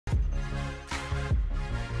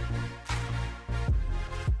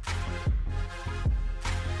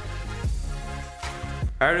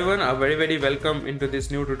Hi everyone, a very welcome into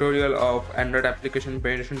this new tutorial of Android application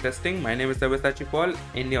penetration testing. My name is Sabastachi Paul.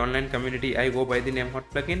 In the online community I go by the name Hot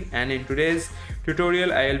Plugin, and in today's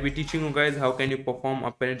tutorial I will be teaching you guys how can you perform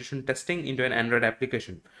a penetration testing into an Android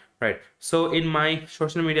application. Right. So in my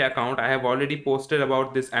social media account I have already posted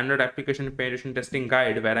about this Android application penetration testing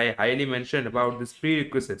guide where I highly mentioned about this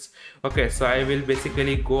prerequisites. Okay, so I will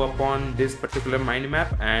basically go upon this particular mind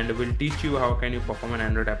map and will teach you how can you perform an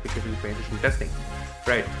Android application penetration testing.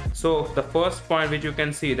 Right, so the first point which you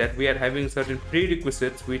can see that we are having certain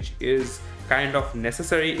prerequisites which is kind of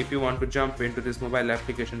necessary if you want to jump into this mobile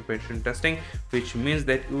application penetration testing, which means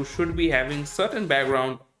that you should be having certain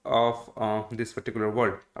background of this particular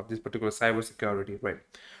world, of this particular cybersecurity. Right,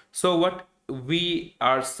 so what we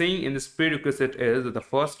are seeing in this prerequisite is the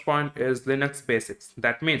first point is Linux basics.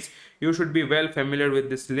 That means you should be well familiar with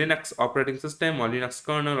this Linux operating system or Linux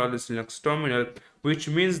kernel or this Linux terminal, which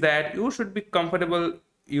means that you should be comfortable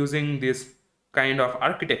using this kind of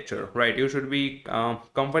architecture, right? You should be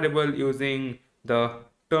comfortable using the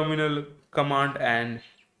terminal command and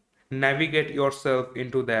navigate yourself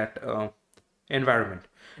into that environment.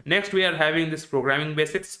 Next we are having this programming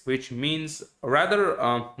basics, which means rather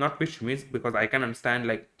not which means, because I can understand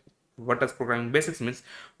like what does programming basics means.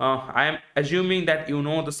 I am assuming that you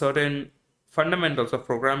know the certain fundamentals of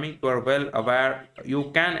programming. You are well aware you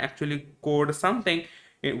can actually code something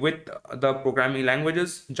with the programming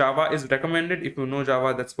languages. Java is recommended. If you know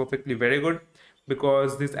Java, that's perfectly very good,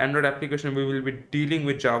 because this Android application we will be dealing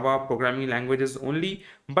with Java programming languages only.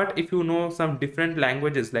 But if you know some different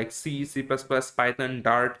languages like C, C++, Python,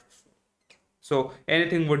 Dart, so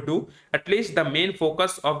anything would do. At least the main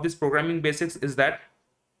focus of this programming basics is that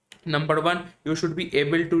number one, you should be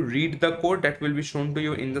able to read the code that will be shown to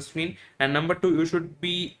you in the screen, and number two, you should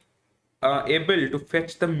be able to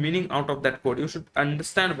fetch the meaning out of that code. You should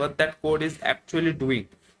understand what that code is actually doing.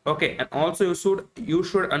 Okay, and also you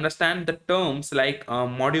should understand the terms like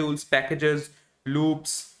modules, packages,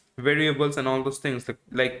 loops, variables, and all those things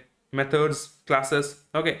like methods, classes.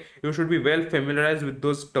 Okay, you should be well familiarized with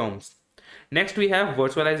those terms. Next we have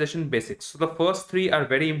virtualization basics. So the first three are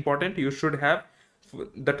very important. You should have.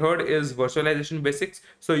 The third is virtualization basics.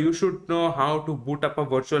 So you should know how to boot up a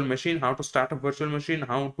virtual machine, how to start a virtual machine,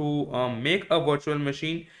 how to make a virtual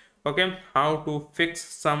machine. Okay, how to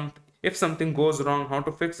fix if something goes wrong, how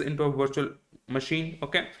to fix into a virtual machine.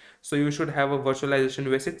 Okay, so you should have a virtualization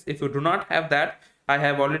basics. If you do not have that, I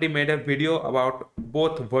have already made a video about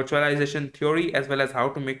both virtualization theory as well as how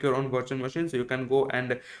to make your own virtual machine, so you can go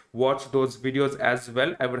and watch those videos as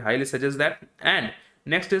well. I would highly suggest that. And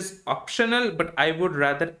next is optional, but I would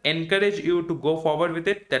rather encourage you to go forward with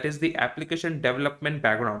it. That is the application development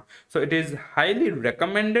background. So it is highly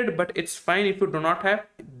recommended, but it's fine if you do not have.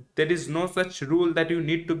 There is no such rule that you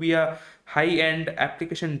need to be a high-end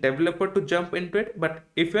application developer to jump into it. But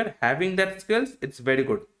if you're having that skills, it's very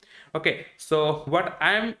good. Okay, so what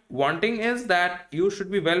I'm wanting is that you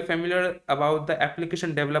should be well familiar about the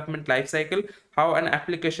application development lifecycle, how an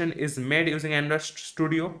application is made using Android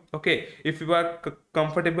Studio. Okay, if you are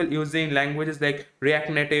comfortable using languages like React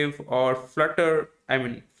Native or Flutter, I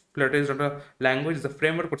mean Flutter is not a language, it's a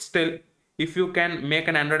framework, but still if you can make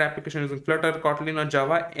an Android application using Flutter, Kotlin, or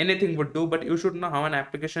Java, anything would do, but you should know how an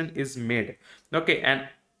application is made. Okay, and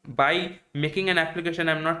by making an application,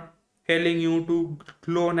 I'm not telling you to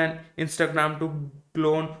clone an Instagram, to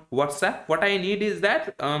clone WhatsApp. What I need is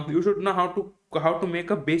that you should know how to make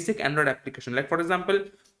a basic Android application. Like for example,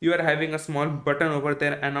 you are having a small button over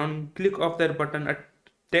there, and on click of that button a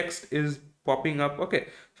text is popping up. Okay,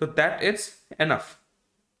 so that is enough.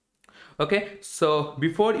 Okay, so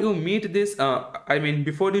before you meet this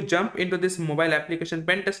before you jump into this mobile application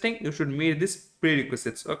pen testing, you should meet these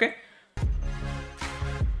prerequisites. Okay,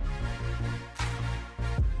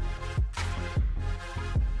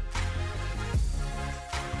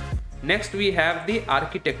 next we have the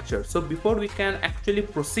architecture. So before we can actually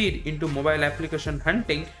proceed into mobile application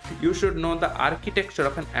hunting, you should know the architecture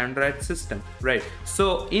of an Android system, right?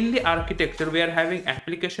 So in the architecture we are having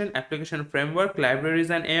application framework, libraries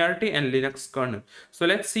and ART, and Linux kernel. So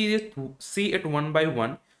let's see it one by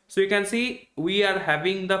one. So you can see we are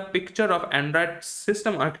having the picture of Android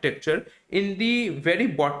system architecture. In the very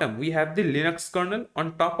bottom we have the Linux kernel.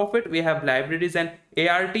 On top of it we have libraries and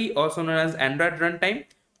ART, also known as Android runtime.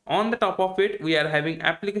 On the top of it we are having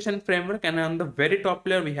application framework, and on the very top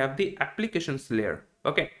layer we have the applications layer.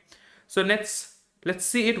 Okay, so let's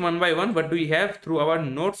see it one by one. What do we have? Through our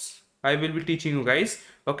notes I will be teaching you guys.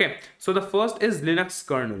 Okay, so the first is Linux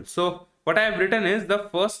kernel. So what I have written is the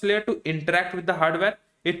first layer to interact with the hardware.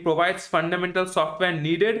 It provides fundamental software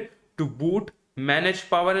needed to boot, manage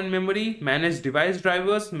power and memory, manage device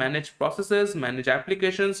drivers, manage processes, manage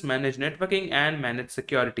applications, manage networking, and manage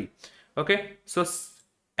security. Okay, so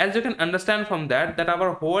as you can understand from that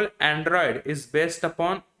our whole Android is based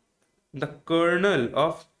upon the kernel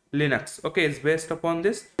of Linux. Okay, it's based upon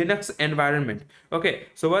this Linux environment. Okay,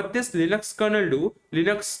 so what this Linux kernel do?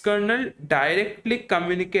 Linux kernel directly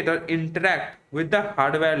communicate or interact with the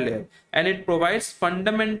hardware layer, and it provides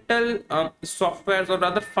fundamental softwares or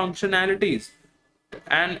other functionalities,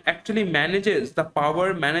 and actually manages the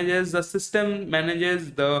power, manages the system,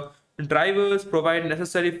 manages the drivers, provide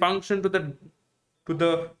necessary function to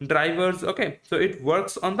the drivers. Okay, so it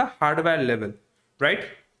works on the hardware level, right?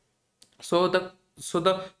 So the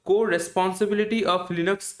core responsibility of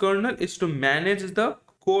Linux kernel is to manage the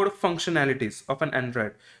core functionalities of an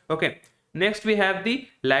Android. Okay, next we have the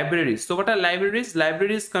libraries. So what are libraries?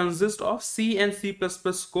 Libraries consist of C and C++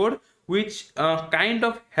 code, which kind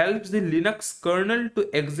of helps the Linux kernel to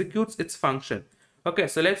execute its function. Okay,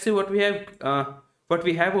 so let's see what we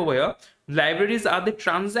have over here. Libraries are the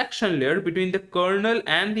transaction layer between the kernel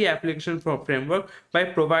and the application framework by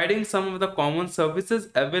providing some of the common services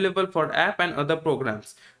available for app and other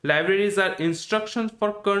programs. Libraries are instructions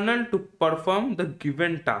for kernel to perform the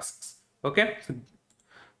given tasks. Okay,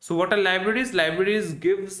 so what are libraries? Libraries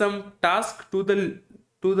give some task to the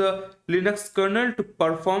Linux kernel to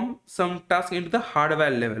perform some task into the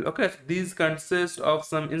hardware level. Okay, so these consist of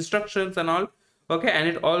some instructions and all. Okay, and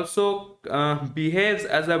it also behaves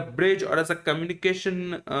as a bridge or as a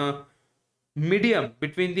communication medium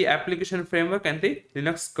between the application framework and the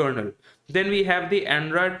Linux kernel. Then we have the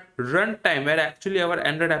Android runtime, where actually our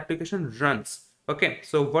Android application runs. Okay,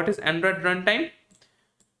 so what is Android runtime?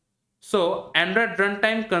 So Android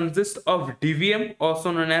runtime consists of DVM,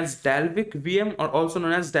 also known as Dalvik VM, or also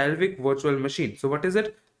known as Dalvik virtual machine. So what is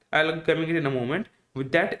it? I'll communicate in a moment.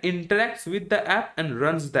 With that interacts with the app and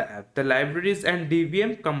runs the app. The libraries and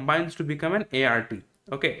DVM combines to become an ART.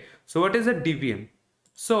 Okay, so what is a DVM?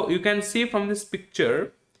 So you can see from this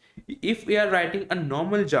picture, if we are writing a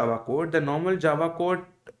normal Java code, the normal Java code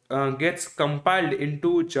gets compiled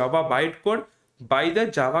into Java bytecode by the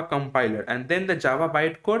Java compiler, and then the Java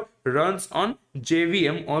bytecode runs on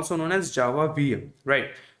JVM, also known as Java VM,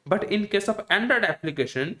 right? But in case of Android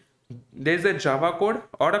application, there is a Java code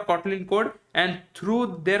or a Kotlin code, and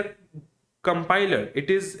through their compiler,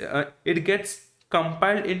 it gets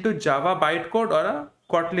compiled into Java bytecode or a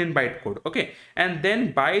Kotlin bytecode. Okay, and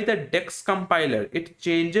then by the DEX compiler, it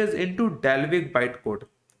changes into Dalvik bytecode,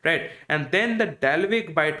 right? And then the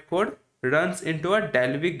Dalvik bytecode runs into a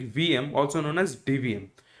Dalvik VM, also known as DVM.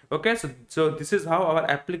 Okay, so this is how our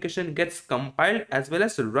application gets compiled as well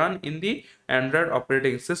as run in the Android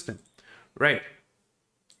operating system, right?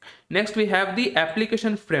 Next we have the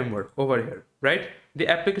application framework over here, right? The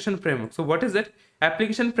application framework. So what is it?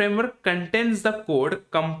 Application framework contains the code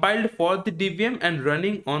compiled for the DVM and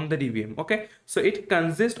running on the DVM. Okay, so it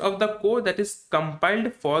consists of the code that is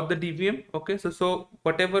compiled for the DVM. Okay, so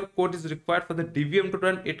whatever code is required for the DVM to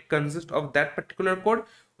run, it consists of that particular code.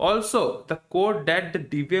 Also, the code that the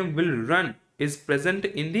DVM will run is present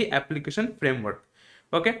in the application framework.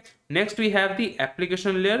 Okay, next we have the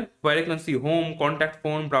application layer, where you can see home, contact,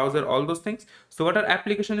 phone, browser, all those things. So what are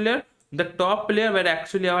application layer? The top layer where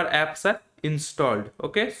actually our apps are installed.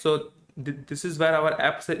 Okay, so this is where our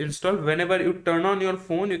apps are installed. Whenever you turn on your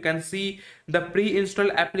phone, you can see the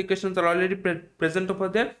pre-installed applications are already present over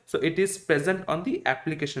there. So it is present on the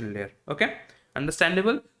application layer. Okay,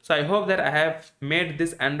 understandable? So I hope that I have made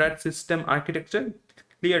this Android system architecture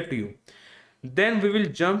clear to you. Then we will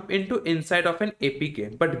jump into inside of an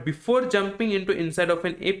APK. But before jumping into inside of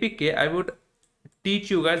an APK, I would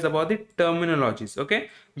teach you guys about the terminologies.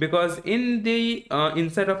 Okay, because in the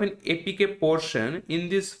inside of an APK portion, in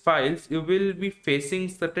these files, you will be facing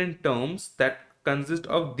certain terms that consist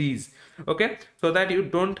of these. Okay, so that you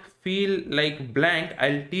don't feel like blank,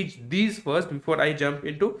 I'll teach these first before I jump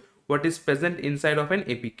into what is present inside of an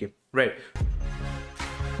APK, right?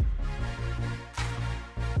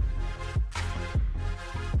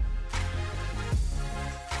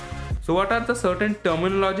 So what are the certain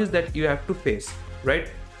terminologies that you have to face, right?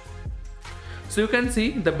 So you can see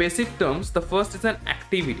the basic terms. The first is an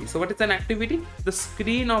activity. So what is an activity? The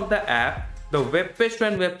screen of the app, the web page to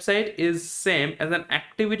an website is same as an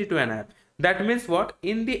activity to an app. That means what?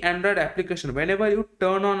 In the Android application, whenever you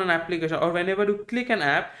turn on an application or whenever you click an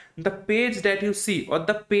app, the page that you see or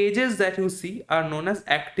the pages that you see are known as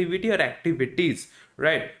activity or activities,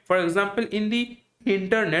 right? For example, in the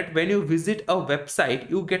internet, when you visit a website,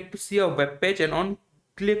 you get to see a web page, and on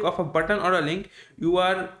click of a button or a link, you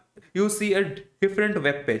are you see a different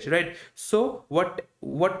web page, right? So what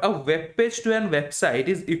a web page to an website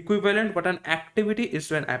is equivalent what an activity is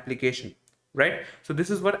to an application, right? So this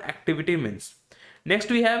is what activity means.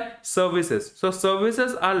 Next we have services. So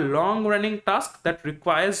services are long running tasks that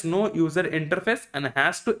requires no user interface and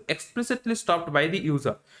has to explicitly stopped by the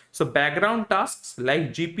user. So background tasks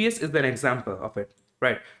like GPS is an example of it,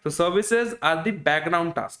 right? So services are the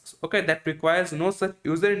background tasks, okay, that requires no such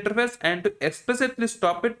user interface, and to explicitly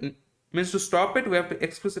stop it means to stop it, we have to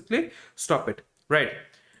explicitly stop it, right?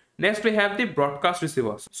 Next we have the broadcast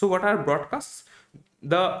receivers. So what are broadcasts?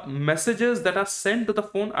 The messages that are sent to the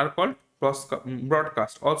phone are called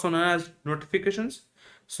broadcast, also known as notifications.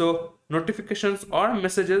 So notifications or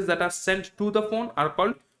messages that are sent to the phone are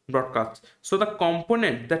called broadcasts. So the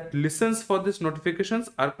component that listens for these notifications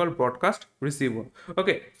are called broadcast receiver.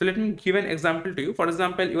 Okay, so let me give an example to you. For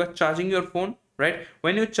example, you are charging your phone, right?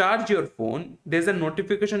 When you charge your phone, there's a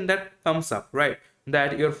notification that comes up, right,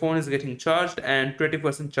 that your phone is getting charged and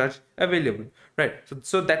 20% charge available, right?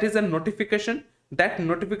 So that is a notification. That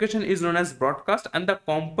notification is known as broadcast, and the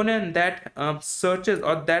component that searches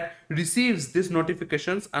or that receives these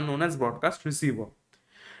notifications are known as broadcast receiver.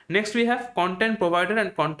 Next we have content provider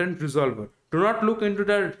and content resolver. Do not look into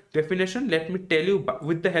the definition. Let me tell you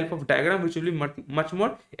with the help of diagram, which will be much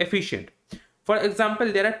more efficient. For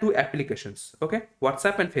example, there are two applications, okay,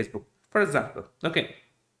 WhatsApp and Facebook, for example. Okay,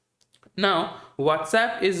 now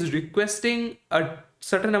WhatsApp is requesting a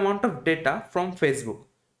certain amount of data from Facebook,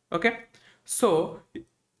 okay. So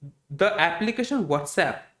the application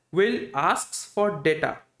WhatsApp will ask for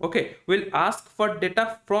data, okay, will ask for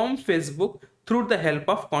data from Facebook through the help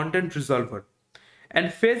of content resolver, and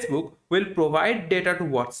Facebook will provide data to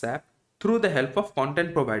WhatsApp through the help of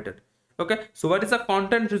content provider. Okay, so what is a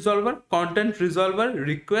content resolver? Content resolver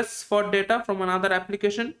requests for data from another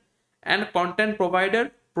application, and content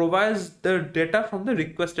provider provides the data from the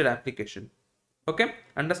requested application. Okay,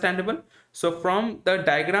 understandable? So from the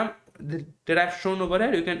diagram that I've shown over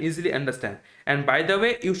here, you can easily understand. And by the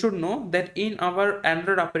way, you should know that in our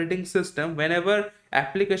Android operating system, whenever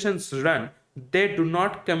applications run, they do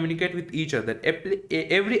not communicate with each other.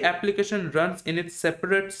 Every application runs in its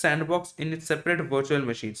separate sandbox, in its separate virtual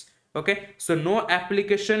machines. Okay, so no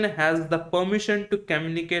application has the permission to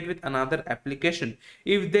communicate with another application.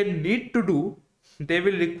 If they need to do, they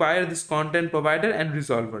will require this content provider and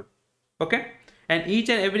resolver. Okay, and each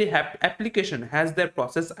and every application has their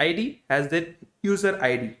process ID, has their user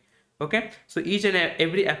ID. Okay, so each and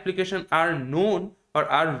every application are known or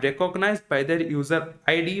are recognized by their user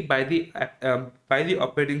ID by the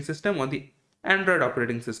operating system or the Android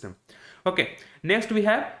operating system. Okay, next we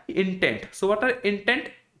have intent. So what are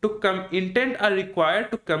intent? Intent are required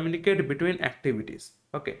to communicate between activities.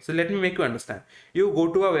 Okay, so let me make you understand. You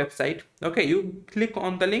go to a website, okay, you click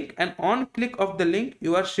on the link, and on click of the link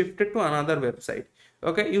you are shifted to another website.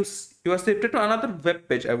 Okay, you are shifted to another web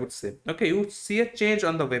page, I would say. Okay, you see a change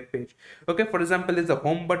on the web page. Okay, for example, there's a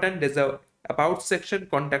home button, there's a about section,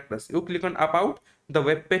 contact us. You click on about, the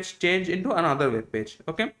web page change into another web page.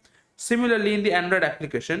 Okay, similarly in the Android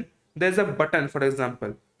application, there's a button, for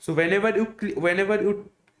example. So whenever you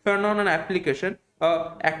turn on an application,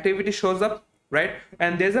 activity shows up, right?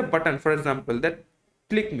 And there's a button, for example, that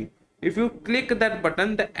click me. If you click that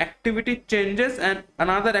button, the activity changes and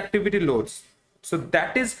another activity loads. So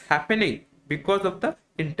that is happening because of the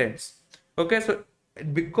intents. Okay, so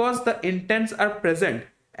because the intents are present,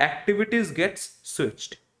 activities gets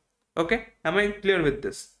switched. Okay, am I clear with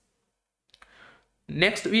this?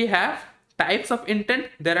 Next we have types of intent.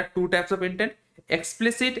 There are two types of intent: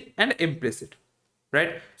 explicit and implicit,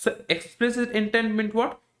 right? So explicit intent means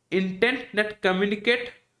what? Intent that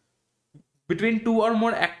communicate between two or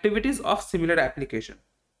more activities of similar application.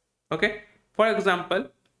 Okay, for example,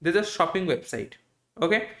 there's a shopping website.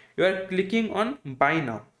 Okay, you are clicking on buy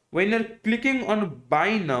now. When you're clicking on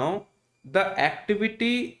buy now, the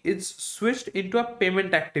activity is switched into a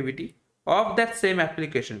payment activity of that same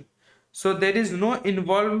application. So there is no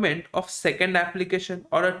involvement of second application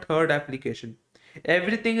or a third application.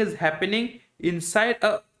 Everything is happening inside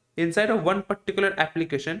of one particular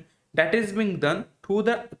application that is being done through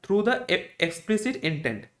the explicit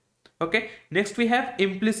intent. Okay, next we have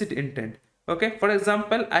implicit intent. Okay, for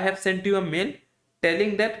example, I have sent you a mail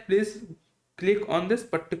telling that please click on this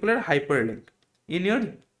particular hyperlink in your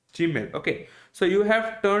Gmail. Okay, so you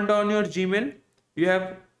have turned on your Gmail, you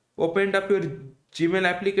have opened up your Gmail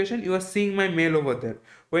application, you are seeing my mail over there.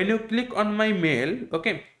 When you click on my mail,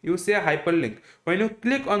 okay, you see a hyperlink. When you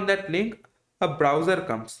click on that link, a browser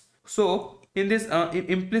comes. So in this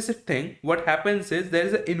implicit thing, what happens is there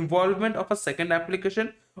is an involvement of a second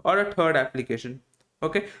application or a third application.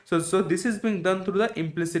 Okay, so this is being done through the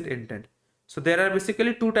implicit intent. So there are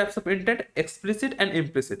basically two types of intent, explicit and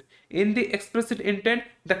implicit. In the explicit intent,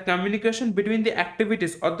 the communication between the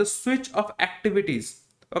activities or the switch of activities,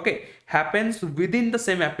 okay, happens within the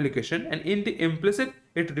same application, and in the implicit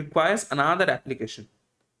it requires another application.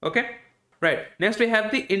 Okay, right. Next we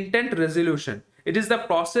have the intent resolution. It is the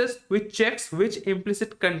process which checks which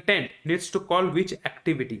implicit content needs to call which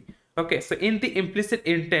activity. Okay, so in the implicit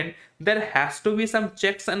intent, there has to be some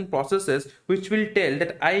checks and processes which will tell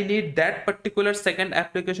that I need that particular second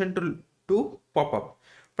application to pop up.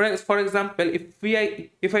 For example,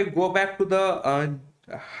 if I go back to the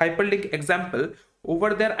hyperlink example,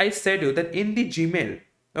 over there I said you that in the Gmail,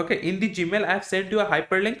 okay, in the Gmail I have sent you a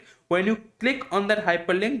hyperlink. When you click on that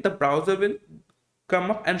hyperlink, the browser will come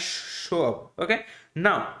up and show up. Okay,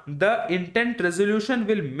 now the intent resolution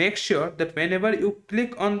will make sure that whenever you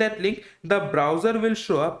click on that link, the browser will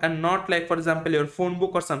show up and not like, for example, your phone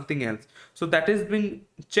book or something else. So that is being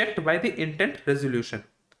checked by the intent resolution.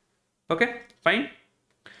 Okay, fine.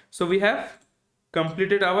 So we have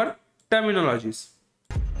completed our terminologies.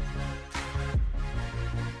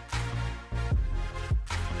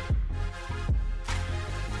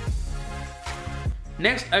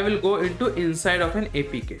 Next, I will go into inside of an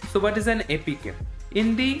APK. So what is an APK?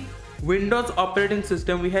 In the Windows operating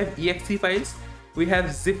system, we have exe files, we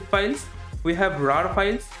have zip files, we have rar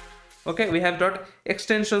files. Okay, we have dot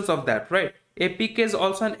extensions of that, right? APK is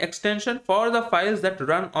also an extension for the files that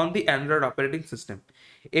run on the Android operating system.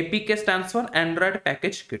 APK stands for Android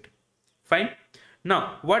Package Kit. Fine.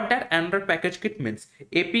 Now, what that Android Package Kit means?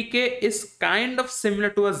 APK is kind of similar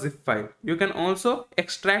to a zip file. You can also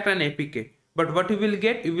extract an APK. But what you will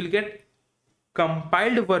get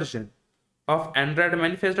compiled version of Android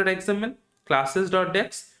manifest.xml,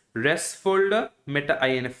 classes.dex, res folder,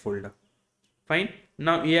 meta.inf folder. Fine.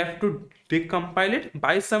 Now you have to decompile it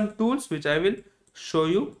by some tools which I will show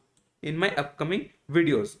you in my upcoming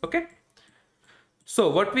videos. Okay. So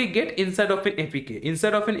what we get inside of an APK?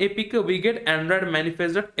 Inside of an APK, we get Android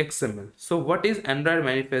manifest.xml. So what is Android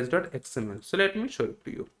manifest.xml? So let me show it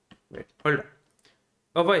to you. Wait, hold on.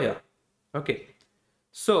 Over here. Okay,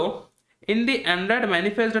 so in the Android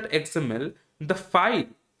manifest.xml, the file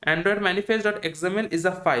Android manifest.xml is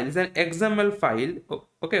a file, is an XML file,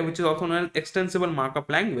 okay, which is also known as extensible markup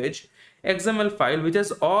language. XML file which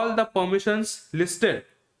has all the permissions listed,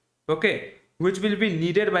 okay, which will be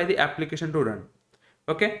needed by the application to run.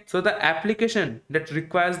 Okay, so the application that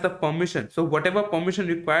requires the permission, so whatever permission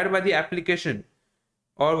required by the application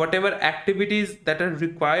or whatever activities that are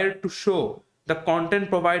required to show, the content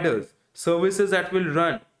providers, services that will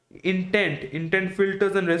run, intent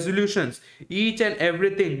filters and resolutions, each and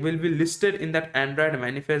everything will be listed in that Android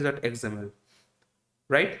manifest.xml.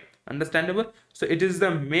 Right? Understandable? So it is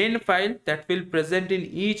the main file that will present in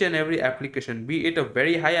each and every application, be it a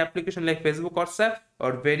very high application like Facebook or WhatsApp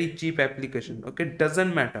or very cheap application. Okay,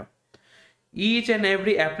 doesn't matter. Each and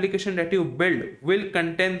every application that you build will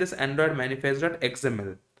contain this Android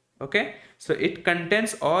manifest.xml. Okay, so it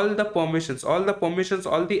contains all the permissions, all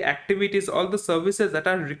the activities, all the services that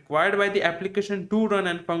are required by the application to run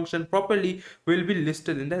and function properly will be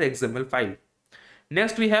listed in the XML file.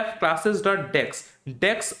 Next we have classes.dex.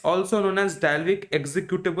 Dex, also known as Dalvik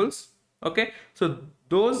executables. Okay, so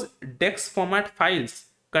those dex format files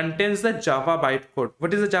contains the Java bytecode.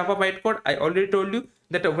 What is the Java bytecode? I already told you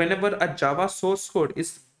that whenever a Java source code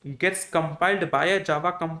gets compiled by a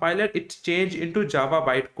Java compiler, it changes into Java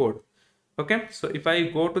bytecode. Okay, so if I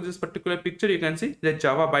go to this particular picture, you can see the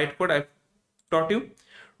Java bytecode I've taught you,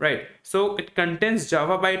 right? So it contains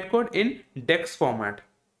Java bytecode in dex format.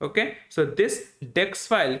 Okay, so this dex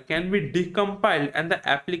file can be decompiled and the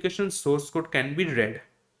application source code can be read.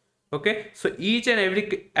 Okay, so each and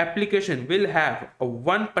every application will have a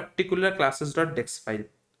one particular classes.dex file.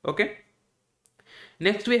 Okay.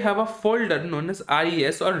 Next, we have a folder known as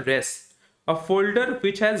RES or RES, a folder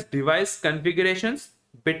which has device configurations,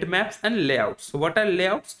 bitmaps, and layouts. So what are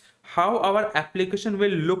layouts? How our application will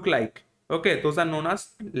look like. Okay, those are known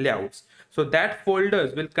as layouts. So that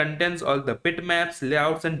folders will contains all the bitmaps,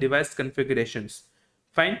 layouts, and device configurations.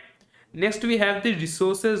 Fine. Next, we have the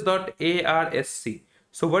resources.arsc.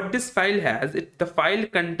 So what this file has, the file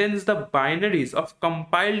contains the binaries of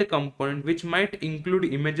compiled component which might include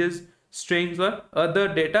images, strings, or other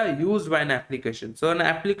data used by an application. So an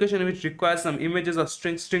application which requires some images or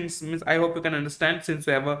strings means, I hope you can understand since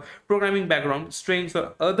we have a programming background, strings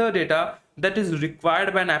or other data that is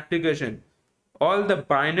required by an application. All the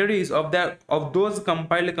binaries of those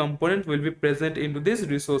compiled components will be present into this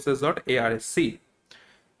resources.arsc.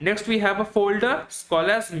 Next, we have a folder called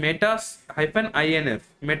as meta-inf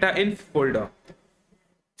folder.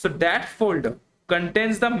 So that folder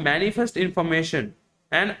contains the manifest information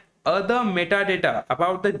and other metadata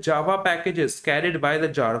about the Java packages carried by the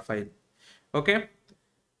jar file. Okay,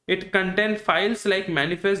 it contains files like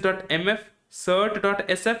manifest.mf,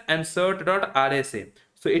 cert.sf and cert.rsa.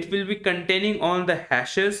 So it will be containing all the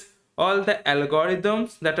hashes, all the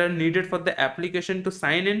algorithms that are needed for the application to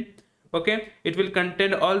sign in. Okay, it will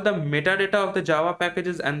contain all the metadata of the Java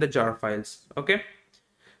packages and the jar files. Okay,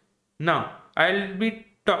 now I'll be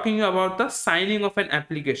talking about the signing of an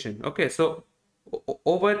application. Okay, so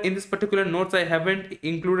over in this particular notes I haven't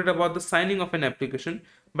included about the signing of an application,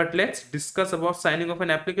 but let's discuss about signing of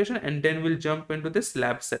an application and then we'll jump into this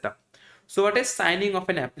lab setup. So what is signing of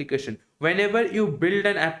an application? Whenever you build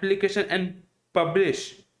an application and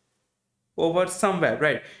publish over somewhere,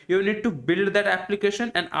 right, you need to build that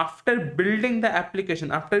application, and after building the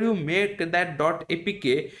application, after you make that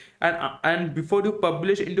 .apk and before you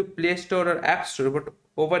publish into Play Store or App Store, but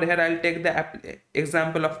over here I'll take the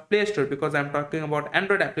example of Play Store because I'm talking about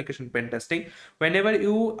Android application pen testing. Whenever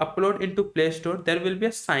you upload into Play Store, there will be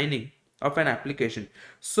a signing of an application.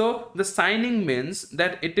 So the signing means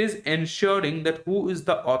that it is ensuring that who is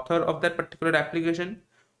the author of that particular application,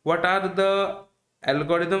 what are the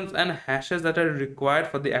algorithms and hashes that are required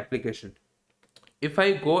for the application. If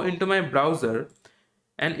I go into my browser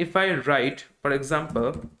and if I write, for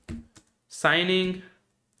example, signing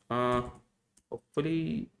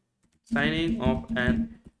hopefully signing of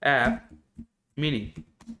an app meaning,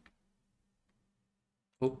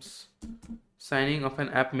 signing of an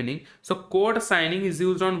app meaning. So code signing is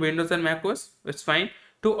used on Windows and macOS. It's fine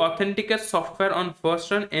to authenticate software on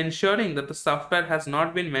first run, ensuring that the software has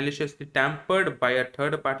not been maliciously tampered by a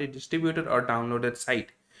third-party distributed or downloaded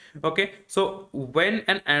site. Okay, so when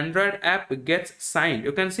an Android app gets signed,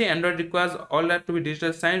 you can see Android requires all that to be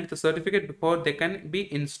digital signed with a certificate before they can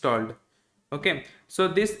be installed. Okay, so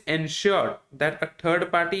this ensures that a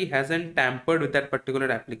third party hasn't tampered with that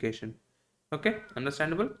particular application. Okay,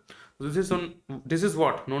 understandable. This is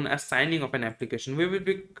what known as signing of an application. We will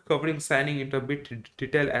be covering signing into a bit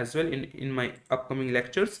detail as well in my upcoming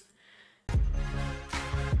lectures.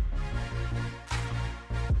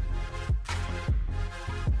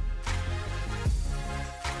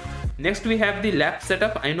 Next we have the lab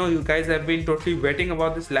setup. I know you guys have been totally waiting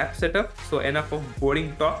about this lab setup, so enough of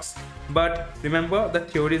boring talks, but remember the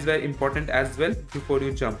theory is very important as well before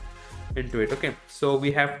you jump into it. Okay, so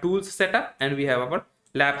we have tools setup and we have our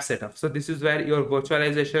lab setup. So this is where your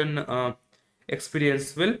virtualization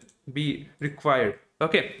experience will be required.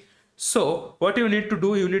 Okay, so what you need to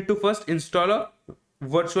do, you need to first install a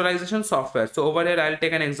virtualization software. So over here I'll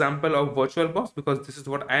take an example of VirtualBox because this is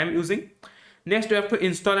what I am using. Next you have to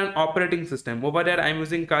install an operating system. Over there I'm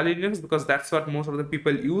using Kali Linux because that's what most of the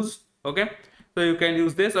people use. Okay, so you can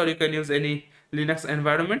use this or you can use any Linux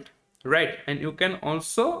environment, right? And you can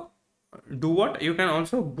also do what? You can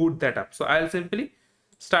also boot that up. So I'll simply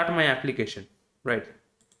start my application, right?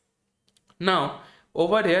 Now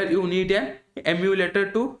over here you need an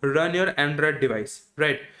emulator to run your Android device,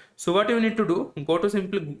 right? So what you need to do, go to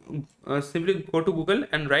simply go to Google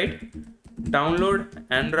and write download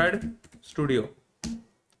Android Studio.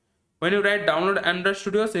 When you write download Android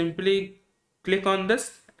Studio, simply click on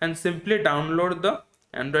this and simply download the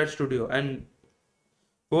Android Studio and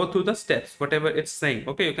go through the steps whatever it's saying.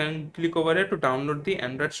 Okay, you can click over here to download the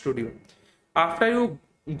Android Studio. After you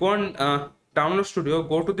go on download Studio,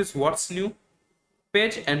 go to this what's new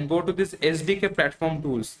page and go to this SDK platform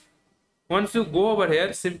tools. Once you go over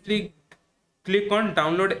here, simply click on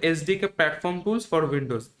download SDK platform tools for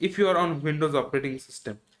Windows if you are on Windows operating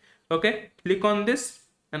system. Okay, click on this,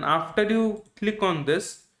 and after you click on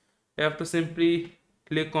this, you have to simply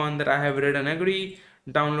click on that I have read and agree,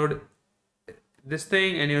 download this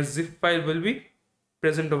thing, and your zip file will be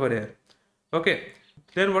present over here. Okay,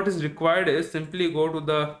 then what is required is simply go to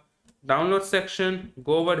the download section,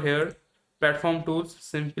 go over here, platform tools,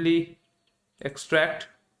 simply extract,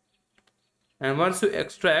 and once you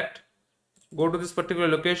extract, go to this particular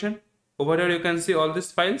location. Over here you can see all these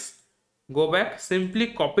files. Go back, simply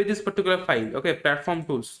copy this particular file. Okay, platform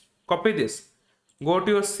tools, copy this, go to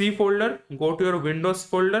your C folder, go to your Windows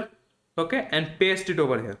folder, okay, and paste it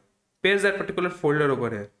over here. Paste that particular folder over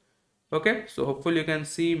here. Okay, so hopefully you can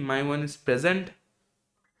see my one is present.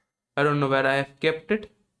 I don't know where I have kept it.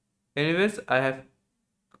 Anyways, I have,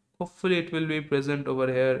 hopefully it will be present over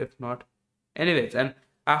here. If not, anyways, and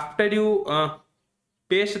after you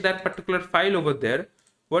paste that particular file over there,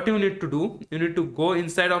 what you need to do, you need to go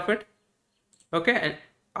inside of it. Okay, and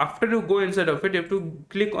after you go inside of it, you have to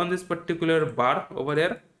click on this particular bar over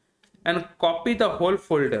here and copy the whole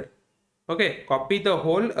folder. Okay, copy the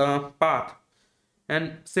whole path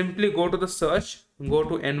and simply go to the search, go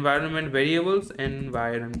to environment variables,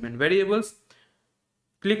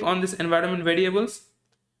 click on this environment variables.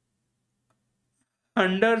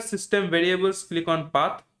 Under system variables, click on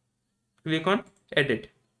path, click on edit.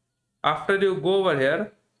 After you go over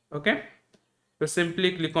here, okay, you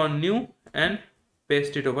simply click on new and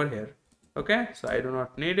paste it over here. Okay, so I do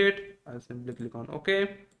not need it. I'll simply click on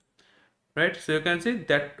okay. Right, so you can see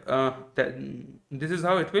that that this is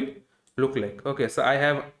how it will look like. Okay, so I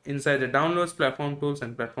have inside the downloads, platform tools,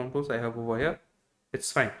 and platform tools I have over here. It's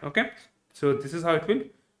fine. Okay, so this is how it will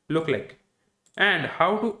look like. And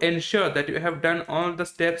how to ensure that you have done all the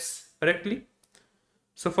steps correctly.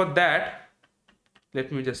 So for that,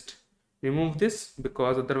 let me just remove this,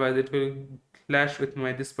 because otherwise it will clash with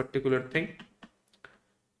my this particular thing.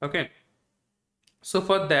 Okay, so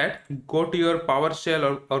for that, go to your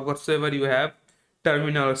PowerShell or whatsoever you have.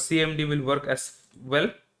 Terminal or CMD will work as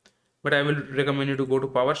well, but I will recommend you to go to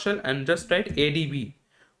PowerShell and just write ADB.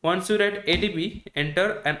 Once you write ADB,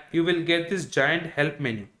 enter, and you will get this giant help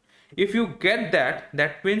menu. If you get that,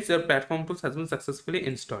 that means your platform tools has been successfully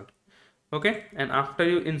installed. Okay, and after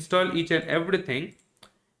you install each and everything,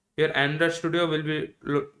 your Android Studio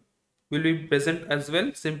will be present as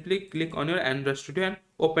well. Simply click on your Android Studio and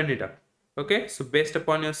open it up. Okay, so based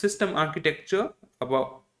upon your system architecture of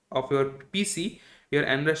your PC, your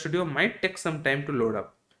Android Studio might take some time to load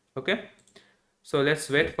up. Okay, so let's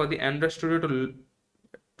wait for the Android Studio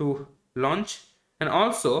to launch. And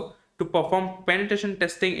also, to perform penetration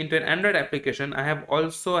testing into an Android application, I have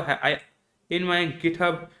also in my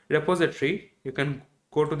GitHub repository, you can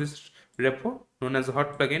go to this repo known as a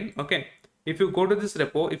hot plugin. Okay, if you go to this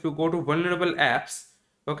repo, if you go to vulnerable apps,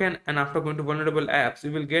 okay, and after going to vulnerable apps,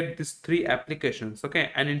 you will get these 3 applications. Okay,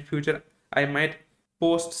 and in future I might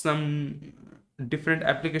post some different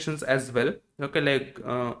applications as well. Okay, like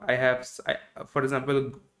for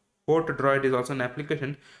example, Droid is also an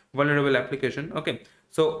application, vulnerable application. Okay,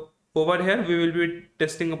 so over here we will be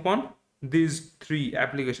testing upon these 3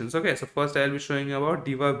 applications. Okay, so first I will be showing you about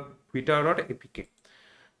diva beta.apk.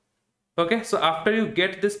 Okay, so after you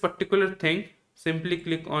get this particular thing, simply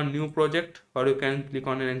click on new project, or you can click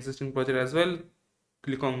on an existing project as well.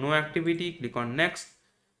 Click on no activity, click on next.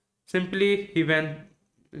 Simply even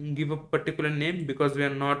give a particular name, because we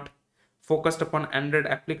are not focused upon Android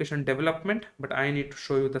application development, but I need to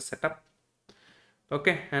show you the setup.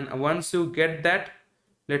 Okay, and once you get that,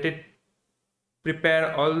 let it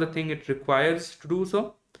prepare all the thing it requires to do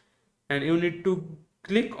so, and you need to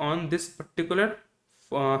click on this particular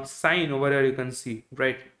sign over here, you can see,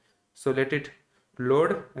 right? So let it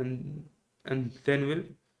load, and then we'll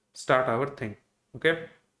start our thing. Okay,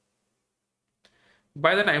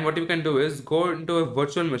 by the time, what you can do is go into a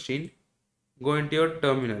virtual machine, go into your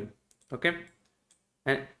terminal. Okay,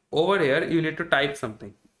 and over here you need to type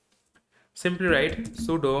something. Simply write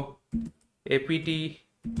sudo apt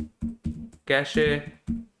cache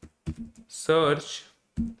search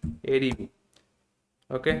adb.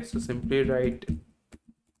 Okay, so simply write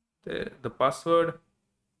the password,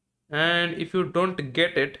 and if you don't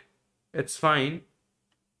get it, it's fine.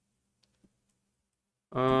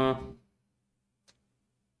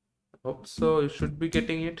 Hope so, you should be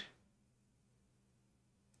getting it.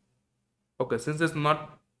 Okay, since it's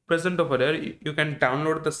not present over there, you can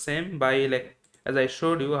download the same by, like, as I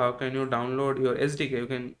showed you how can you download your SDK. You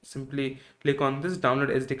can simply click on this download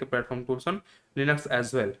SDK platform tools on Linux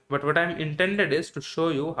as well. But what I'm intended is to show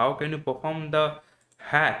you how can you perform the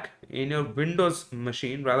hack in your Windows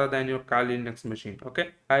machine rather than your Kali Linux machine. Okay,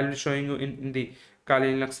 I'll be showing you in the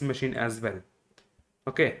Kali Linux machine as well.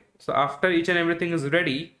 Okay, so after each and everything is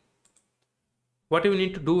ready, what you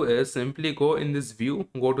need to do is simply go in this view,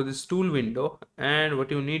 go to this tool window, and what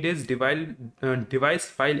you need is device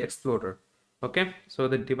file explorer. Okay, so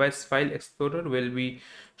the device file explorer will be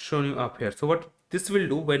shown you up here. So what this will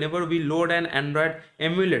do, whenever we load an Android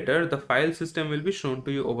emulator, the file system will be shown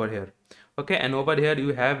to you over here. Okay, and over here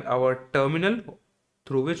you have our terminal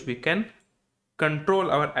through which we can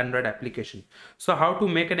control our Android application. So how to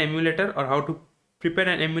make an emulator, or how to prepare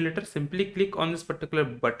an emulator, simply click on this particular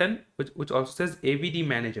button which also says AVD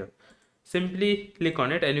manager. Simply click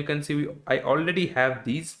on it, and you can see I already have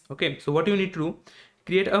these. Okay, so what you need to do,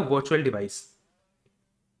 create a virtual device.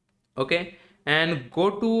 Okay, and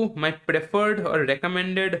go to my preferred or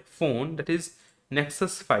recommended phone, that is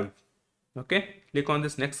Nexus 5. Okay, click on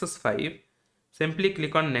this Nexus 5, simply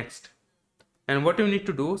click on next, and what you need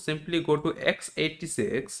to do, simply go to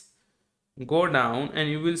x86, go down, and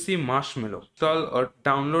you will see Marshmallow. Install or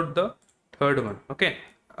download the third one. Okay,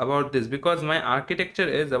 about this because my architecture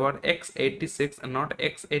is about x86 and not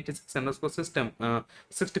x86 underscore system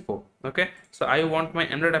 64. Okay, so I want my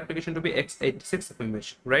Android application to be x86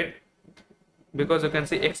 image, right? Because you can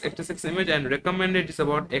see x86 image and recommended is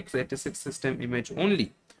about x86 system image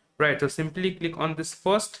only, right? So simply click on this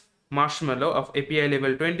first marshmallow of API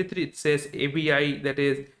level 23. It says API, that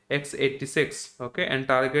is x86. Okay, and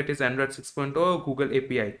target is Android 6.0 Google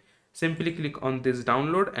API. Simply click on this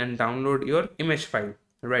download and download your image file,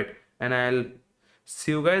 right? And I'll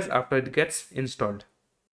see you guys after it gets installed.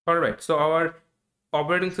 All right, so our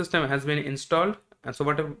operating system has been installed, and so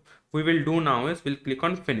what we will do now is we'll click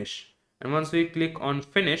on finish, and once we click on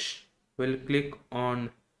finish, we'll click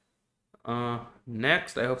on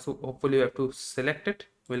next. I also hopefully you have to select it.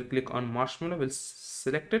 We'll click on marshmallow, we'll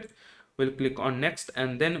select it, we'll click on next,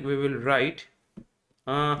 and then we will write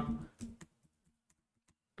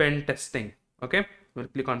pen testing. Okay, we'll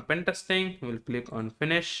click on pen testing, we'll click on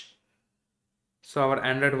finish. So our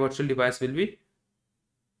Android virtual device will be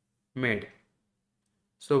made.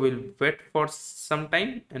 So we'll wait for some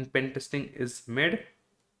time and pen testing is made,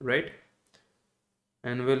 right?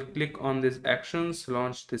 And we'll click on these actions,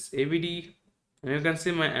 launch this AVD, and you can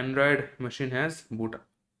see my Android machine has boot up.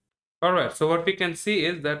 All right, so what we can see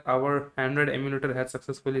is that our Android emulator has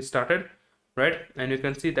successfully started, right? And you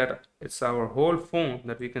can see that it's our whole phone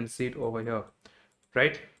that we can see it over here,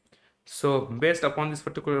 right? So based upon this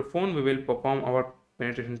particular phone, we will perform our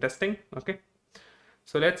penetration testing. Okay,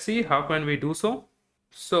 so let's see how can we do so.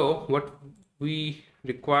 So what we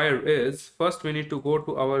require is, first we need to go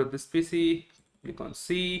to our this PC, click on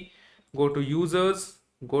C, go to users,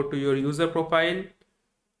 go to your user profile,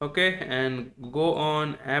 okay, and go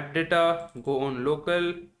on app data, go on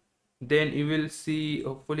local, then you will see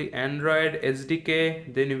hopefully Android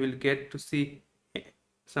SDK, then you will get to see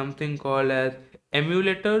something called as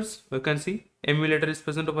emulators. You can see emulator is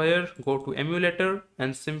present over here. Go to emulator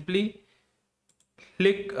and simply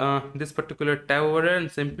click this particular tab over here and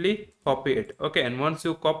simply copy it. Okay, and once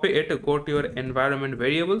you copy it, go to your environment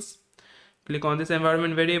variables, click on this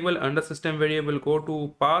environment variable, under system variable, go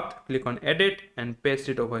to path, click on edit and paste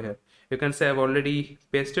it over here. You can say I've already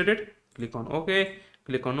pasted it, click on OK,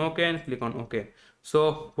 click on OK, and click on OK.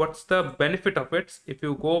 So what's the benefit of it? If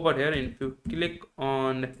you go over here and if you click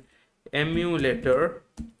on emulator,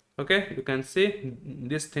 okay, you can see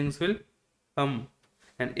these things will come,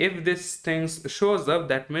 and if this things shows up,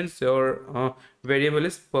 that means your variable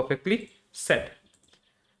is perfectly set.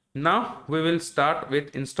 Now we will start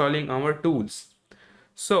with installing our tools.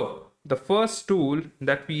 So the first tool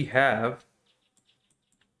that we have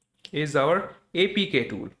is our APK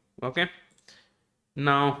tool. Okay,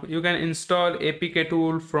 now you can install APK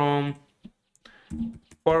tool for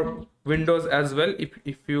Windows as well.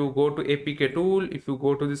 If you go to APK tool, if you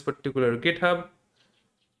go to this particular GitHub,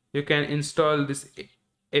 you can install this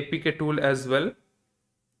APK tool as well.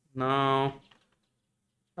 Now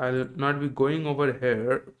I'll not be going over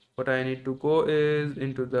here. What I need to go is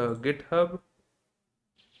into the GitHub.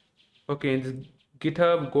 Okay, in this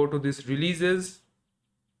GitHub, go to this releases,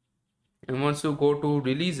 and once you go to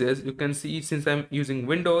releases, you can see, since I'm using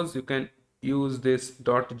Windows, you can use this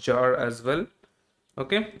 .jar as well.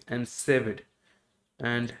 Okay, and save it,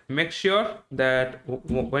 and make sure that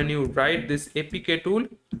when you write this APK tool,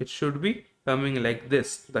 it should be coming like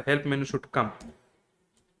this. The help menu should come.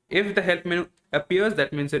 If the help menu appears,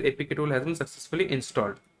 that means your APK tool has been successfully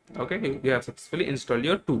installed. Okay, you have successfully installed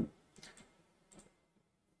your tool.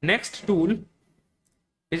 Next tool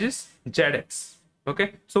is JADX.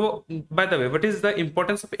 Okay, so by the way, what is the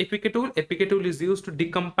importance of APK tool? APK tool is used to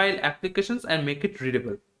decompile applications and make it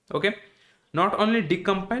readable. Okay, not only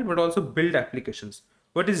decompile but also build applications.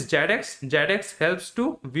 What is JADX? JADX helps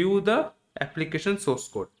to view the application source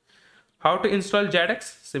code. How to install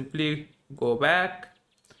JADX? Simply go back,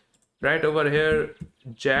 right over here,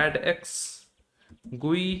 JADX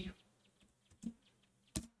GUI,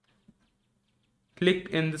 click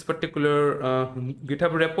in this particular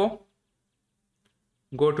GitHub repo,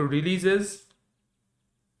 go to releases,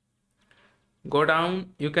 go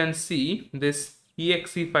down, you can see this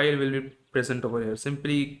exe file will be present over here.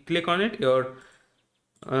 Simply click on it, your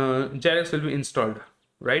JADX will be installed,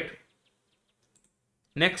 right?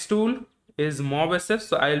 Next tool is MobSF.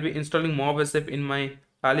 So I will be installing MobSF in my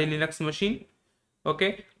Kali Linux machine.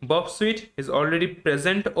 Okay, Burp Suite is already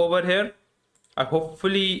present over here.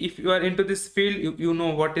 Hopefully, if you are into this field, you know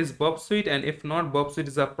what is Burp Suite, and if not, Burp Suite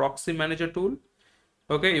is a proxy manager tool.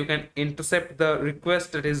 Okay, you can intercept the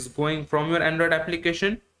request that is going from your Android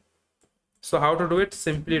application. So how to do it?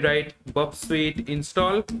 Simply write Burp Suite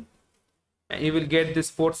install, and you will get this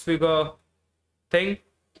sports figure thing.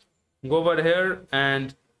 Go over here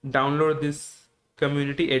and download this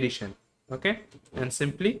community edition, okay, and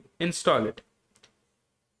simply install it.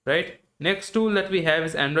 Right, next tool that we have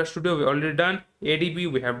is Android Studio. We already done.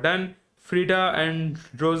 ADB we have done. Frida and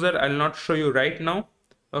Roser I'll not show you right now,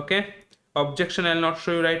 okay. Objection I'll not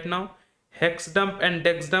show you right now. Hex dump and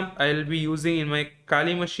dex dump I'll be using in my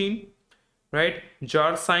Kali machine, right.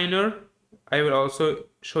 Jar signer I will also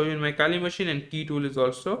show you in my Kali machine, and key tool is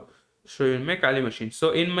also show you in my Kali machine.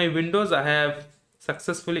 So in my Windows I have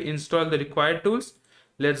successfully installed the required tools.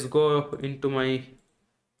 Let's go into my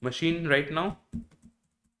machine right now.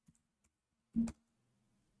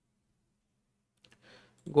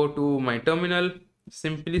 Go to my terminal,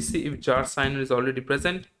 simply see if jar signer is already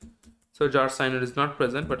present. So jar signer is not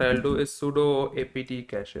present. What I'll do is sudo apt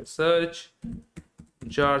cache search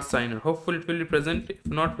jar signer. Hopefully it will be present. If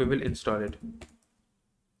not, we will install it.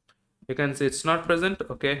 You can see it's not present.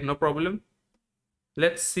 Okay, no problem.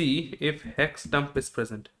 Let's see if hex dump is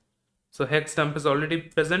present. So hex dump is already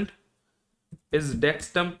present. Is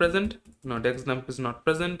dex dump present? No, dex dump is not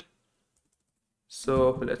present.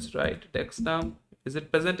 So let's write dex dump. Is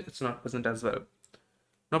it present? It's not present as well.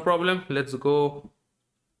 No problem. Let's go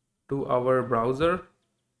to our browser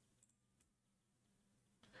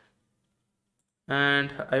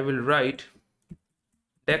and I will write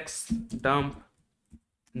dex dump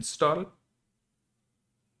install.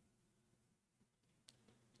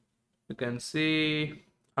 You can see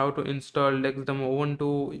how to install dex dump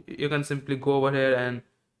Ubuntu. You can simply go over here and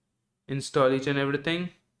install each and everything.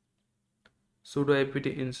 Sudo apt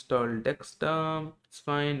install dex dump. It's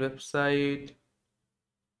fine. Website.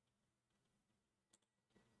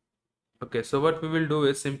 Okay, so what we will do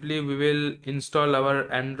is simply we will install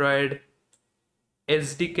our Android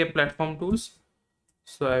SDK platform tools.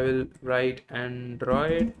 So I will write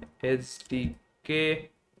Android SDK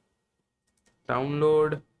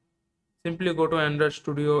download. Simply go to Android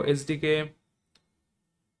Studio SDK.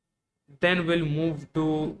 Then we'll move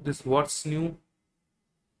to this what's new.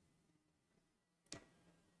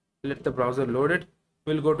 Let the browser load it.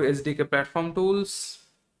 We'll go to SDK platform tools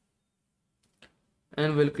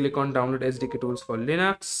and we'll click on download SDK tools for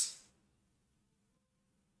Linux.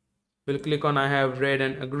 We'll click on I have read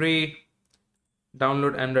and agree,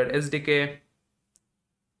 download Android SDK,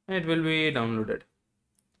 and it will be downloaded.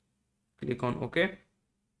 Click on OK.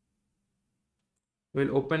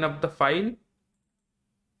 We'll open up the file.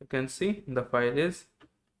 You can see the file is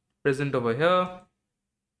present over here.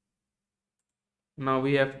 Now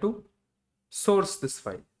we have to source this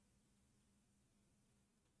file.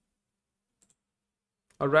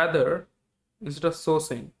 Or rather, instead of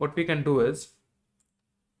sourcing, what we can do is,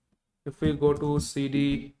 if we go to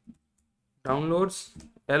cd downloads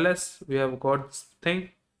ls, we have got this thing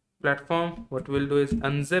platform. What we'll do is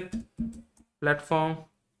unzip platform.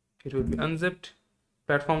 It will be unzipped.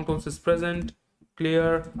 Platform tools is present.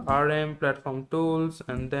 Clear rm platform tools,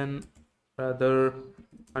 and then rather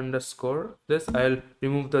underscore this. I'll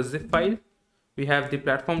remove the zip file. We have the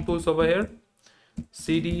platform tools over here.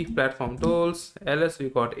 cd platform tools ls, we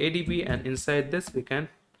got adb, and inside this we can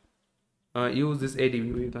use this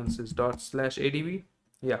adb. We can say /adb.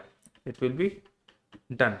 Yeah, it will be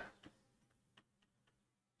done.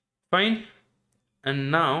 Fine.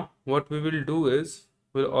 And now what we will do is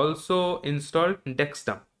we'll also install dex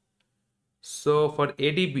dump. So for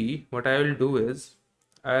adb, what I will do is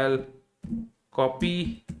I'll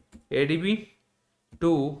copy adb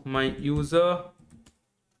to my user.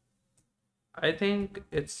 I think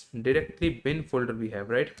it's directly bin folder we have,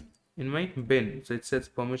 right? In my bin. So it says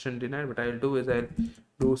permission denied. What I'll do is I'll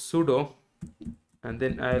do sudo and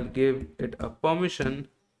then I'll give it a permission,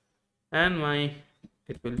 and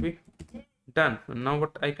it will be done. And now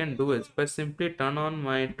what I can do is if I simply turn on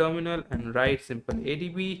my terminal and write simple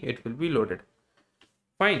adb, it will be loaded.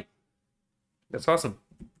 Fine. That's awesome.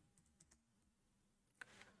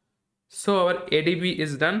 So our adb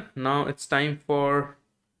is done. Now it's time for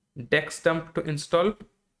dex dump to install.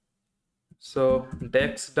 So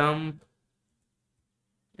dex dump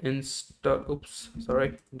install,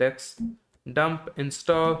 dex dump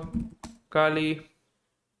install Kali.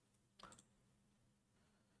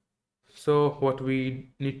 So what we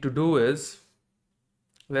need to do is,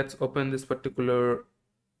 let's open this particular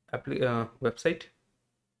website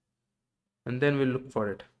and then we'll look for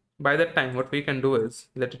it. By that time, what we can do is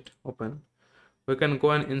let it open. We can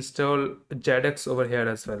go and install JADX over here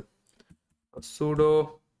as well.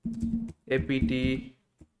 Sudo apt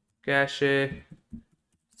cache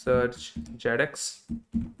search JADX.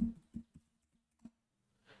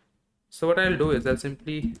 So what I'll do is I'll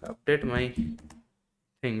simply update my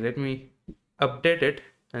thing. Let me update it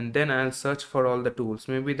and then I'll search for all the tools.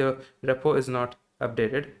 Maybe the repo is not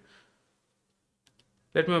updated.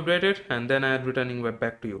 Let me update it and then I'm returning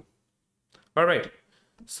back to you. All right,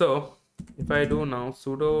 so if I do now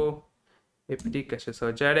sudo apt cache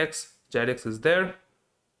search jarex is there,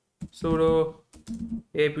 sudo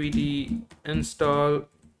apt install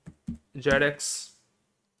jarex,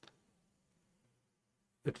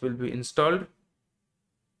 it will be installed.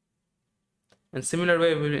 And similar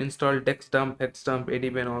way we will install dexdump, xdump,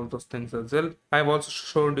 adb and all those things as well. I've also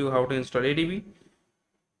showed you how to install adb.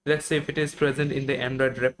 Let's say if it is present in the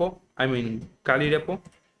Android repo, I mean Kali repo,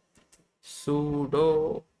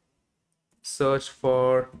 sudo search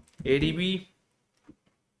for adb.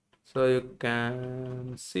 So you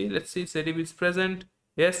can see, let's see if adb is present.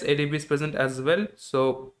 Yes, adb is present as well.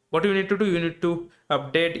 So what you need to do, you need to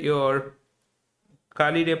update your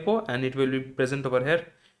Kali repo and it will be present over here.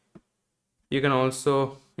 You can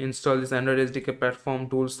also install this Android SDK platform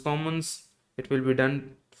tools commons. It will be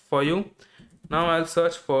done for you. Now I'll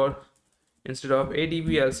search for, instead of adb,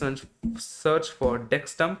 I'll search for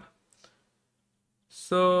dexdump.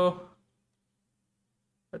 So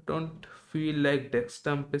I don't feel like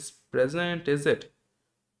dexdump is present, is it?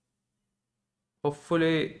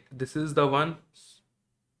 Hopefully this is the one.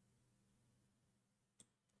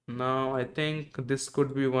 Now I think this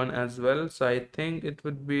could be one as well. So I think it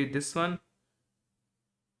would be this one,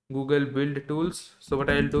 Google build tools. So what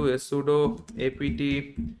I'll do is sudo apt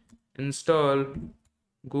install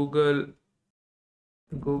Google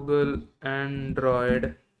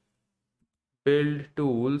Android build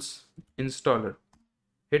tools installer.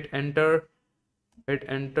 Hit enter,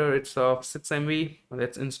 it's of 6 MB.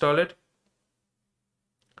 Let's install it.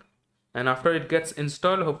 And after it gets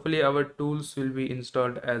installed, hopefully our tools will be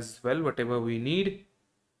installed as well, whatever we need.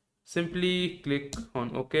 Simply click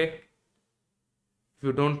on OK. If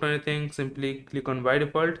you don't know anything, simply click on by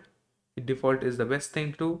default. The default is the best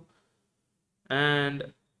thing to do.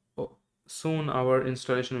 And soon our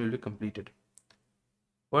installation will be completed.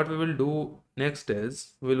 What we will do next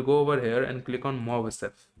is we'll go over here and click on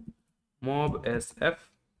mobsf.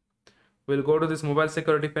 We'll go to this mobile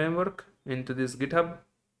security framework into this GitHub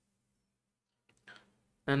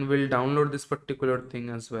and we'll download this particular thing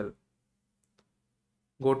as well.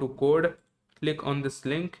 Go to code, click on this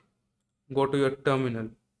link, go to your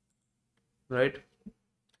terminal, right?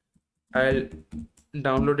 I'll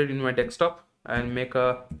download it in my desktop. I'll make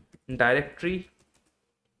a directory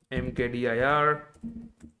mkdir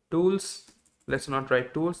tools. Let's not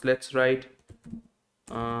write tools, let's write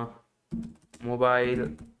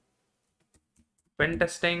mobile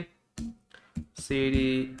pentesting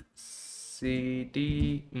cd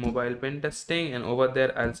mobile pentesting, and over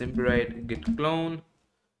there I'll simply write git clone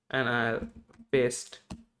and I'll paste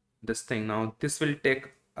this thing. Now this will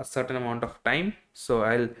take a certain amount of time, so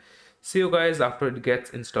I'll see you guys after it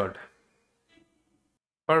gets installed.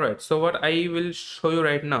 Alright, so what I will show you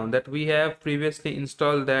right now, that we have previously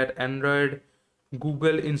installed that Android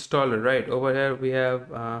Google installer, right? Over here we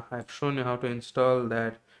have I've shown you how to install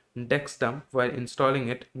that dexdump while installing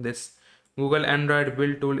it, this Google Android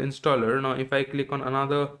build tool installer. Now if I click on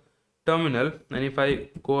another terminal and if I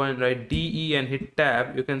go and write de and hit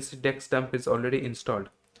tab, you can see dexdump is already installed,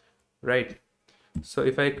 right? So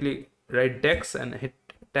if I click write dex and hit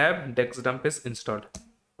tab, dexdump is installed.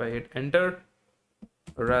 If I hit enter,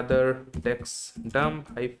 rather dexdump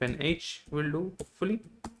 -h will do, hopefully,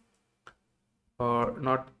 or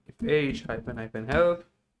not, if h -help.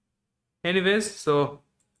 Anyways, so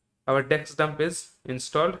our dexdump is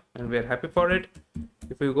installed and we are happy for it.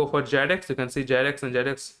 If we go for jarex, you can see jarex and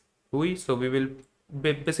jarex GUI, so we will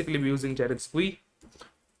basically be using jarex GUI.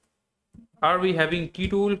 Are we having key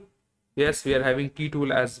tool? Yes, we are having key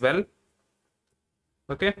tool as well.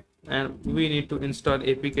 Okay, and we need to install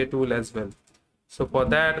apk tool as well. So for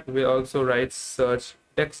that we also write search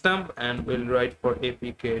dexdump and we'll write for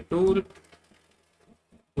apk tool.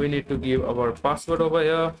 We need to give our password over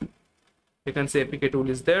here. You can see apk tool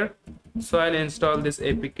is there, so I'll install this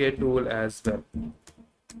apk tool as well.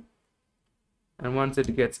 And once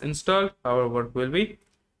it gets installed, our work will be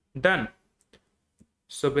done.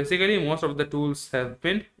 So basically most of the tools have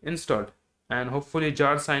been installed, and hopefully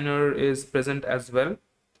jar signer is present as well.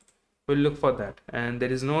 We'll look for that, and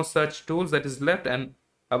there is no such tools that is left. And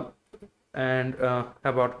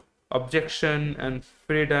about objection and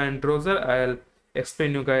Frida and Drozer, I'll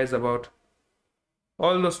explain you guys about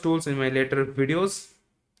all those tools in my later videos.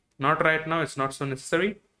 Not right now, it's not so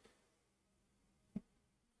necessary.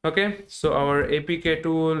 Okay, so our apk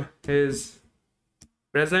tool is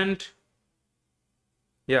present.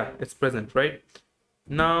 Yeah, it's present, right?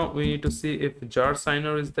 Now we need to see if jar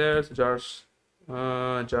signer is there. So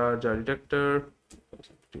jar detector.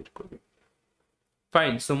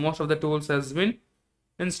 Fine, so most of the tools has been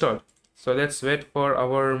installed. So let's wait for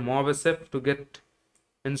our MobSF to get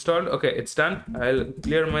installed. Okay, it's done. I'll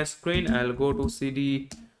clear my screen. I'll go to CD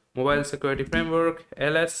Mobile Security Framework,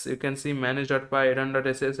 ls. You can see manage.py,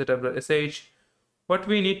 run.sh, setup.sh. What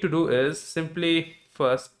we need to do is simply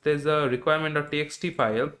first there's a requirement.txt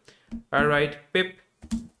file. I write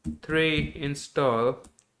pip3 install.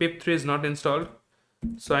 Pip3 is not installed,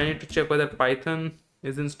 so I need to check whether Python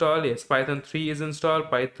is installed. Yes, Python 3 is installed,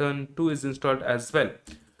 Python 2 is installed as well.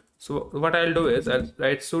 So what I'll do is I'll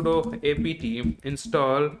write sudo apt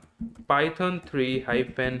install python 3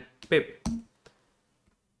 -pip.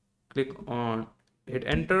 Click on, hit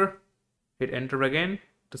enter again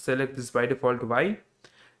to select this by default Y,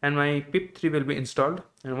 and my pip3 will be installed.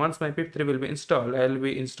 And once my pip3 will be installed, I'll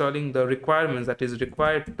be installing the requirements that is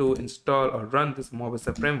required to install or run this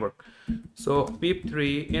MobSF framework. So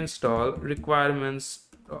pip3 install requirements,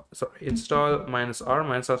 install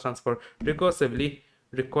 -r stands for recursively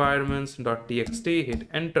requirements.txt. Hit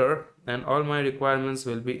enter and all my requirements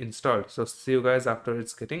will be installed. So see you guys after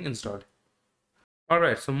it's getting installed.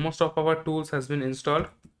 Alright, so most of our tools has been installed.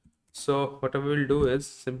 So what I will do is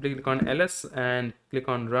simply click on ls and click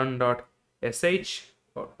on run.sh,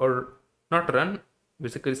 or not run,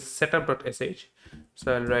 basically setup.sh.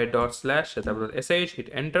 So I'll write /setup.sh, hit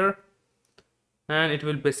enter, and it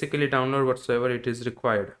will basically download whatsoever it is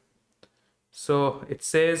required. So it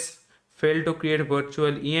says failed to create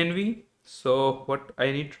virtual env. So what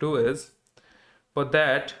I need to do is, for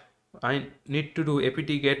that I need to do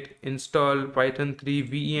apt get install python 3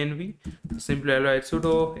 venv. So simply I'll write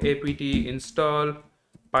sudo apt install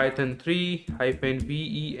python 3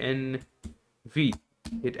 -venv,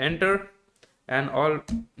 hit enter, and all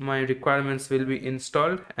my requirements will be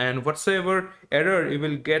installed, and whatsoever error you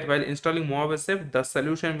will get while installing MobSF, the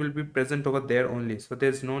solution will be present over there only, so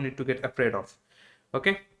there's no need to get afraid of.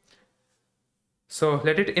 Okay, so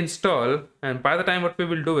let it install, and by the time what we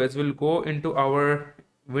will do is we'll go into our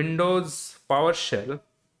Windows PowerShell.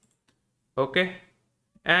 Okay,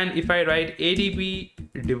 and if I write adb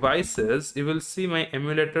devices, you will see my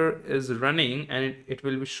emulator is running, and it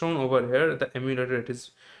will be shown over here the emulator it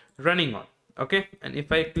is running on. Okay, and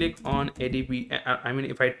if I click on adb,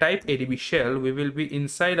 if I type adb shell, we will be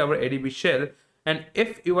inside our adb shell. And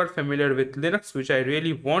if you are familiar with Linux, which I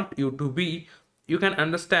really want you to be, you can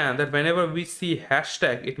understand that whenever we see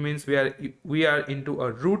hashtag, it means we are into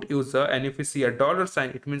a root user, and if we see a $sign,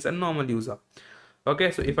 it means a normal user.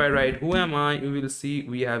 Okay, so if I write who am I, you will see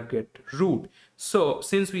we have get root. So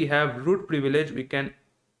since we have root privilege, we can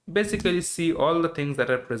basically see all the things that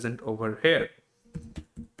are present over here.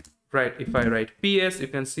 Right, if I write ps, you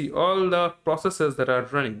can see all the processes that are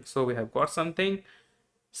running. So we have got something.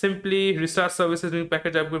 Simply restart services during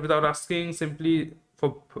package upgrade without asking. Simply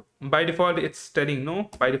by default it's telling no,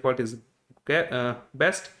 by default is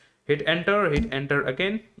best. Hit enter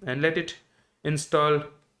again, and let it install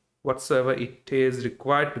whatsoever it is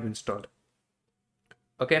required to be installed.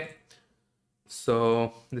 Okay,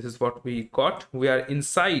 so this is what we got. We are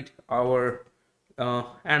inside our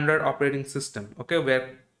Android operating system. Okay, we are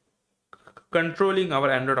controlling our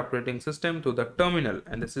Android operating system to the terminal,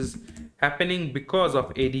 and this is happening because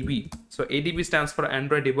of ADB. So ADB stands for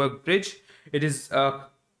Android Debug Bridge. It is a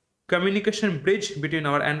communication bridge between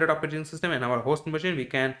our Android operating system and our host machine. We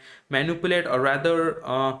can manipulate, or rather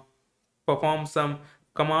perform some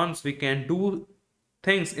commands. We can do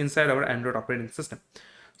things inside our Android operating system.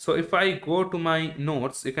 So if I go to my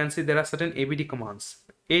notes, you can see there are certain ADB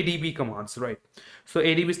commands, right? So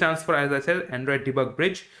ADB stands for, as I said, Android Debug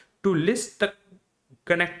Bridge. To list the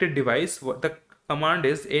connected device, what the command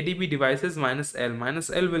is adb devices -l.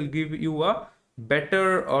 -l will give you a better,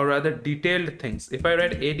 or rather detailed things. If I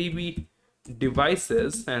write adb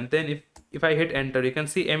devices, and then if I hit enter, you can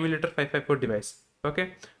see emulator 554 device.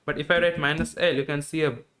 Okay, but if I write -l, you can see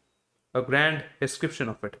a grand description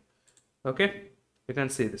of it. Okay, you can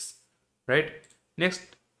see this, right?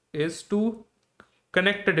 Next is to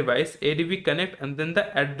connect a device, adb connect, and then the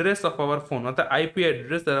address of our phone, or the IP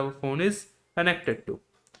address that our phone is connected to.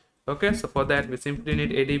 Okay, so for that we simply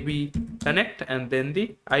need adb connect and then the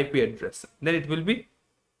IP address, then it will be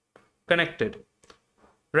connected,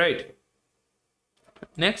 right?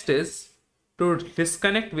 Next is to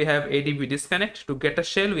disconnect, we have adb disconnect. To get a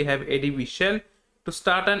shell, we have adb shell. To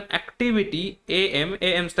start an activity,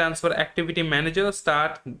 am stands for activity manager.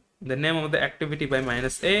 Start the name of the activity by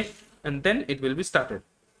 -a, and then it will be started.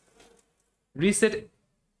 Reset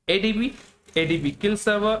adb kill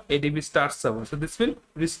server, adb start server. So this will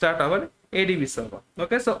restart our adb server.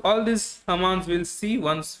 Okay, so all these commands we'll see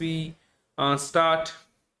once we start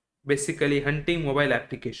basically hunting mobile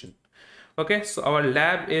application. Okay, so our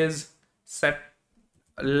lab is set.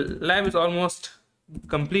 Lab is almost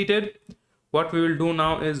completed. What we will do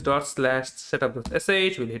now is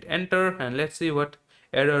 /setup.sh. We'll hit enter and let's see what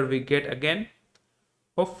error we get again.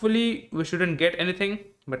 Hopefully we shouldn't get anything,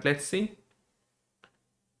 but let's see.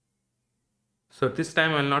 So this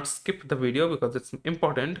time I'll not skip the video because it's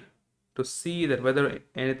important to see that whether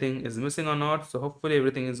anything is missing or not. So hopefully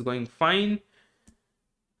everything is going fine.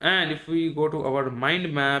 And if we go to our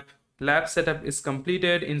mind map, lab setup is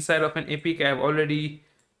completed. Inside of an APK I've already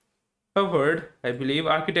covered, I believe.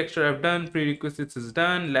 Architecture I've done, prerequisites is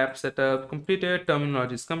done, lab setup completed,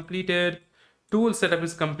 terminology is completed, tool setup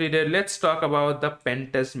is completed. Let's talk about the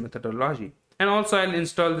Pentest methodology. And also I'll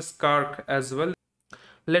install this Skark as well.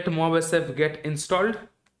 Let MobSF get installed.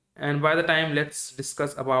 And by the time, let's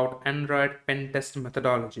discuss about Android Pentest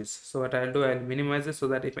methodologies. So what I'll do, I'll minimize it so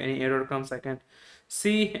that if any error comes, I can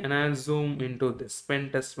see, and I'll zoom into this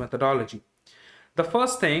Pentest methodology. The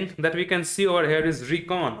first thing that we can see over here is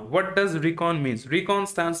recon. What does recon means? Recon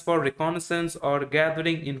stands for reconnaissance or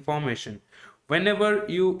gathering information. Whenever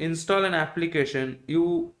you install an application,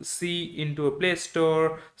 you see into a Play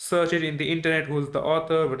Store, search it in the internet, who's the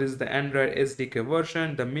author, what is the Android SDK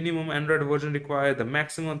version, the minimum Android version required, the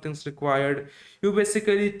maximum things required. You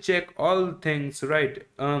basically check all things, right?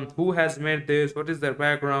 Who has made this, what is their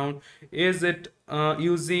background, is it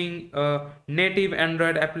using a native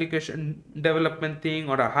Android application development thing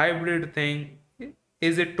or a hybrid thing?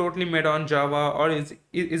 Is it totally made on Java, or is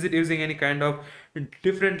it using any kind of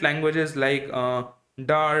different languages like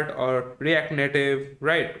Dart or React Native,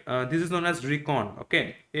 right? This is known as recon,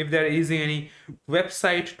 okay? If they're using any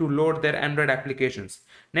website to load their Android applications.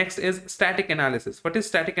 Next is static analysis. What is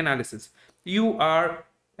static analysis? You are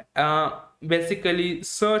basically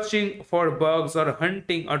searching for bugs or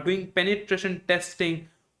hunting or doing penetration testing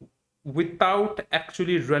without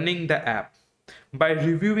actually running the app. By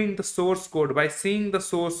reviewing the source code, by seeing the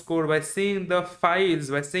source code, by seeing the files,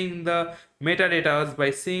 by seeing the metadata,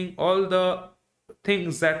 by seeing all the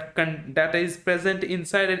things that is present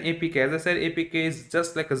inside an APK. As I said, APK is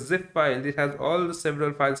just like a zip file. It has all the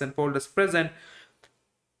several files and folders present.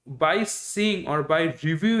 By seeing or by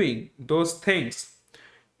reviewing those things,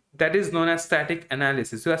 that is known as static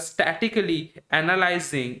analysis. You are statically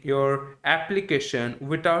analyzing your application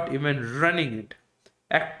without even running it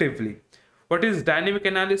actively. What is dynamic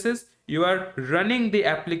analysis? You are running the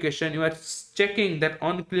application, you are checking that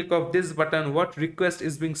on click of this button what request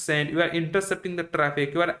is being sent, you are intercepting the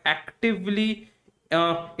traffic, you are actively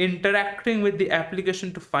interacting with the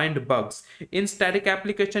application to find bugs. In static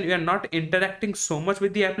application, you are not interacting so much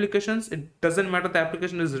with the applications. It doesn't matter the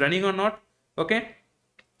application is running or not, okay?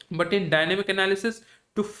 But in dynamic analysis,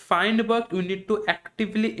 to find bug, you need to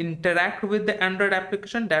actively interact with the Android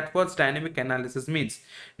application. That's what dynamic analysis means.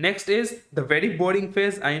 Next is the very boring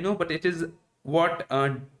phase, I know, but it is what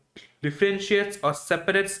differentiates or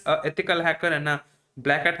separates an ethical hacker and a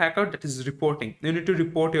black hat hacker. That is reporting. You need to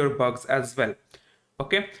report your bugs as well.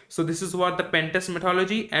 Okay, so this is what the Pentest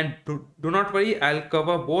methodology, and do not worry, I'll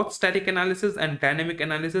cover both static analysis and dynamic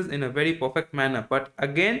analysis in a very perfect manner. But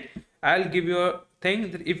again, I'll give you a thing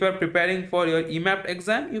that if you're preparing for your EMAP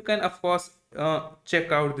exam, you can of course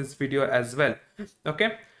check out this video as well.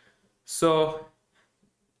 Okay, so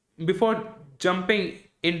before jumping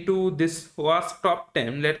into this OWASP top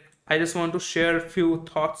 10, I just want to share a few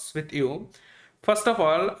thoughts with you. First of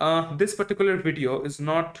all, this particular video is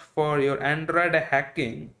not for your Android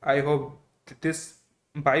hacking. I hope this,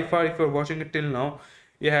 by far, if you're watching it till now,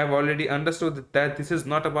 you have already understood that this is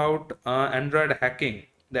not about Android hacking,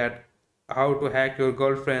 that how to hack your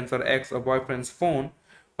girlfriend's or ex or boyfriend's phone.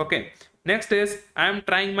 Okay, next is I'm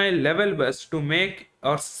trying my level best to make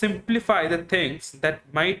or simplify the things that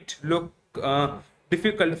might look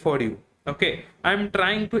difficult for you. Okay, I'm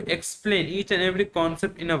trying to explain each and every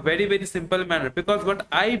concept in a very simple manner, because what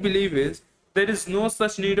I believe is there is no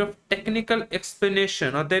such need of technical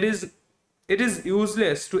explanation, or it is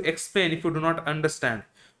useless to explain if you do not understand,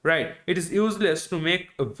 right? It is useless to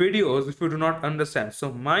make videos if you do not understand.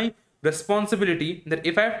 So my responsibility, that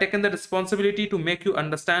if I have taken the responsibility to make you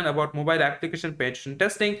understand about mobile application penetration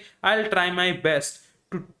testing, I'll try my best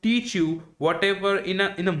to teach you whatever in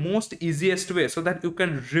a most easiest way, so that you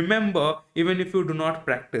can remember even if you do not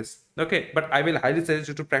practice. Okay, but I will highly suggest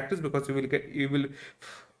you to practice, because you will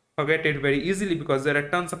forget it very easily, because there are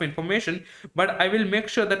tons of information. But I will make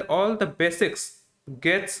sure that all the basics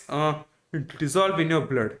gets dissolved in your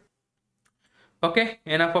blood. Okay,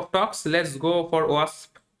 enough of talks. Let's go for OWASP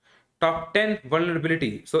top 10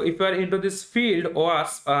 vulnerability. So if you are into this field,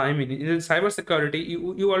 OWASP, in cybersecurity,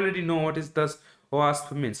 you already know what is this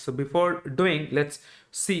OWASP means. So before doing, let's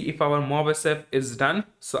see if our MobSF is done.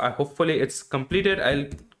 So hopefully it's completed. I'll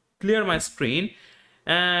clear my screen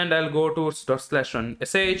and I'll go to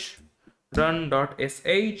 /run.sh,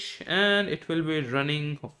 run.sh, and it will be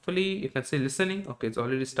running. Hopefully you can see listening. Okay, it's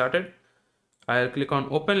already started. I'll click on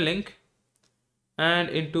open link, and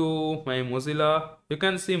into my Mozilla you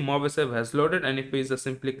can see MobSF has loaded, and if we just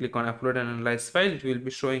simply click on upload and analyze file, it will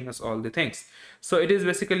be showing us all the things. So it is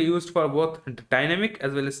basically used for both dynamic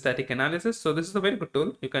as well as static analysis. So this is a very good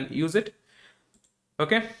tool, you can use it.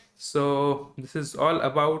 Okay, so this is all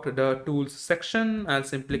about the tools section. I'll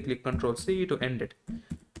simply click Ctrl+C to end it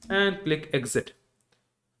and click exit.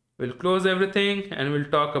 We'll close everything and we'll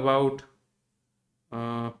talk about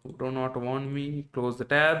do not want me, close the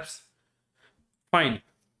tabs. Fine.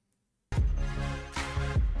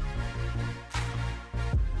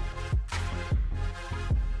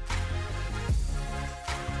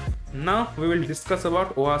 Now we will discuss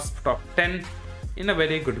about OWASP top 10 in a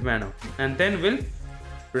very good manner, and then we'll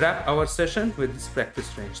wrap our session with this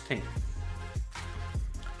practice range thing.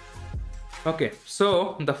 Okay,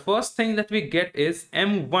 so the first thing that we get is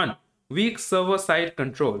M1, weak server-side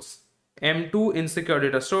controls. M2, insecure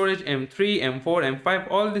data storage. M3, M4,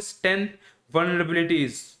 M5, all these 10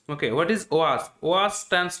 vulnerabilities. Okay, what is OWASP? OWASP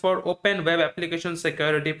stands for Open Web Application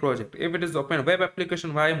Security Project. If it is Open Web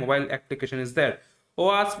Application, why mobile application is there?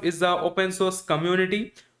 OWASP is the open source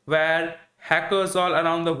community where hackers all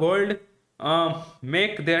around the world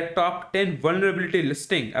make their top 10 vulnerability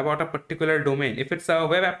listing about a particular domain. If it's a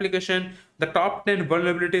web application, the top 10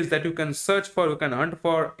 vulnerabilities that you can search for, you can hunt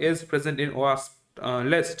for, is present in OWASP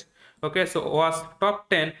list. Okay, so OWASP top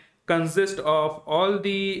 10 consists of all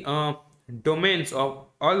the domains of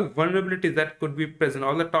all vulnerabilities that could be present,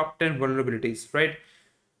 all the top 10 vulnerabilities, right?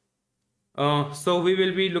 So we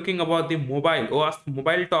will be looking about the mobile, OWASP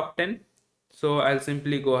mobile top 10. So I'll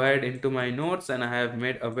simply go ahead into my notes, and I have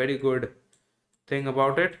made a very good thing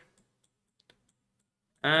about it.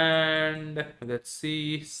 And let's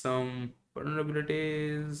see some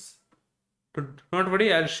vulnerabilities. Don't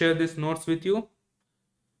worry, I'll share these notes with you.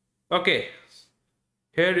 Okay,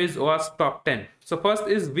 here is OWASP top 10. So first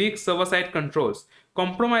is weak server-side controls.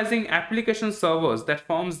 Compromising application servers that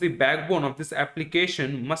forms the backbone of this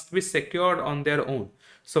application must be secured on their own.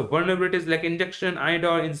 So vulnerabilities like injection,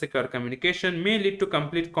 IDOR, insecure communication may lead to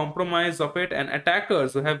complete compromise of it, and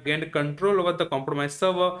attackers who have gained control over the compromised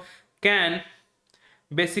server can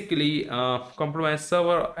basically attackers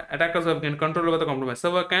who have gained control over the compromised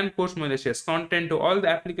server can push malicious content to all the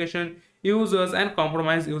application users and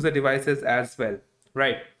compromise user devices as well,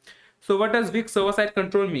 right? So what does weak server-side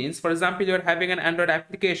control means? For example, you're having an Android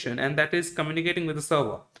application and that is communicating with the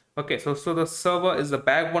server. Okay, so the server is the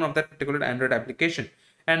backbone of that particular Android application.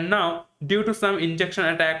 And now, due to some injection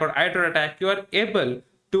attack or IDOR attack, you are able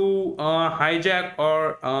to hijack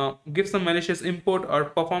or give some malicious input or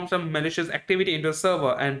perform some malicious activity into the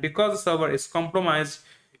server. And because the server is compromised,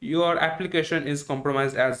 your application is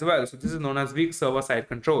compromised as well. So this is known as weak server-side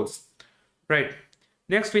controls, right?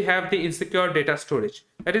 Next, we have the insecure data storage.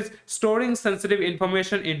 That is storing sensitive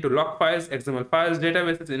information into log files, XML files,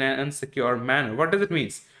 databases in an unsecure manner. What does it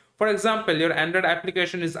mean? For example, your Android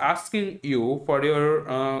application is asking you for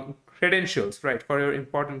your credentials, right? For your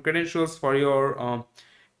important credentials, for your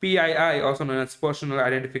PII, also known as personal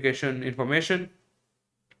identification information.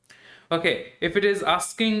 Okay, if it is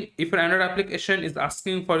asking, if your Android application is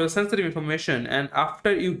asking for your sensitive information, and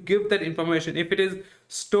after you give that information, if it is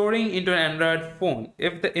storing into an Android phone,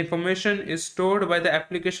 if the information is stored by the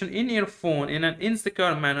application in your phone in an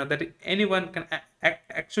insecure manner that anyone can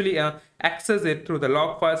actually access it through the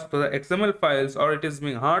log files, through the XML files, or it is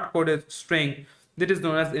being hard-coded string, that is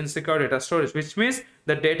known as insecure data storage, which means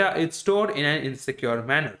the data is stored in an insecure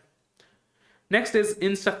manner. Next is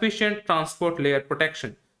insufficient transport layer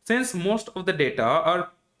protection. Since most of the data are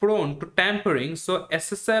prone to tampering, so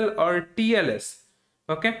SSL or TLS,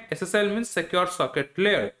 okay, SSL means secure socket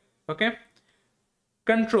layer, okay,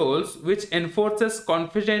 controls which enforces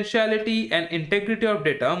confidentiality and integrity of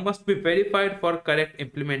data must be verified for correct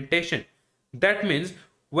implementation. That means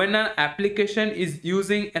when an application is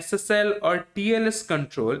using SSL or TLS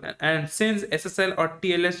control, and since SSL or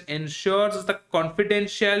TLS ensures the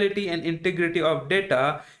confidentiality and integrity of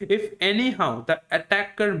data, if anyhow the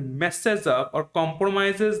attacker messes up or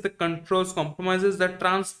compromises the controls, compromises the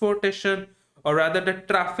transportation or rather the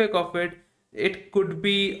traffic of it, it could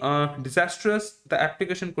be disastrous. The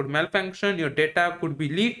application could malfunction, your data could be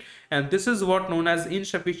leaked, and this is what known as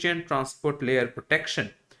insufficient transport layer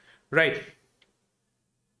protection, right?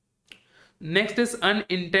 Next is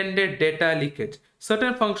unintended data leakage.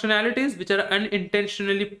 Certain functionalities which are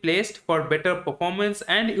unintentionally placed for better performance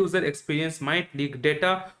and user experience might leak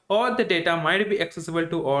data, or the data might be accessible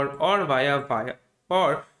to all or via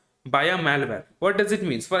malware. What does it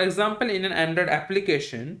mean? For example, in an Android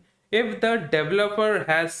application, if the developer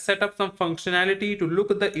has set up some functionality to look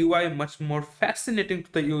at the UI much more fascinating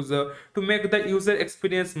to the user, to make the user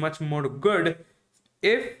experience much more good,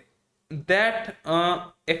 if that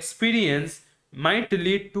experience might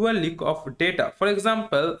lead to a leak of data. For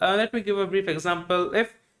example, let me give a brief example.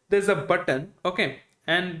 If there's a button, okay,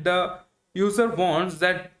 and the user wants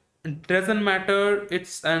that, doesn't matter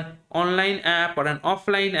it's an online app or an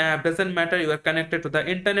offline app, doesn't matter you are connected to the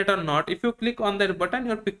internet or not, if you click on that button,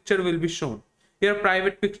 your picture will be shown, your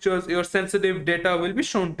private pictures, your sensitive data will be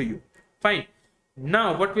shown to you. Fine.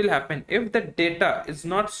 Now what will happen if the data is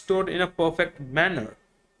not stored in a perfect manner,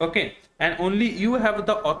 okay, and only you have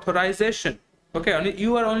the authorization, okay, only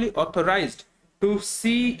you are only authorized to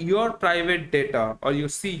see your private data or you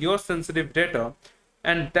see your sensitive data,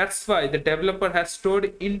 and that's why the developer has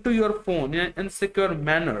stored into your phone in an insecure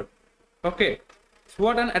manner, okay. So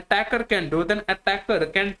what an attacker can do, then attacker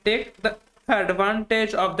can take the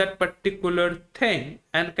advantage of that particular thing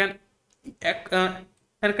and can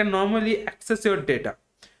normally access your data.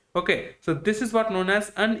 Okay, so this is what known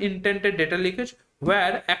as unintended data leakage,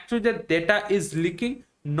 where actually the data is leaking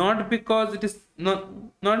not because it is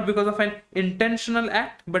not because of an intentional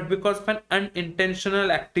act, but because of an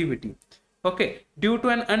unintentional activity. Okay, due to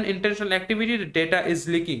an unintentional activity, the data is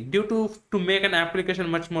leaking. Due to make an application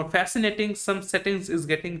much more fascinating, some settings is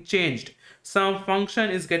getting changed, some function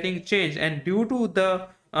is getting changed, and due to the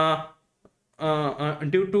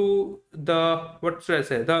what should I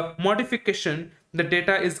say, the modification, the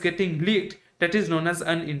data is getting leaked. That is known as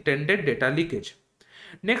unintended data leakage.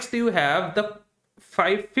 Next, you have the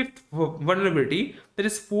fifth vulnerability, that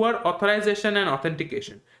is poor authorization and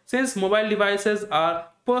authentication. Since mobile devices are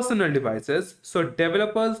personal devices, so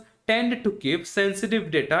developers tend to keep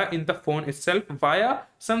sensitive data in the phone itself via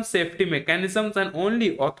some safety mechanisms, and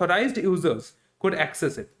only authorized users could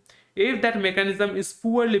access it. If that mechanism is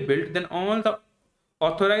poorly built, then all the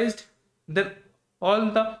authorized data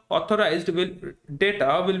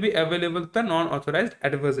will be available to the non-authorized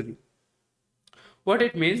adversary. What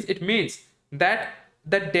it means? It means that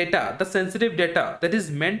the data, the sensitive data that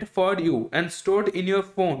is meant for you and stored in your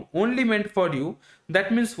phone, only meant for you,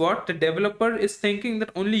 that means what? The developer is thinking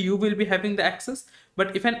that only you will be having the access.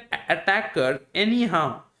 But if an attacker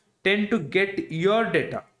anyhow tend to get your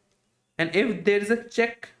data, and if there is a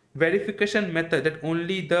check verification method that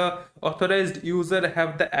only the authorized user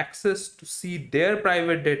have the access to see their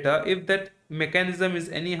private data, if that mechanism is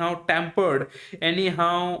anyhow tampered,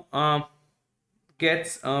 anyhow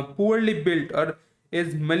gets poorly built, or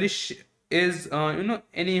is malicious, is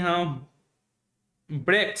anyhow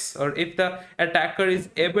breaks, or if the attacker is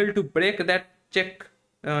able to break that check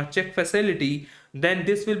facility, then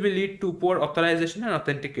this will be lead to poor authorization and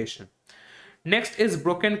authentication. Next is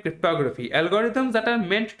broken cryptography. Algorithms that are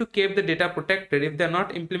meant to keep the data protected, if they are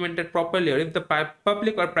not implemented properly, or if the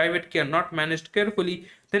public or private key are not managed carefully,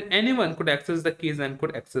 then anyone could access the keys and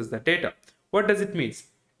could access the data. What does it mean?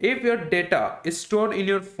 If your data is stored in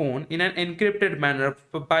your phone in an encrypted manner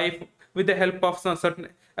with the help of some certain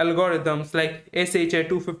algorithms like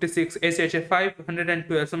SHA-256,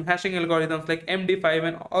 SHA-512, some hashing algorithms like MD5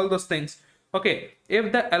 and all those things. Okay,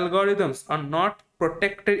 if the algorithms are not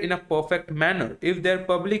protected in a perfect manner, if their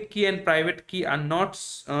public key and private key are not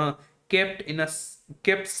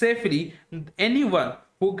kept safely, anyone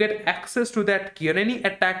who get access to that key, or any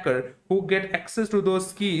attacker who get access to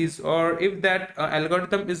those keys, or if that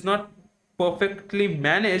algorithm is not perfectly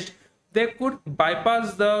managed, they could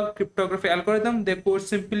bypass the cryptography algorithm. They could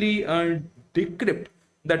simply decrypt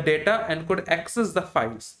the data and could access the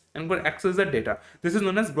files and could access the data. This is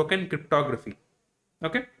known as broken cryptography.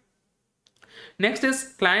 Okay. Next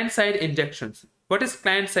is client-side injections. What is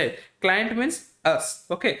client-side? Client means us.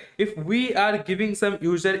 Okay, if we are giving some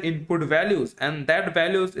user input values and that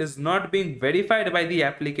values is not being verified by the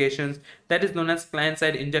applications, that is known as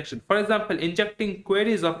client-side injection. For example, injecting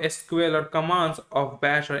queries of SQL or commands of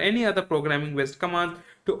bash or any other programming based commands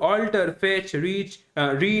to alter, fetch, read,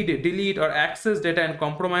 delete or access data and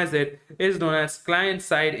compromise it is known as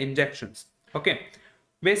client-side injections. Okay,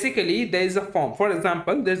 basically there is a form. For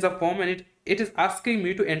example, there is a form and it is asking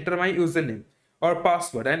me to enter my username or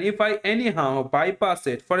password, and if I anyhow bypass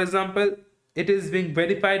it, for example, it is being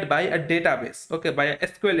verified by a database, okay, by a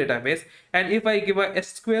SQL database. And if I give a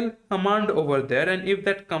SQL command over there, and if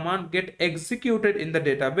that command get executed in the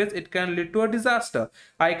database, it can lead to a disaster.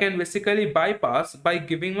 I can basically bypass by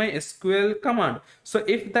giving my SQL command. So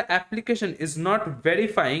if the application is not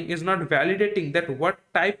verifying, is not validating that what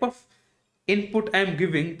type of input I am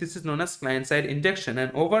giving, this is known as client side injection.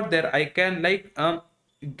 And over there I can like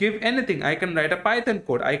give anything. I can write a Python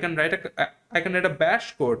code, I can write a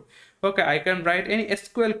bash code, okay, I can write any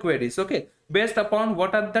SQL queries, okay, based upon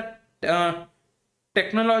what are the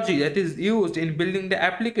technology that is used in building the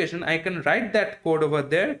application. I can write that code over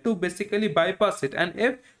there to basically bypass it. And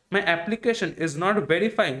if my application is not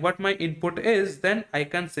verifying what my input is, then I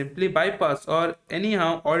can simply bypass or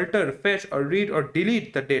anyhow alter, fetch or read or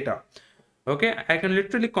delete the data. Okay, I can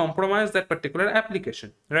literally compromise that particular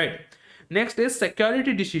application, right? Next is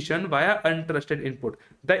security decision via untrusted input.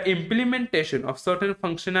 The implementation of certain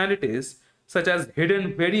functionalities such as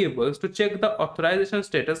hidden variables to check the authorization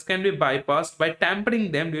status can be bypassed by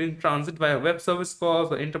tampering them during transit via web service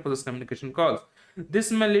calls or inter-process communication calls.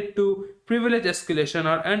 This may lead to privilege escalation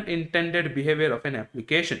or unintended behavior of an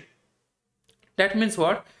application. That means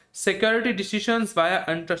what? Security decisions via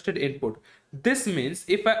untrusted input. This means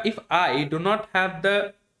if I do not have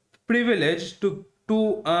the privilege to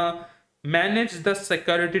manage the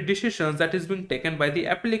security decisions that is being taken by the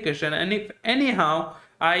application, and if anyhow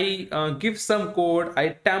I give some code, I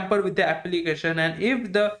tamper with the application, and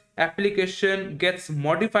if the application gets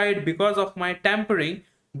modified because of my tampering,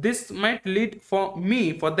 this might lead for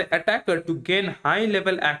the attacker to gain high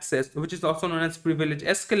level access, which is also known as privilege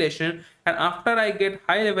escalation. And after I get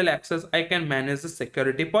high level access, I can manage the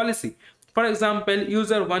security policy. For example,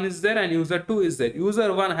 user 1 is there and user 2 is there.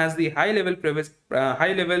 User 1 has the high level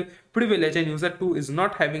privilege and user 2 is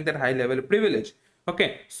not having that high level privilege.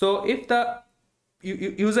 Okay, so if the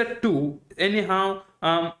user 2 anyhow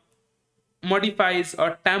modifies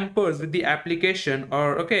or tampers with the application,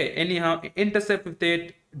 or okay, anyhow intercept with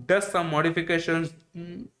it, does some modifications,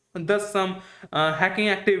 does some hacking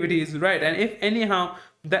activities, right? And if anyhow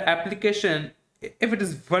the application, if it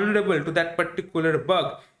is vulnerable to that particular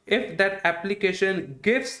bug, if that application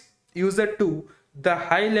gives user 2 the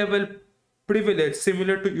high level privilege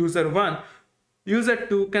similar to user 1, user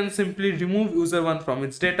 2 can simply remove user 1 from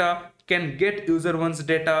its data, can get user 1's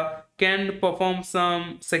data, can perform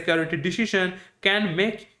some security decision, can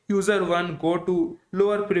make user 1 go to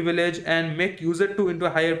lower privilege and make user 2 into a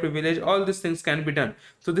higher privilege. All these things can be done.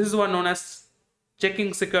 So this is what known as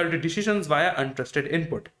checking security decisions via untrusted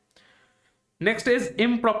input. Next is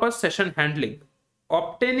improper session handling.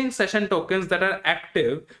 Obtaining session tokens that are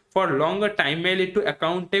active for longer time may lead to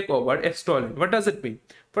account takeover if stolen. What does it mean?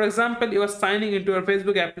 For example, you are signing into your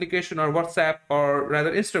Facebook application or WhatsApp or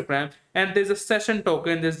rather Instagram, and there's a session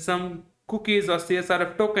token, there's some cookies or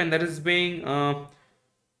CSRF token that is being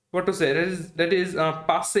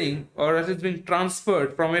passing, or that is being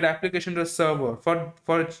transferred from your application to a server for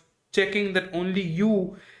checking that only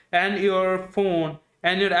you and your phone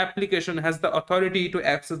and your application has the authority to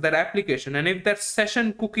access that application. And if that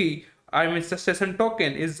session cookie, the session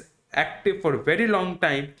token is active for a very long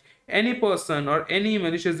time, any person or any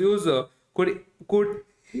malicious user could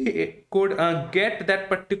get that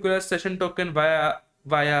particular session token via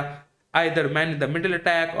either man-in-the-middle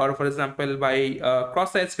attack, or for example by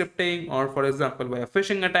cross-site scripting, or for example by a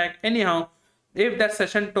phishing attack. Anyhow, if that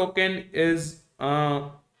session token is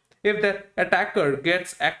if the attacker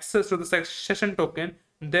gets access to the session token,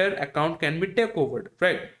 their account can be takeover,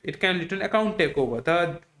 right? It can lead to an account takeover.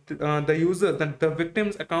 The user, the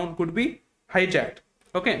victim's account could be hijacked,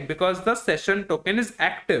 okay, because the session token is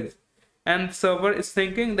active, and server is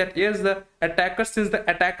thinking that yes, the attacker, since the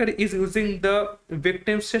attacker is using the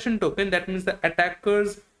victim's session token, that means the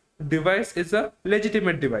attacker's device is a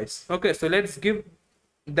legitimate device. Okay, so let's give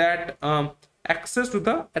that access to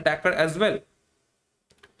the attacker as well.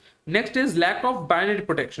 Next is lack of binary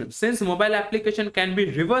protection. Since mobile application can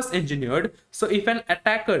be reverse engineered, so if an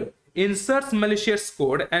attacker inserts malicious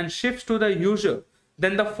code and ships to the user,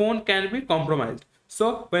 then the phone can be compromised.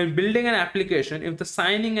 So when building an application, if the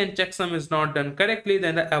signing and checksum is not done correctly,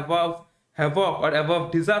 then the above havoc or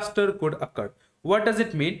above disaster could occur. What does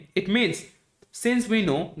it mean? It means, since we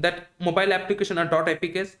know that mobile application are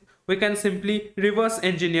 .apks, we can simply reverse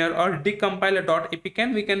engineer or decompile a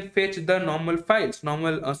 .apk, we can fetch the normal files,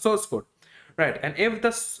 normal source code, right? And if the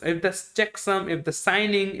checksum, if the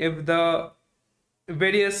signing, if the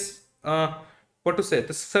various the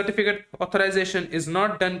certificate authorization is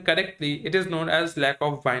not done correctly, it is known as lack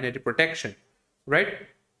of binary protection, right?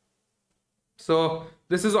 So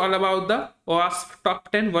this is all about the OWASP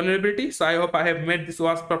top 10 vulnerability. So I hope I have made this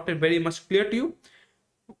OWASP top 10 very much clear to you.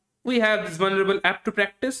 We have this vulnerable app to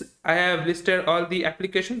practice. I have listed all the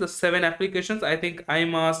applications, the 7 applications. I think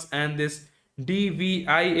IMAS and this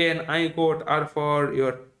DVIA and iCode are for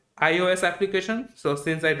your iOS application. So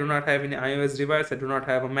since I do not have any iOS device, I do not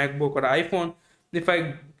have a MacBook or iPhone.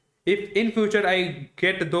 If in future I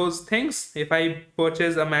get those things, if I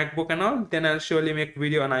purchase a MacBook and all, then I'll surely make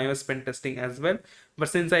video on iOS pen testing as well. But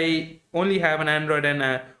since I only have an Android and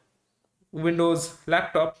a Windows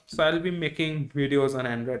laptop, so I'll be making videos on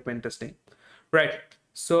Android pen testing. Right,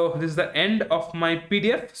 so this is the end of my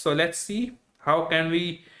PDF. So let's see how can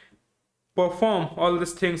we perform all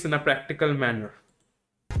these things in a practical manner.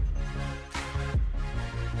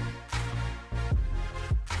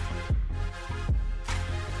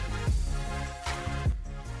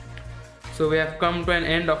 So we have come to an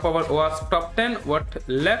end of our OWASP top 10. What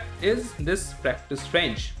left is this practice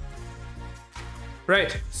range.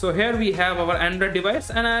 Right, so here we have our Android device,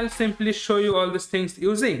 and I'll simply show you all these things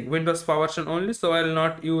using Windows PowerShell only. So I'll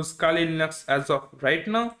not use Kali Linux as of right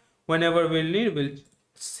now. Whenever we'll need, we'll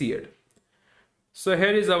see it. So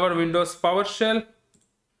here is our Windows PowerShell.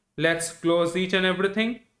 Let's close each and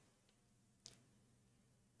everything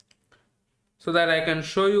so that I can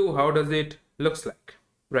show you how does it looks like.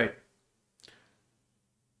 Right.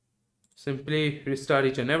 Simply restart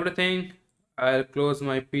each and everything. I'll close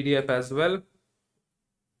my PDF as well.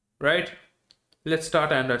 Right, let's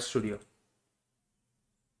start Android Studio.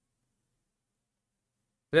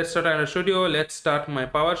 Let's start my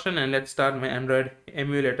PowerShell, and let's start my Android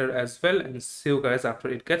emulator as well, and see you guys after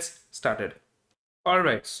it gets started.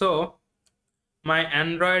 Alright, so my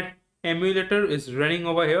Android emulator is running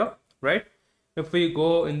over here, right? If we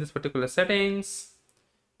go in this particular settings,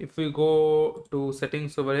 if we go to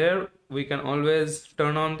settings over here, we can always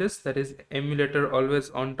turn on this, that is emulator always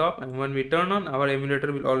on top, and when we turn on, our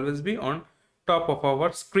emulator will always be on top of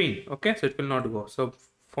our screen. Okay, so it will not go. So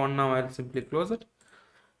for now I'll simply close it,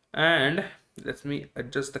 and let me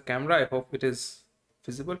adjust the camera. I hope it is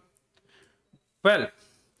visible. Well,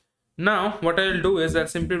 now what I'll do is I'll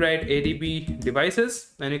simply write adb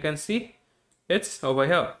devices, and you can see it's over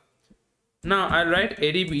here. Now I'll write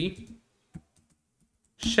adb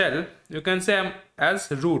shell. You can say I'm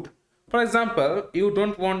as root. For example, you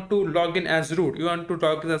don't want to log in as root, you want to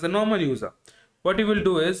log in as a normal user. What you will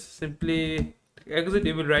do is simply exit,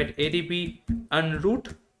 you will write adb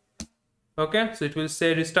unroot. Okay, so it will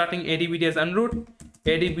say restarting adb as unroot,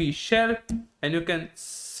 adb shell, and you can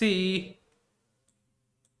see,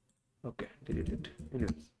 okay, delete it.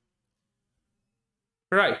 Anyways.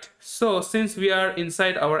 Right, so since we are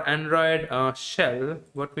inside our Android shell,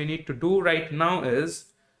 what we need to do right now is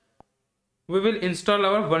we will install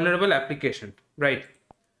our vulnerable application, right?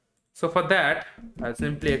 So for that, I'll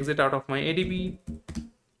simply exit out of my ADB.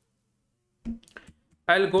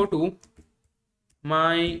 I'll go to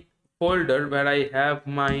my folder where I have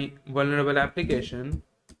my vulnerable application.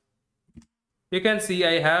 You can see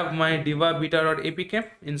I have my diva beta.apk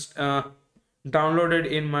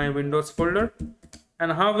downloaded in my Windows folder.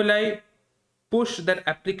 And how will I push that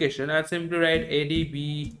application? I'll simply write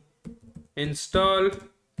adb install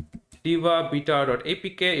diva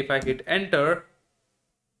beta.apk. If I hit enter,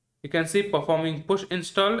 you can see performing push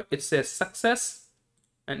install, it says success.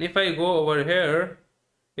 And if I go over here,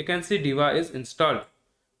 you can see diva is installed.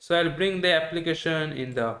 So I'll bring the application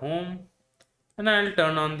in the home, and I'll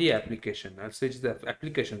turn on the application. I'll switch the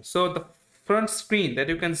application. So the front screen that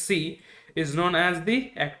you can see is known as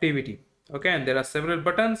the activity. Okay, and there are several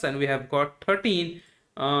buttons, and we have got 13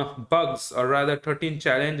 bugs, or rather 13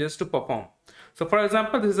 challenges to perform. So for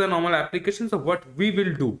example, this is a normal application. So what we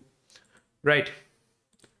will do, right?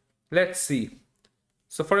 Let's see.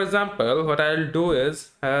 So for example, what I'll do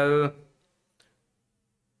is I'll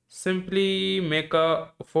simply make a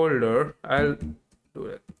folder. I'll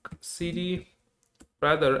do a cd,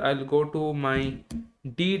 rather I'll go to my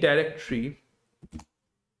D directory.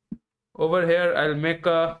 Over here, I'll make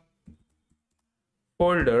a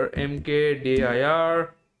folder mkdir,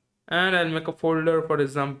 and I'll make a folder, for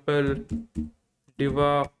example,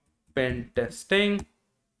 diva pentesting,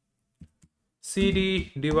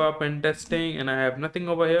 cd diva pentesting, and I have nothing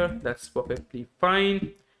over here. That's perfectly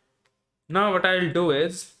fine. Now what I'll do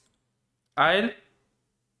is I'll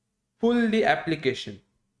pull the application.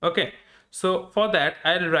 Okay, so for that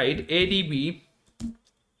I'll write adb,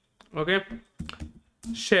 okay,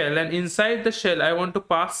 shell, and inside the shell I want to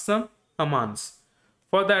pass some commands.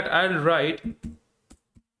 For that I'll write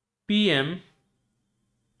pm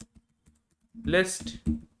list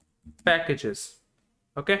packages.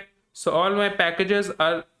 Okay, so all my packages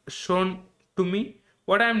are shown to me,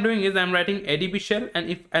 what I'm doing is I'm writing adb shell,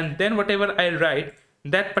 and then whatever I write,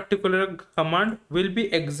 that particular command will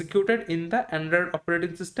be executed in the Android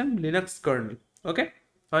operating system Linux kernel, okay,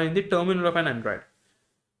 or in the terminal of an Android.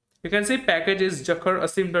 You can see package is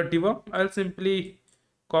jacker-asim.dev. I'll simply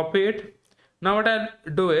copy it. Now what I'll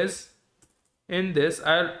do is, in this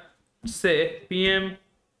I'll say pm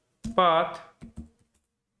path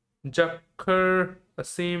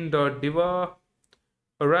jacker-asim.dev, or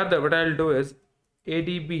rather what I'll do is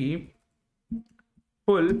adb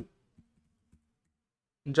pull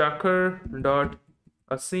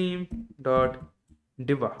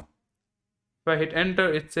jacker.asim.dev. If I hit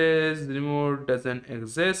enter, it says remote doesn't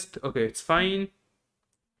exist. Okay, it's fine.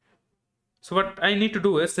 So what I need to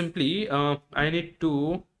do is simply I need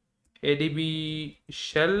to adb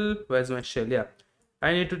shell. Where's my shell? Yeah,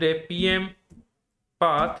 I need to do pm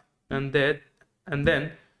path and then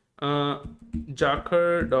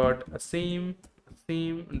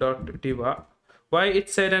jacker.asim.dev. Why it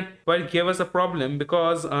said and why it gave us a problem,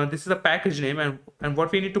 because this is a package name, and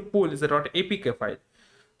what we need to pull is a .apk file.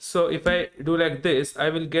 So if I do like this, I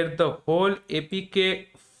will get the whole apk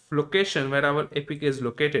location where our apk is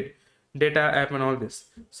located, data, app, and all this.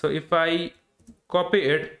 So if I copy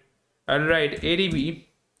it, I'll write adb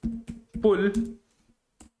pull.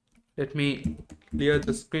 Let me clear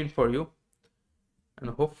the screen for you, and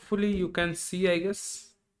hopefully you can see, I guess,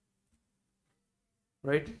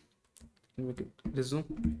 right? Make it resume.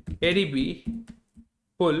 adb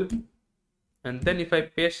pull, and then if I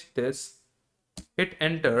paste this, hit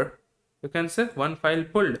enter, you can say one file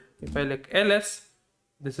pulled. If I like ls,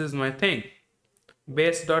 this is my thing,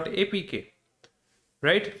 base.apk,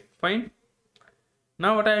 right? Fine.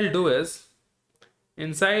 Now what I'll do is,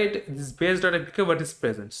 inside this base.apk, what is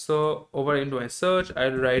present? So over into my search,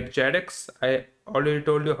 I'll write jadex. I already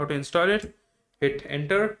told you how to install it. Hit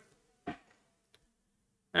enter,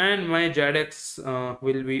 and my jadex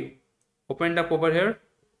will be opened up over here.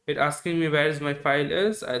 It asking me where is my file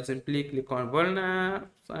is. I'll simply click on vuln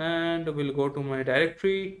and we'll go to my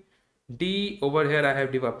directory D. Over here I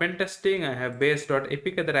have dev pentesting, I have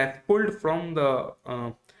base.apk that I have pulled from the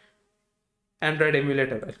Android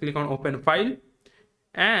emulator. I click on open file,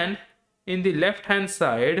 and in the left hand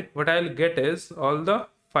side what I'll get is all the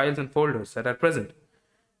files and folders that are present.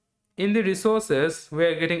 In the resources we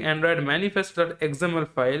are getting Android manifest.xml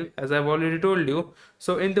file, as I've already told you.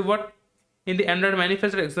 So in the Android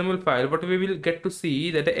manifest.xml file, what we will get to see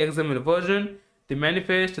that the XML version, the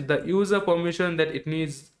manifest, the user permission, that it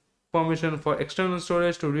needs permission for external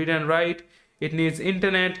storage to read and write, it needs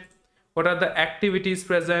internet, what are the activities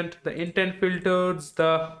present, the intent filters,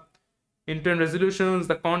 the intent resolutions,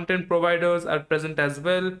 the content providers are present as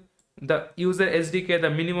well, the user SDK, the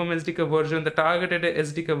minimum SDK version, the targeted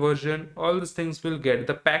SDK version, all these things will get.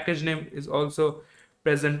 The package name is also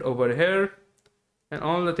present over here, and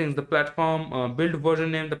all the things, the platform build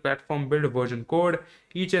version name, the platform build version code,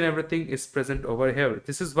 each and everything is present over here.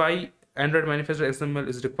 This is why Android manifest.xml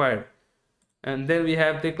is required. And then we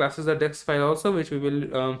have the classes.dex file also, which we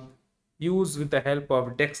will use with the help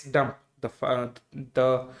of dexdump,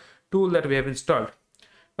 the tool that we have installed.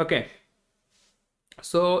 Okay,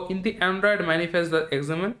 so in the Android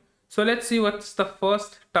manifest.xml, so let's see what's the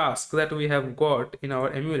first task that we have got in our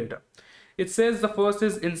emulator. It says the first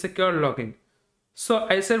is insecure logging. So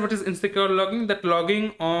I said, what is insecure logging? That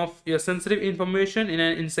logging of your sensitive information in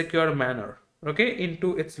an insecure manner, okay,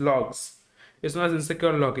 into its logs. It's known as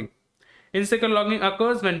insecure logging. Insecure logging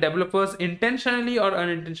occurs when developers intentionally or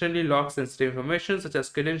unintentionally log sensitive information such as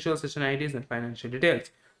credentials, session IDs, and financial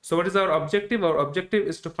details. So what is our objective? Our objective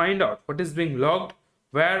is to find out what is being logged,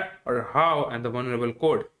 where or how, and the vulnerable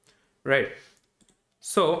code, right?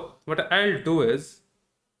 So what I'll do is,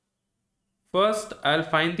 first I'll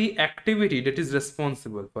find the activity that is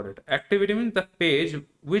responsible for it. Activity means the page,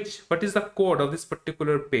 what is the code of this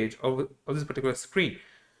particular page, of this particular screen.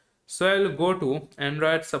 So I'll go to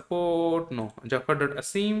Android support, no,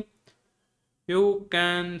 jacker.asim. You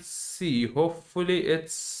can see, hopefully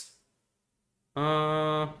it's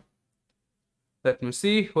let me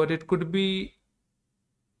see what it could be.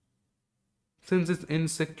 Since it's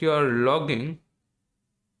insecure logging,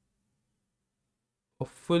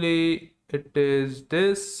 hopefully it is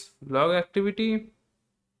this log activity.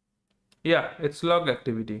 Yeah, it's log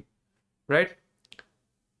activity, right?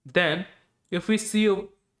 Then if we see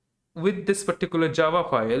with this particular Java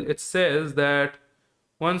file, it says that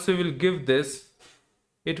once we will give this,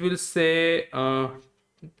 it will say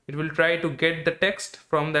it will try to get the text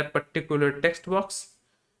from that particular text box,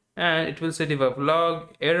 and it will say debug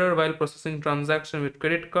log error while processing transaction with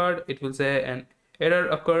credit card. It will say an error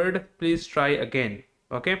occurred, please try again.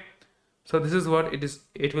 Okay, So this is what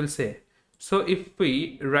it will say. So if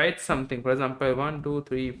we write something, for example, 1 2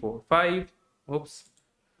 3 4 5, oops,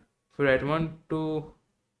 if we write 1 2,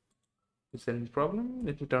 is there any problem?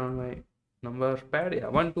 Let me turn on my number pad. Yeah,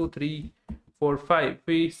 1 2 3 4 5.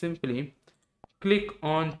 We simply click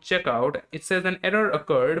on checkout. It says an error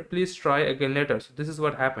occurred, please try again later. So this is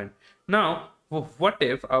what happened. Now what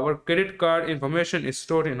if our credit card information is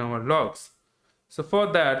stored in our logs? So for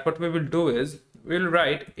that, what we will do is we'll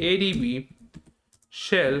write adb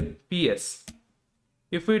shell ps.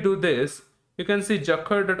 If we do this, you can see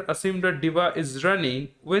jakhar.asim.diva is running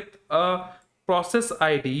with a process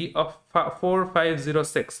ID of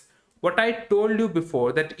 4506. What I told you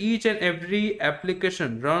before, that each and every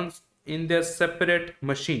application runs in their separate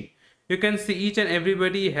machine. You can see each and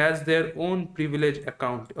everybody has their own privilege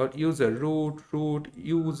account or user, root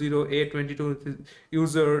u0 a22,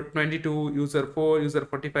 user 22, user 4, user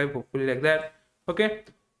 45, hopefully like that. Okay,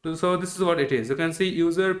 so this is what it is. You can see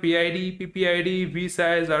user, PID, PPID,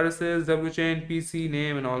 vsize, RSS, wchain, PC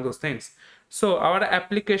name, and all those things. So our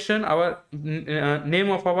application, our name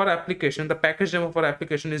of our application, the package name of our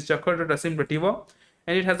application is jakhar.asim.diva,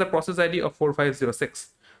 and it has a process ID of 4506.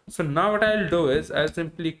 So now what I'll do is I'll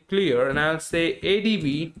simply clear and I'll say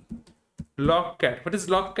adb logcat. What is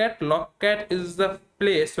logcat? Logcat is the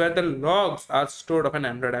place where the logs are stored of an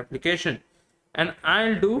Android application, and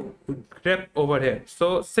I'll do grep over here.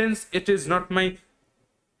 So since it is Windows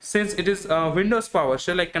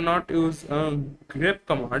PowerShell, I cannot use grep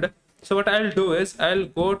command. So what I'll do is I'll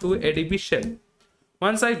go to adb shell.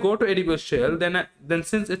 Once I go to adb shell, then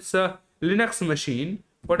since it's a Linux machine,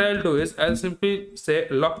 what I'll do is I'll simply say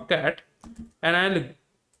logcat and I'll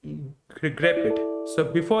grep it. So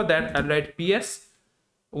before that, I'll write ps.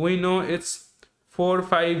 We know it's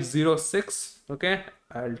 4506. Okay,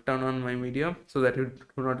 I'll turn on my media so that you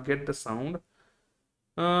do not get the sound.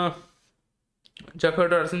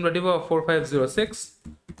 Jakhar.asim.diva 4506.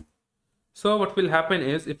 So what will happen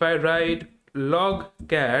is if I write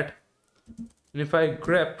logcat and if I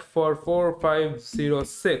grep for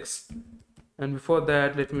 4506, and before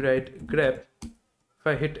that let me write grep, if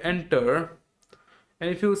I hit enter, and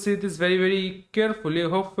if you see this very carefully,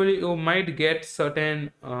 hopefully you might get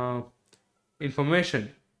certain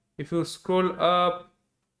information. If you scroll up,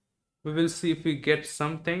 we will see if we get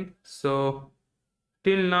something. So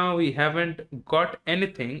till now we haven't got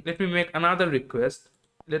anything. Let me make another request.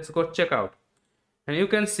 Let's go check out, and you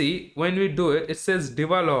can see when we do it, it says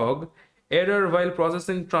diva log error while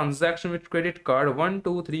processing transaction with credit card 1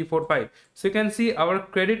 2 3 4 5. So you can see our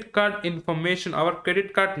credit card information, our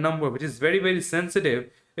credit card number, which is very sensitive,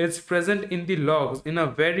 is present in the logs in a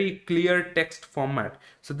very clear text format.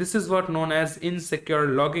 So this is what known as insecure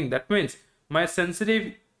logging. That means my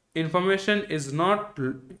sensitive information is not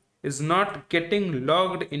getting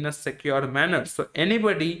logged in a secure manner. So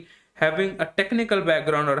anybody having a technical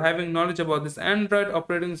background or having knowledge about this Android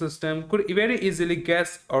operating system could very easily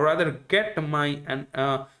guess, or rather get my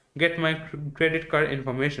credit card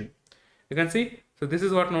information. You can see, so this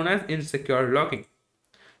is what known as insecure logging.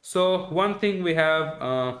 So one thing we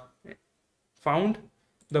have found,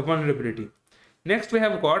 the vulnerability. Next we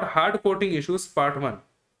have got hard coding issues part 1.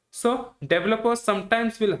 So developers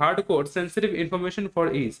sometimes will hard code sensitive information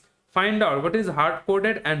for ease. Find out what is hard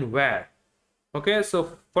coded and where. Okay,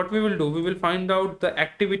 so what we will do, we will find out the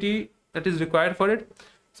activity that is required for it.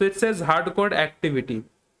 So it says hardcode activity.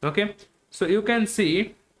 Okay, so you can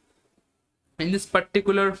see in this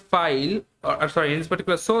particular file, or sorry, in this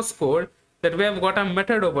particular source code, that we have got a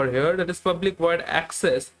method over here that is public void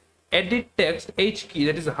access edit text h key,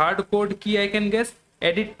 that is hardcode key, I can guess.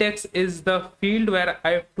 Edit text is the field where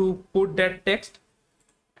I have to put that text,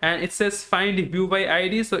 and it says find view by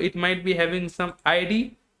ID, so it might be having some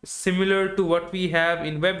ID similar to what we have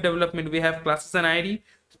in web development. We have classes and ID.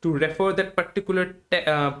 To refer that particular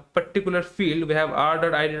field, we have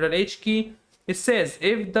r.id.h key. It says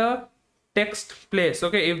if the text place,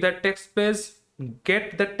 okay, if that text place,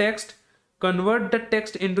 get the text, convert the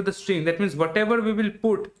text into the string. That means whatever we will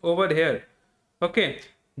put over here, okay,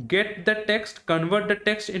 get the text, convert the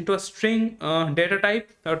text into a string data type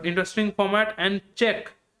or into a string format, and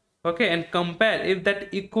check, okay, and compare if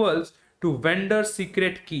that equals to vendor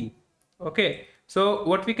secret key. Okay, so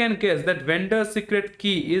what we can guess, that vendor secret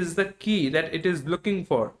key is the key that it is looking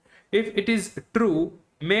for. If it is true,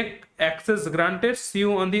 make access granted, see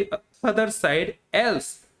you on the other side,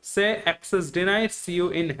 else say access denied, see you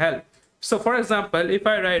in hell. So for example, if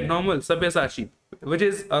I write normal Sabyasachi, which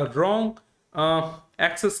is a wrong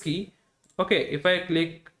access key, okay, if I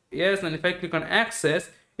click yes and if I click on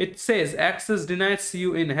access, it says access denied, see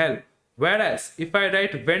you in hell. Whereas if I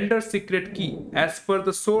write vendor secret key as per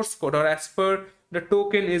the source code or as per the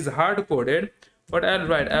token is hard coded, what I'll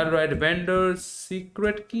write vendor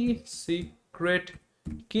secret key,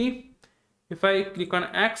 If I click on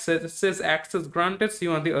access, it says access granted, see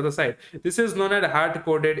on the other side. This is known as hard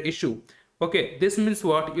coded issue. Okay, this means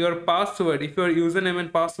what? Your password, if your username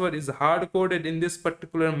and password is hard coded in this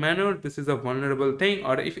particular manner, this is a vulnerable thing.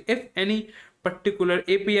 Or if any particular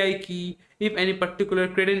API key, if any particular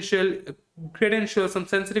credential, some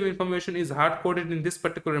sensitive information is hard coded in this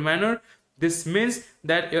particular manner, this means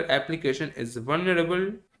that your application is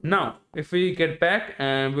vulnerable. Now, if we get back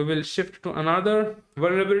and we will shift to another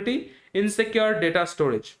vulnerability, insecure data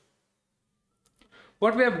storage.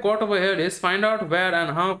 What we have got over here is find out where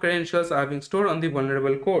and how credentials are being stored on the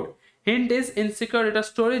vulnerable code. Hint is insecure data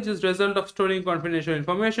storage is result of storing confidential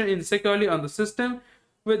information insecurely on the system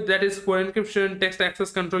with that is for encryption, text access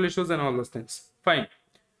control issues and all those things. Fine.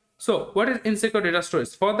 So what is insecure data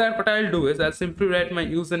storage? For that, what I'll do is I'll simply write my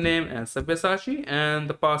username as Sabyasachi and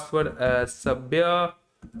the password as Sabya_PASS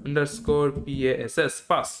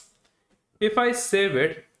pass. If I save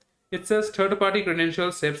it, it says third-party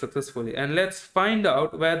credentials saved successfully, and let's find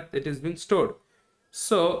out where it is being stored.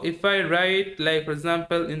 So if I write, like for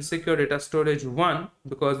example, insecure data storage 1,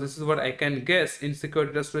 because this is what I can guess, insecure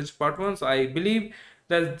data storage part 1, so I believe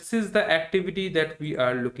that this is the activity that we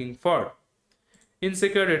are looking for,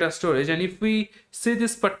 insecure data storage. And if we see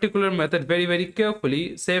this particular method very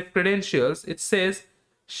carefully, save credentials, it says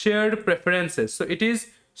shared preferences. So it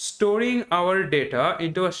is storing our data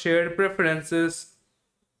into a shared preferences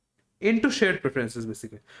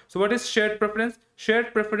basically. So what is shared preference?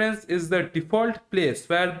 Shared preference is the default place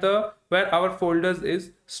where our folders is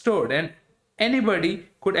stored and anybody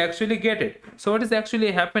could actually get it. So what is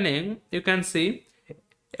actually happening, you can see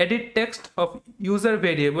edit text of user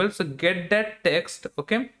variable. So get that text.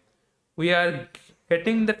 Okay, we are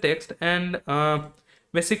getting the text and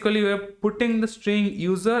basically we are putting the string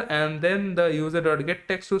user and then the user dot get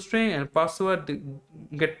text to string and password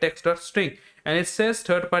get text dot string, and it says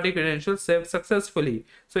third party credentials saved successfully.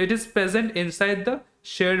 So it is present inside the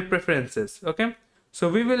shared preferences. Okay, so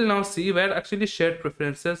we will now see where actually shared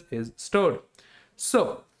preferences is stored.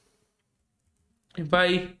 So if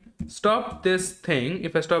I stop this thing,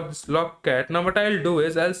 if I stop this logcat, now what I'll do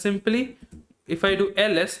is I'll simply, if I do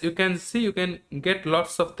ls, you can see you can get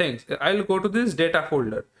lots of things. I'll go to this data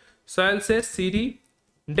folder. So I'll say cd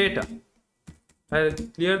data. I'll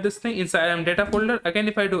clear this thing inside I am data folder. Again,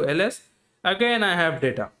 if I do ls, again I have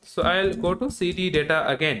data. So I'll go to cd data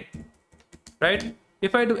again, right?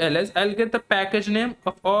 If I do ls, I'll get the package name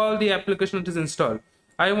of all the application that is installed.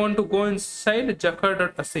 I want to go inside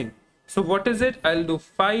jacker.async. So what is it? I'll do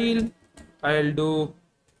file, I'll do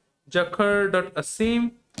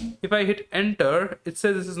jacker.async. If I hit enter, it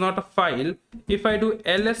says this is not a file. If I do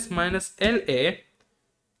ls minus la,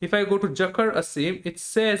 if I go to jacker.async, it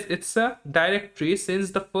says it's a directory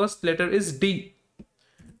since the first letter is D.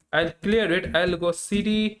 I'll clear it. I'll go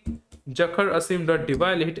cd jacker.async.dev.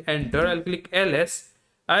 I'll hit enter. I'll click ls.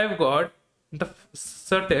 I've got the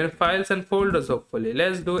certain files and folders hopefully.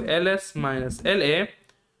 Let's do ls minus la.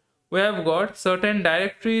 We have got certain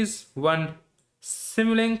directories, one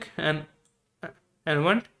symlink and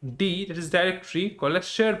one D, that is directory called as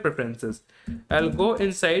shared preferences. I'll go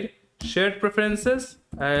inside shared preferences,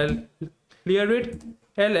 I'll clear it,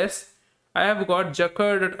 ls, I have got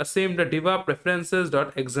jacker.async.diva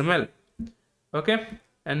preferences.xml. Okay,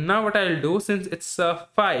 and now what I'll do, since it's a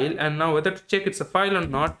file and now whether to check it's a file or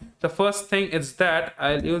not, the first thing is that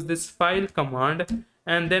I'll use this file command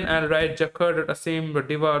and then I'll write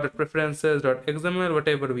jacker.async.diva.preferences.xml,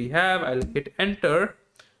 whatever we have. I'll hit enter.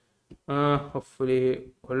 Hopefully,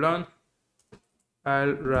 hold on,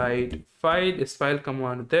 I'll write file is file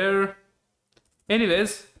command there.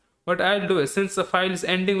 Anyways, what I'll do is, since the file is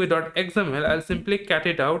ending with .xml, I'll simply cat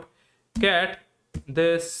it out, cat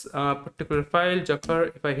this particular file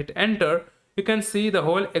jacker. If I hit enter, you can see the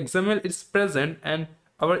whole XML is present and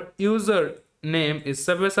our user name is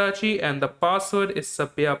Sabyasachi and the password is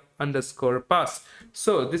Sabya_pass.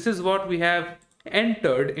 So this is what we have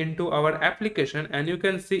entered into our application, and you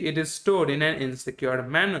can see it is stored in an insecure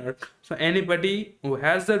manner. So anybody who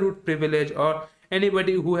has the root privilege or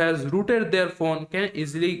anybody who has rooted their phone can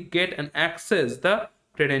easily get and access the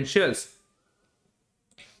credentials.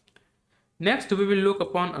 Next, we will look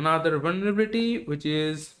upon another vulnerability, which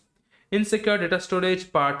is insecure data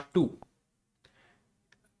storage part 2.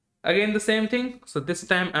 Again the same thing. So this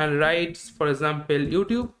time I'll write, for example,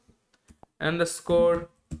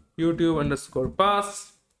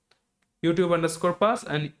 YouTube_pass,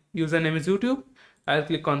 and username is YouTube. I'll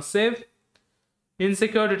click on save.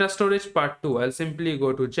 Insecure data storage part 2. I'll simply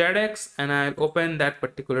go to JADX and I'll open that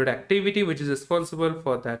particular activity which is responsible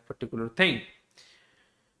for that particular thing.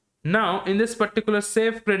 Now in this particular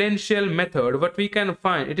save credential method, what we can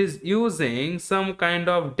find, it is using some kind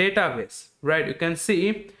of database, right? You can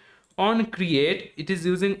see on create, it is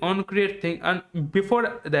using on create thing, and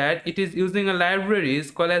before that it is using a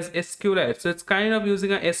libraries called as SQLite. So it's kind of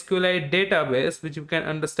using a SQLite database, which you can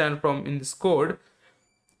understand from in this code.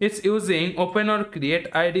 It's using open or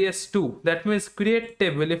create IDS2. That means create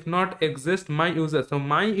table if not exist my user. So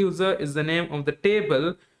my user is the name of the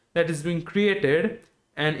table that is being created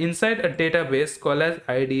and inside a database called as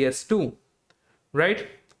IDS2, right?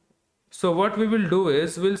 So what we will do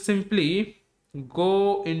is we'll simply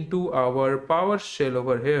go into our PowerShell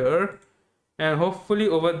over here, and hopefully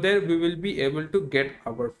over there we will be able to get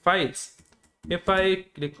our files. If I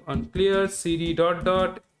click on clear cd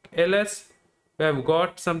ls, we have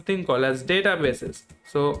got something called as databases.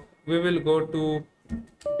 So we will go to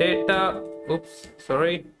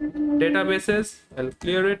databases. I'll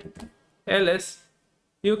clear it, ls.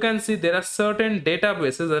 You can see there are certain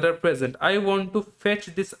databases that are present. I want to fetch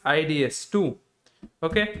this IDS2.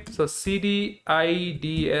 Okay, so cd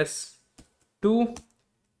ids2,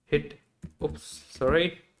 hit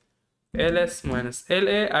ls minus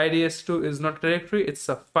la. IDS2 is not a directory, it's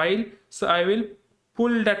a file. So I will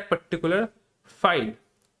pull that particular file,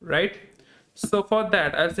 right? So for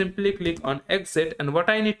that I'll simply click on exit, and what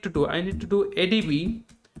I need to do, adb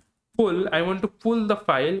pull. I want to pull the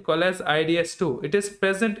file called as IDS2. It is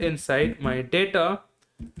present inside my data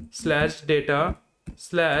slash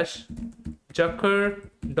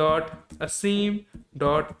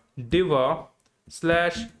jacker.asim.diva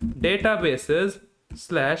slash databases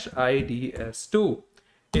slash IDS2.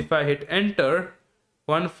 If I hit enter,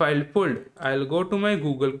 one file pulled. I'll go to my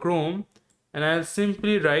Google Chrome and I'll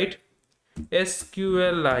simply write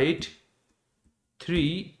SQLite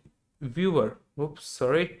 3 viewer.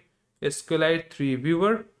 SQLite 3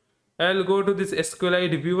 viewer. I'll go to this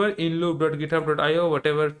SQLite viewer inloop.github.io,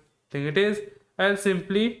 whatever thing it is. I'll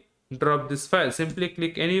simply drop this file. Simply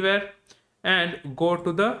click anywhere and go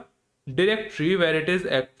to the directory where it is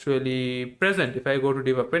actually present. If I go to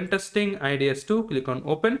Diva Pentesting IDS2, click on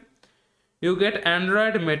open, you get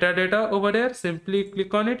Android metadata over there. Simply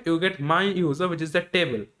click on it, you get my user, which is the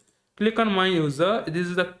table. Click on my user, this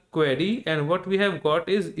is the query, and what we have got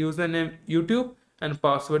is username YouTube and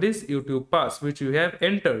password is YouTube pass, which we have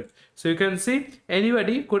entered. So you can see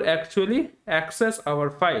anybody could actually access our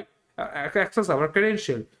file, access our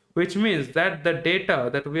credential, which means that the data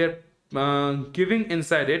that we are giving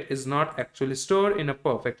inside it is not actually stored in a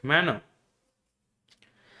perfect manner.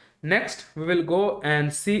 Next, we will go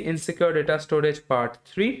and see insecure data storage part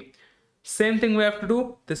 3. Same thing we have to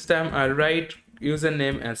do. This time I'll write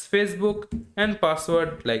username as Facebook and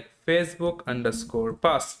password like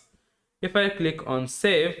Facebook_pass. If I click on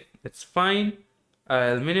save, it's fine.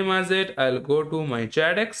 I'll minimize it. I'll go to my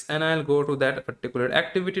JADX and I'll go to that particular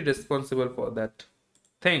activity responsible for that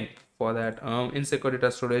thing, for that insecure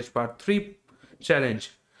data storage part 3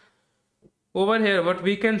 challenge. Over here, what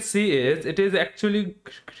we can see is it is actually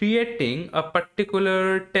creating a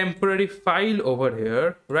particular temporary file over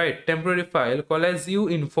here, right? Temporary file called as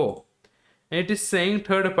uinfo. And it is saying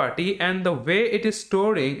third party, and the way it is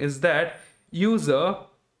storing is that user :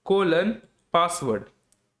 password,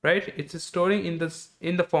 right? It's storing in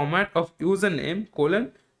the format of username :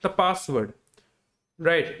 the password,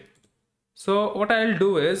 right? So what I'll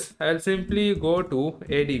do is I'll simply go to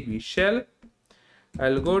adb shell.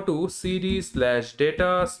 I'll go to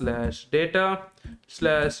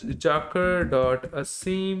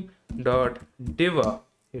cd/data/jacker.asim.diva.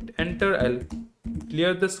 Hit enter. I'll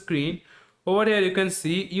clear the screen. Over here you can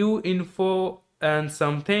see uinfo and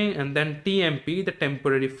something, and then tmp, the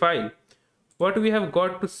temporary file. What we have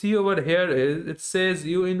got to see over here is it says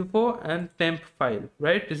uinfo and temp file,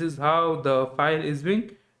 right? This is how the file is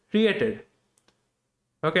being created.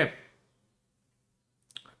 Okay,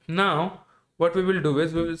 now what we will do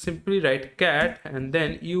is we will simply write cat and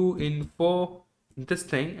then uinfo this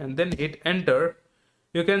thing and then hit enter.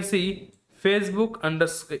 You can see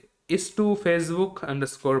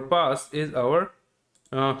Facebook_pass is our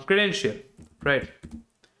credential, right?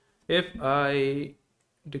 If I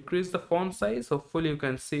decrease the font size, hopefully you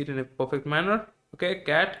can see it in a perfect manner. Okay,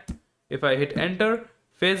 cat. If I hit enter,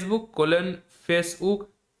 Facebook:Facebook,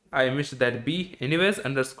 I missed that B, anyways,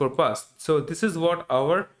 _pass. So this is what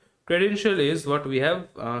our credential is, what we have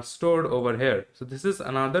stored over here. So this is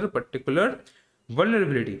another particular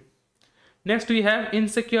vulnerability. Next we have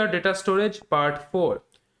insecure data storage part 4.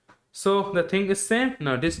 So the thing is same.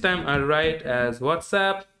 Now this time I'll write as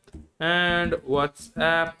WhatsApp and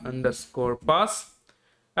WhatsApp underscore pass.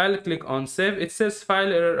 I'll click on save. It says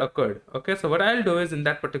file error occurred. Okay, so what I'll do is in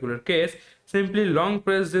that particular case, simply long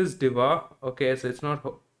press this diva. Okay, so it's not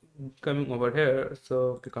coming over here.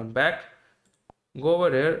 So click on back, go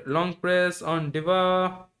over here, long press on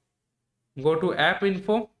diva, go to app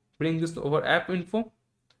info, bring this over app info.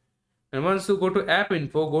 And once you go to app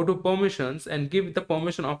info, go to permissions and give the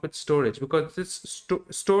permission of its storage because it's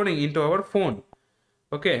storing into our phone.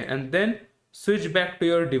 Okay, and then switch back to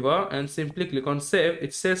your diva and simply click on save.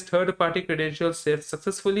 It says third-party credentials saved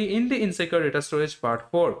successfully in the insecure data storage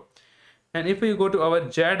part 4. And if we go to our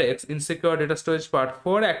JADX insecure data storage part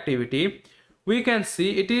 4 activity, we can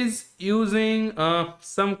see it is using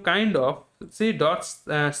some kind of /.u_info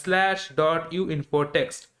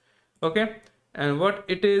text. Okay, and what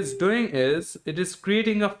it is doing is it is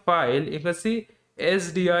creating a file. You can see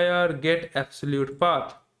sdir get absolute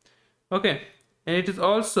path. Okay, and it is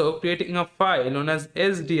also creating a file known as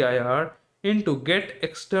sdir into get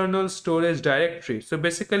external storage directory. So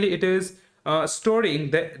basically it is storing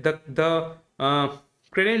the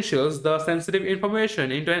credentials, the sensitive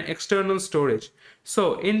information into an external storage.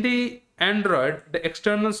 So in the Android, the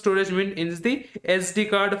external storage means the SD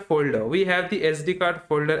card folder. We have the SD card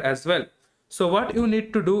folder as well. So what you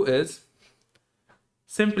need to do is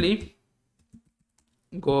simply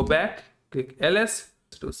go back, click ls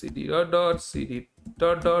to cd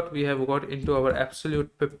dot. We have got into our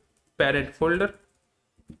absolute parent folder.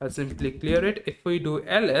 I'll simply clear it. If we do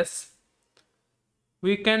ls,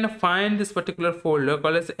 we can find this particular folder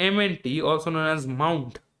called as mnt, also known as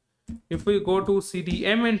mount. If we go to cd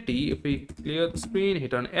mnt, if we clear the screen,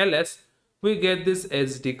 hit on ls, we get this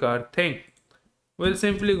SD card thing. We'll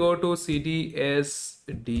simply go to cd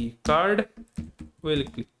SD card, we'll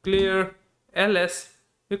click clear, ls.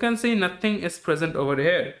 You can see nothing is present over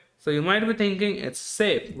here. So you might be thinking it's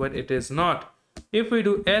safe, but it is not. If we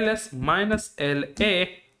do ls minus la,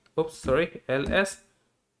 ls,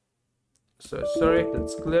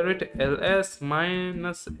 let's clear it, ls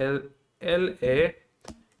minus la.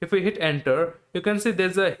 If we hit enter, you can see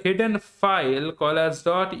there's a hidden file called as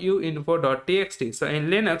 .uinfo.txt. So in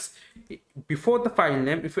Linux, before the file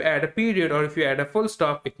name, if you add a period or if you add a full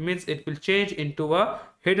stop, it means it will change into a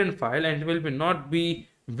hidden file and it will not be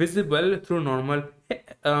visible through normal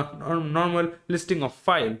listing of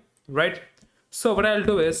file, right? So what I'll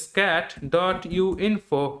do is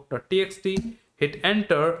cat.uinfo.txt, hit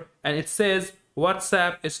enter, and it says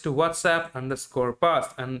WhatsApp is to WhatsApp underscore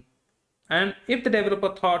pass. And if the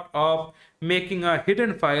developer thought of making a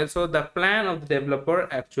hidden file, so the plan of the developer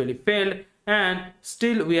actually failed, and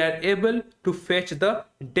still we are able to fetch the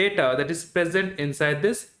data that is present inside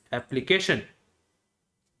this application,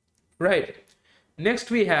 right? Next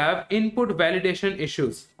we have input validation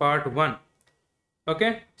issues part 1.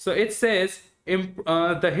 Okay, so it says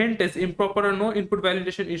the hint is improper or no input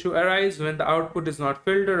validation issue arise when the output is not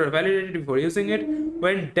filtered or validated before using it.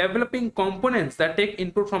 When developing components that take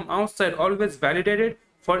input from outside, always validated.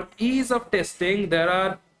 For ease of testing, there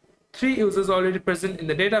are 3 users already present in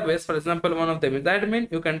the database. For example, one of them is admin.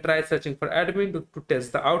 You can try searching for admin to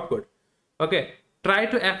test the output. Okay, try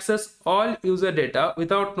to access all user data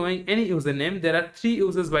without knowing any username. There are 3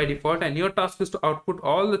 users by default, and your task is to output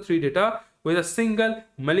all the 3 data with a single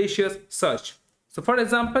malicious search. So for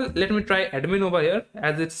example, let me try admin over here,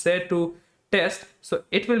 as it's said to test. So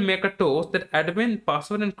it will make a toast that admin,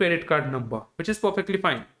 password and credit card number, which is perfectly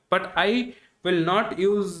fine. But I will not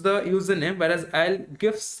use the username, whereas I'll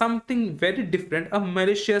give something very different, a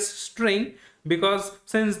malicious string, because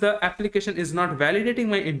since the application is not validating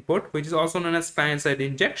my input, which is also known as client-side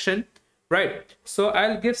injection, right? So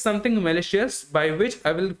I'll give something malicious by which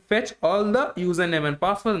I will fetch all the username and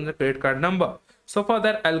password and the credit card number. So for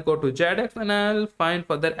that, I'll go to JADX and I'll find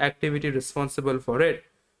for that activity responsible for it.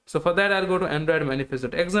 So for that, I'll go to Android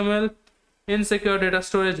manifest.xml. Insecure data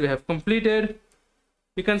storage we have completed.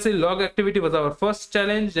 You can see log activity was our first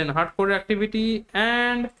challenge, then hardcore activity,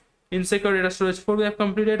 and insecure data storage 4 we have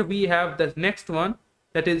completed. We have the next one,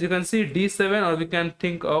 that is, you can see D7, or we can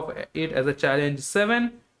think of it as a challenge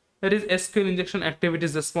 7. That is SQL injection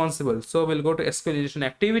activities responsible. So we'll go to SQL injection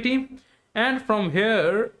activity, and from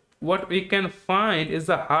here what we can find is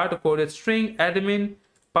the hard-coded string admin,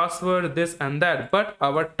 password, this and that. But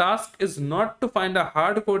our task is not to find a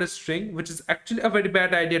hard-coded string, which is actually a very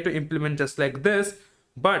bad idea to implement just like this.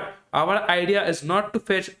 But our idea is not to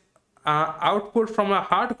fetch output from a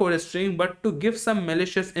hard-coded string, but to give some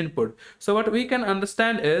malicious input. So what we can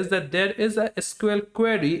understand is that there is a SQL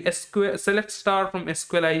query, SQL select star from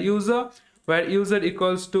SQLi user, where user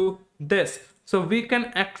equals to this. So we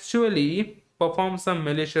can actually perform some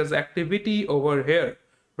malicious activity over here,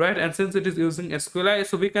 right? And since it is using SQLi,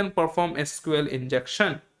 so we can perform SQL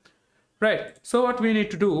injection, right? So what we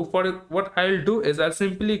need to do, for what I'll do is I'll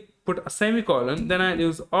simply put a semicolon, then I'll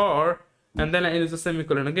use or, and then I'll use a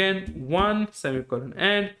semicolon again, 1 semicolon,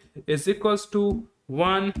 and is equals to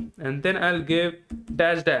 1, and then I'll give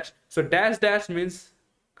dash dash. So dash dash means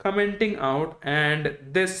commenting out, and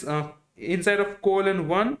this inside of colon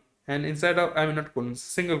 1, and inside of, I mean not colon,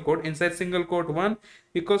 single quote, inside single quote 1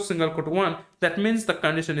 equals single quote 1. That means the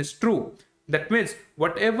condition is true. That means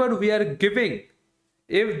whatever we are giving,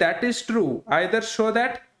 if that is true, either show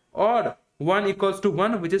that, or 1 equals to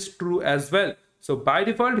 1, which is true as well. So by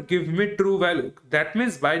default, give me true value. That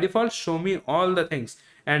means by default, show me all the things.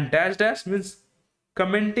 And dash dash means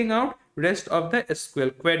commenting out rest of the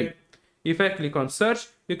SQL query. If I click on search,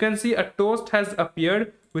 you can see a toast has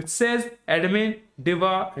appeared which says admin,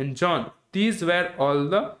 Diva, and John. These were all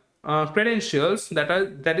the credentials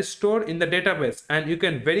that is stored in the database, and you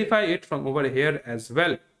can verify it from over here as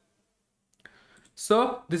well.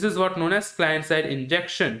 So this is what known as client-side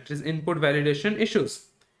injection. It is input validation issues.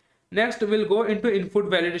 Next, we'll go into input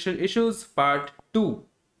validation issues part 2.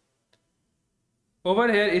 Over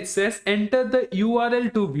here, it says enter the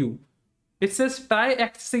URL to view. It says try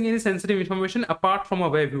accessing any sensitive information apart from a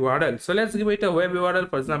web URL. So let's give it a web URL,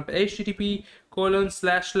 for example,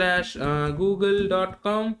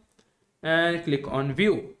 http://google.com, and click on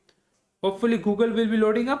view. Hopefully Google will be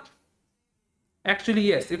loading up. Actually,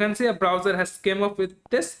 yes, you can see a browser has came up with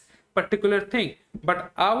this particular thing,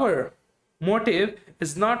 but our motive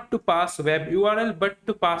is not to pass web URL, but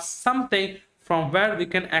to pass something from where we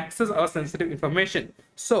can access our sensitive information.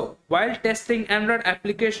 So while testing Android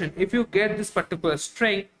application, if you get this particular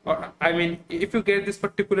string, or I mean if you get this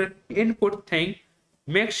particular input thing,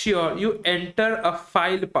 make sure you enter a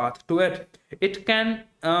file path to it. It can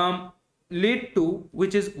lead to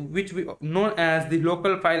which we know as the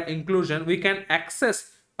local file inclusion. We can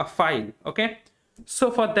access a file. Okay,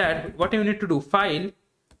 so for that, what you need to do, file :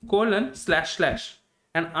 //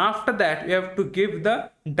 and after that we have to give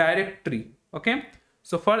the directory. Okay,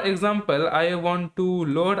 so for example, I want to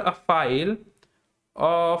load a file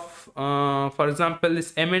of for example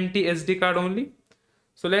this MNT SD card only.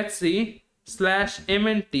 So let's see,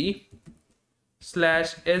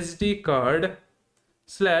 /MNT/SD card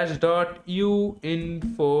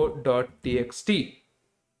 /uinfo.txt.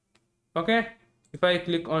 Okay, if I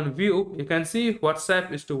click on view, you can see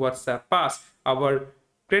WhatsApp is to WhatsApp pass. Our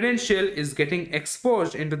credential is getting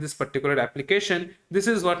exposed into this particular application. This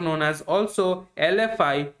is what known as also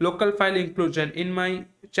LFI, local file inclusion. In my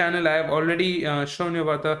channel I have already shown you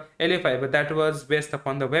about the LFI, but that was based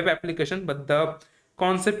upon the web application, but the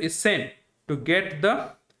concept is same, to get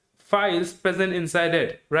the files present inside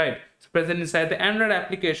it, right? So present inside the Android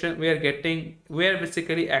application, we are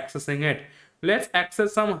basically accessing it. Let's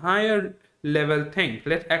access some higher level thing.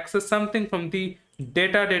 Let's access something from the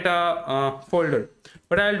data folder.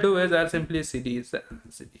 What I'll do is I'll simply cd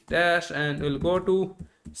dash, and we'll go to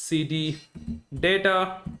cd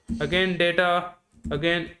data again,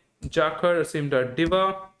 Jacker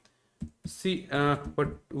sim.diva. See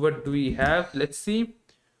what do we have? Let's see.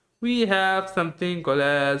 We have something called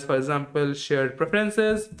as, for example, shared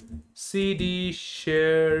preferences, cd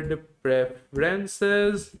shared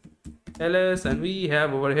preferences ls, and we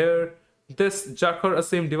have over here this Jacker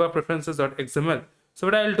asim diva preferences.xml. So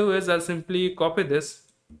what I'll do is I'll simply copy this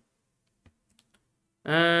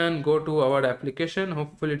and go to our application.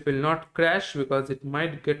 Hopefully it will not crash, because it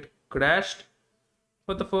might get crashed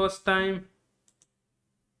for the first time.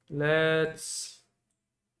 Let's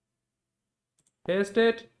paste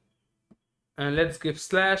it and let's give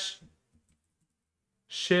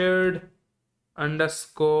 /shared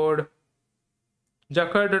underscore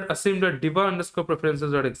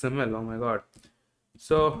jacker.asim.diva_preferences.xml. Oh my god.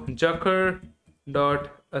 So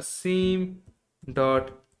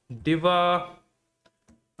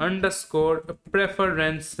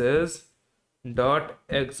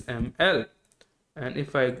and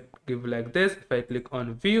if I give like this, if I click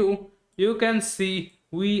on view, you can see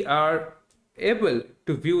we are able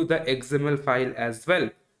to view the XML file as well.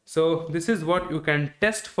 So this is what you can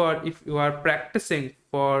test for if you are practicing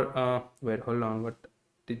for wait, hold on, what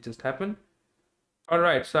did just happen? All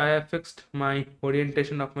right, so I have fixed my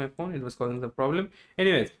orientation of my phone. It was causing the problem.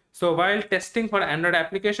 Anyways, so while testing for Android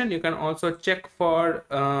application, you can also check for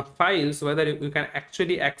files, whether you can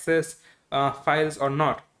actually access files or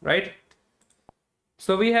not, right?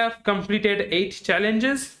 So we have completed 8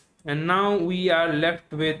 challenges, and now we are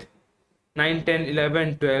left with 9, 10,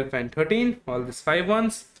 11, 12, and 13, all these 5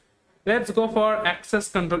 ones. Let's go for access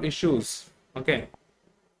control issues. Okay.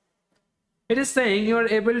 It is saying you are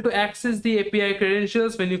able to access the API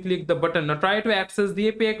credentials when you click the button. Now try to access the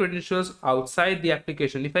API credentials outside the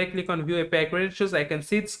application. If I click on view API credentials, I can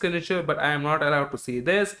see this credential, but I am not allowed to see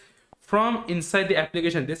this from inside the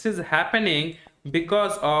application. This is happening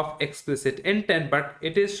because of explicit intent, but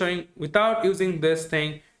it is showing without using this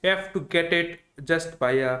thing. You have to get it just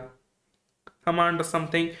by a command or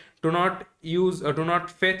something. Do not use or do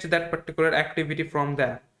not fetch that particular activity from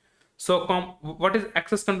there. So what is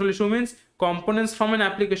access control issue means? Components from an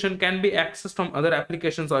application can be accessed from other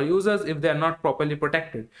applications or users if they are not properly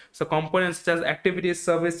protected. So components such as activities,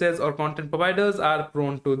 services, or content providers are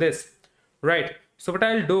prone to this, right? So what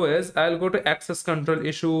I'll do is I'll go to access control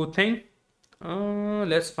issue thing.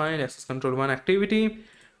 Let's find access control 1 activity.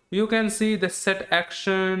 You can see the set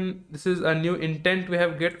action. This is a new intent we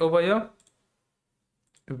have get over here.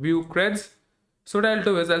 View creds. So what I'll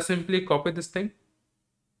do is I'll simply copy this thing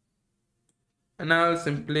and I'll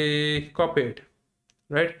simply copy it.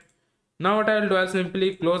 Right now what I'll do, I'll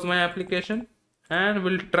simply close my application and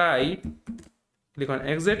we'll try. Click on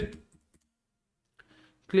exit,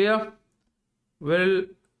 clear. Well,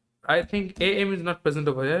 I think AM is not present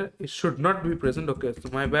over here. It should not be present. Okay, so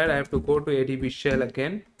my bad. I have to go to ADB shell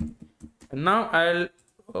again, and now I'll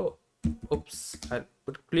I'll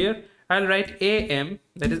put clear. I'll write AM,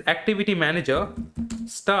 that is activity manager,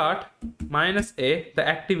 start -a, the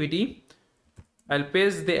activity. I'll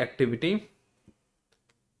paste the activity,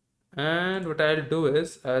 and what I'll do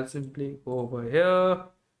is I'll simply go over here,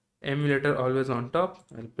 emulator always on top.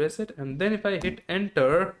 I'll press it, and then if I hit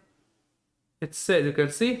enter, it says, you can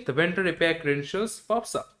see the vendor API credentials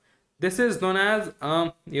pops up. This is known as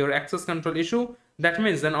your access control issue. That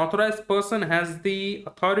means an authorized person has the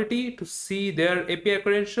authority to see their API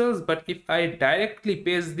credentials, but if I directly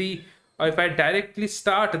paste the, or if I directly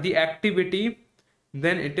start the activity,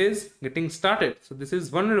 then it is getting started. So this is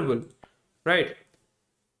vulnerable, right?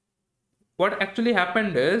 What actually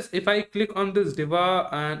happened is, if I click on this diva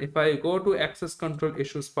and if I go to access control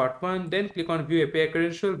issues part 1, then click on view API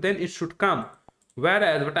credential, then it should come.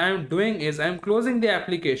 Whereas what I am doing is I'm closing the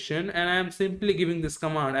application and I'm simply giving this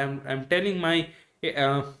command. I'm telling my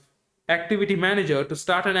activity manager to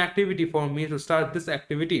start an activity for me, to start this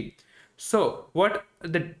activity. So what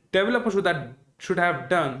the developer should have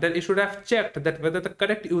done, that it should have checked that whether the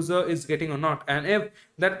correct user is getting or not, and if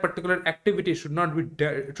that particular activity should not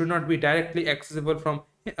be directly accessible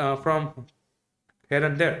from here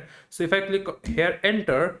and there. So if I click here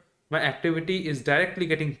enter, my activity is directly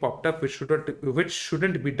getting popped up, which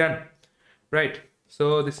shouldn't be done, right?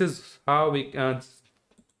 So this is how we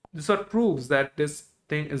this what proves that this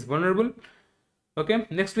thing is vulnerable. Okay,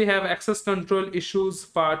 next we have access control issues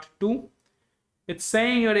part 2. It's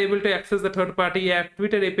saying you're able to access the third-party app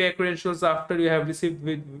Twitter API credentials after you have received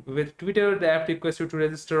with Twitter. The app requests you to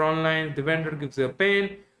register online. The vendor gives you a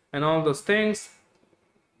PIN and all those things.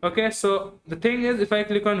 Okay, so the thing is, if I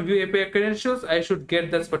click on view API credentials, I should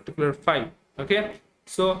get this particular file. Okay,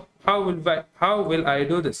 so how will I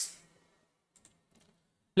do this?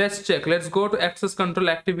 Let's check. Let's go to access control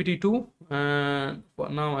activity 2, and for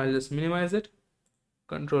now I'll just minimize it.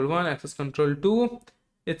 Control 1, access control 2.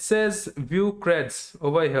 It says view creds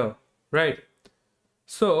over here, right?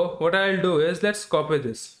 So what I'll do is, let's copy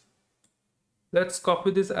this. Let's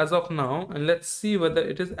copy this as of now, and let's see whether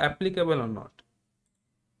it is applicable or not.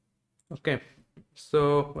 Okay,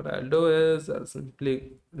 so what I'll do is I'll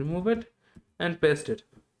simply remove it and paste it,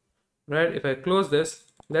 right? If I close this,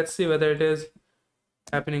 let's see whether it is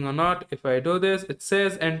happening or not. If I do this, it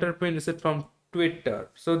says enter pin is it from Twitter.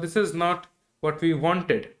 So this is not what we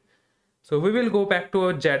wanted. So we will go back to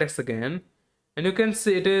our JADX again, and you can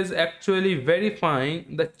see it is actually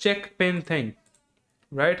verifying the check pin thing,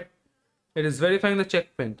 right? It is verifying the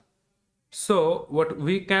check pin. So what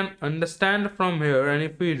we can understand from here, and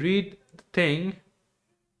if we read the thing,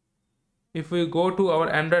 if we go to our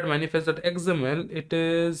Android manifest.xml, it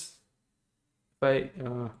is, if I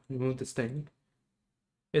remove this thing,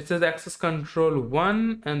 it says access control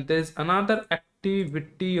 1, and there's another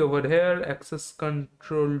activity over here, access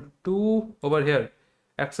control 2 over here,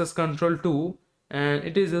 access control 2, and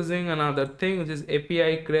it is using another thing which is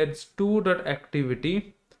API creds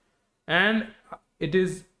 2.activity, and it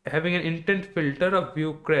is having an intent filter of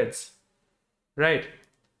view creds, right?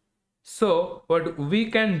 So what we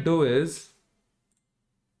can do is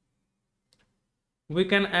we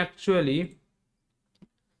can actually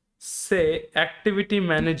say activity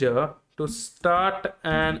manager to start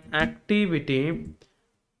an activity.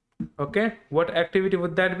 Okay, what activity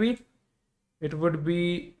would that be? It would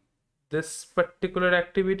be this particular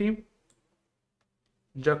activity,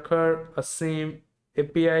 Jakhar Asim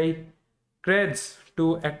API creds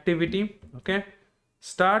to activity. Okay,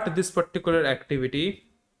 start this particular activity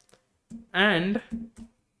and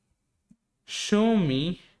show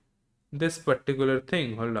me this particular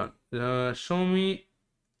thing. Hold on, show me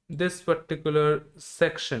this particular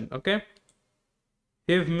section. Okay,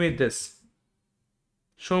 give me this,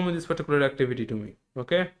 show me this particular activity to me.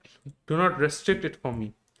 Okay, do not restrict it for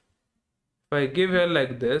me. If I give here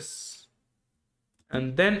like this,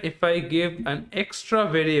 and then if I give an extra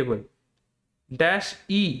variable, dash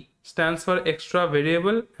e stands for extra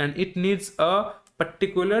variable, and it needs a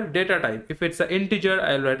particular data type. If it's an integer,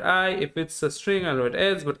 I'll write I. If it's a string, I'll write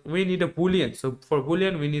s. But we need a boolean, so for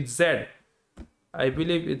boolean we need z. I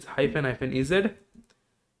believe it's hyphen ez.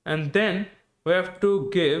 And then we have to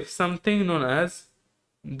give something known as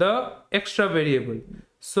the extra variable.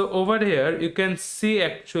 So over here you can see,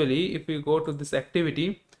 actually if we go to this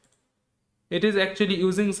activity, it is actually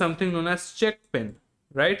using something known as check pin,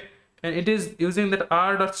 right? And it is using that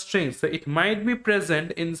r.string, so it might be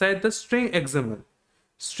present inside the string.xml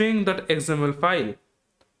file.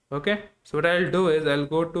 Okay, so what I'll do is I'll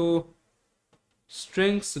go to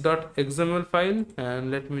strings.xml file,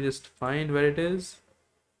 and let me just find where it is.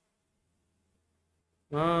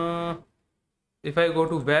 If I go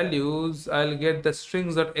to values, I'll get the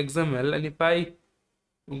strings.xml, and if I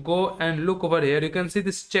go and look over here, you can see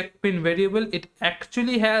this check pin variable. It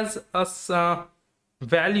actually has a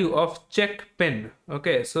value of check pin.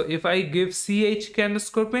 Okay, so if I give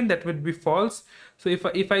ch_pin, that would be false. So if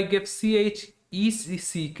I give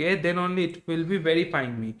check, then only it will be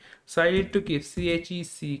verifying me. So I need to give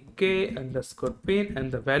check_pin,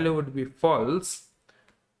 and the value would be false,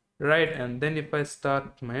 right? And then if I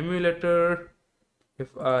start my emulator,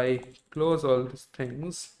 if I close all these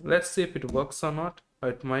things, let's see if it works or not.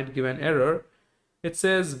 It might give an error. It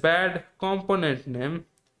says bad component name.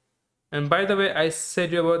 And by the way, I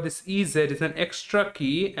said you about this ez is an extra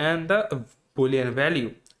key and the boolean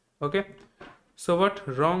value. Okay, so what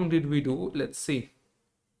wrong did we do? Let's see.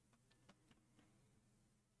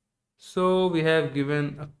 So we have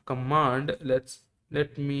given a command.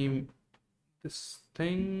 Let me this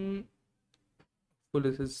thing. Well,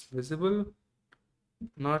 this is visible.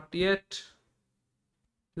 Not yet.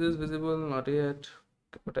 This is visible. Not yet.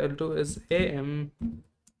 What I'll do is am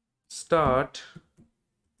start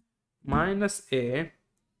minus a,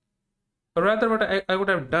 or rather what I would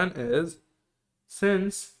have done is,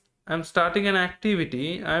 since I'm starting an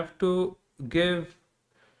activity, I have to give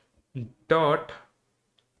dot,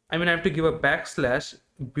 I have to give a backslash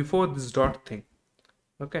before this dot thing.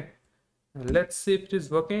 Okay, and let's see if it is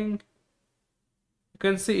working. You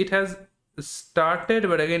can see it has started,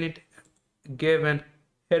 but again it gave an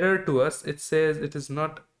error to us. It says it is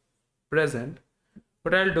not present.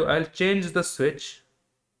 What I'll do, I'll change the switch.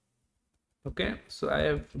 Okay, so I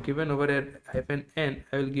have given over here hyphen n,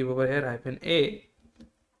 I will give over here hyphen a,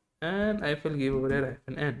 and I will give over here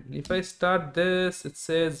hyphen n. If I start this, it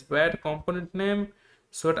says bad component name.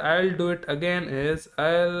 So what I'll do it again is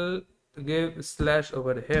I'll give slash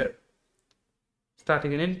over here,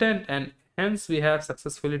 starting an intent, and hence we have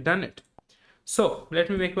successfully done it. So let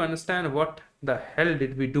me make you understand what the hell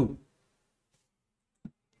did we do.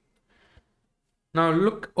 Now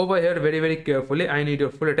look over here very carefully. I need your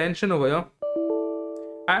full attention over here.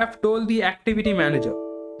 I have told the activity manager,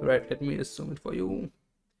 right? Let me assume it for you.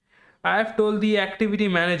 I have told the activity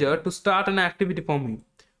manager to start an activity for me.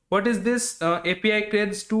 What is this API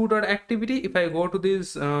creds to.activity? If I go to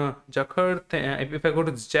this Jakhar thing, if I go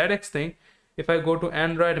to this JADX thing, if I go to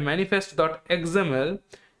Android manifest.xml,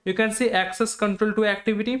 you can see access control to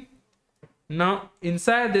activity. Now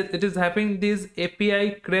inside it is having this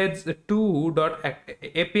API creds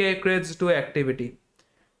to activity.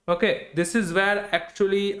 Okay, this is where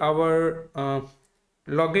actually our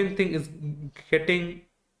login thing is getting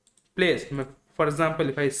placed. For example,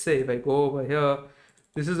 if I go over here,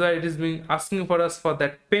 this is where it is being asking for us for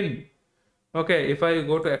that pin. Okay, if I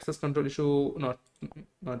go to access control issue, not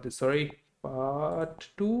this, sorry, part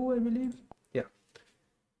 2, I believe. Yeah,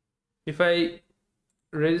 if I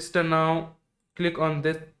register now, click on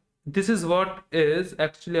this, this is what is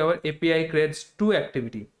actually our API creds to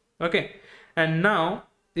activity. Okay, and now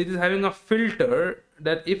it is having a filter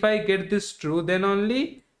that if I get this true, then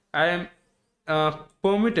only I am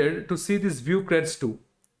permitted to see this view creds to.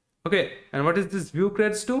 Okay, and what is this view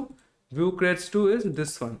creds to? View creds to is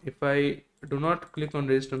this one. If I do not click on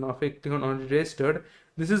register, now if I click on already registered,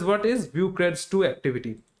 this is what is view creds to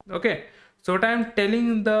activity. Okay, so what I am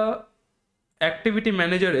telling the activity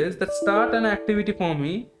manager is that start an activity for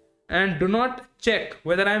me and do not check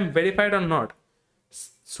whether I am verified or not.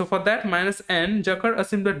 So for that, -n Jakhar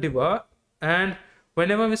asim.diva, and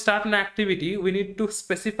whenever we start an activity, we need to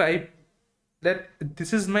specify that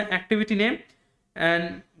this is my activity name,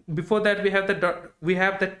 and before that we have the dot, we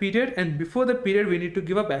have that period, and before the period we need to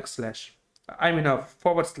give a backslash, I mean a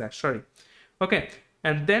forward slash, sorry. Okay,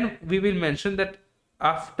 and then we will mention that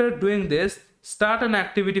after doing this, start an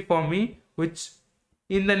activity for me which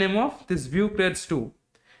in the name of this view creates 2.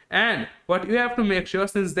 And what you have to make sure,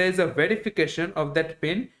 since there is a verification of that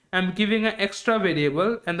pin, I'm giving an extra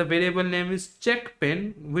variable, and the variable name is check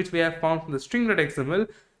pin, which we have found from the string.xml,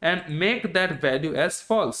 and make that value as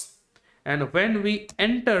false. And when we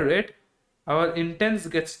enter it, our intents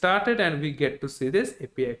get started and we get to see this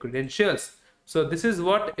API credentials. So this is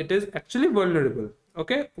what it is actually vulnerable.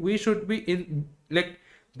 Okay, we should be in, like,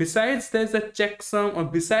 besides there's a checksum or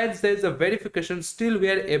besides there's a verification, still we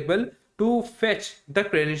are able to fetch the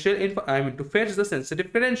credential info, I mean to fetch the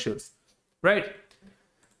sensitive credentials, right?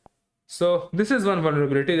 So this is one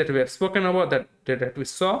vulnerability that we have spoken about, that we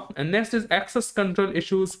saw. And next is access control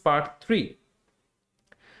issues part 3.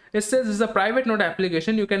 It says this is a private node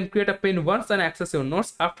application. You can create a pin once and access your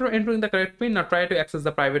nodes. After entering the correct pin, now try to access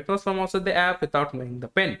the private nodes from outside the app without knowing the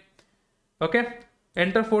pin. Okay,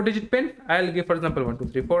 enter 4-digit pin. I'll give, for example, 1 2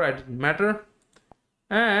 3 4. It doesn't matter.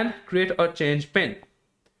 And create a change pin.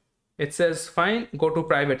 It says fine, go to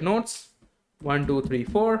private nodes 1 2 3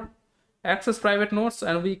 4, access private nodes,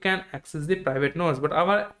 and we can access the private nodes, but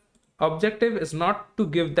our objective is not to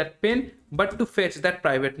give that pin but to fetch that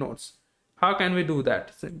private nodes. How can we do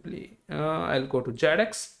that? Simply I'll go to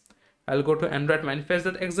JADX, I'll go to Android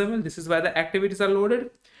manifest.xml. This is where the activities are loaded.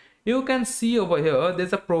 You can see over here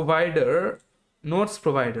there's a provider, nodes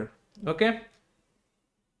provider. Okay,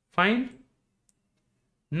 fine.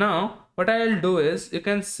 Now what I'll do is, you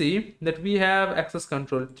can see that we have access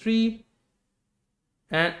control 3,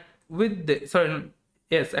 and with the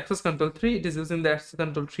access control 3, it is using the access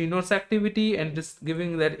control 3 nodes activity and just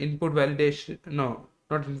giving that input validation, no,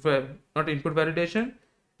 not input validation,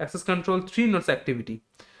 access control 3 nodes activity.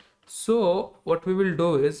 So what we will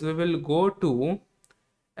do is, we will go to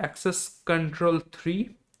access control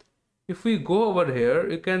 3. If we go over here,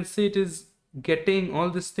 you can see it is getting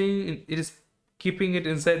all this thing, it is keeping it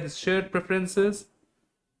inside the shared preferences,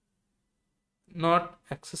 not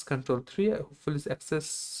access control 3. Hopefully it's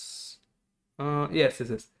access, yes,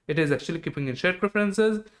 it is actually keeping in shared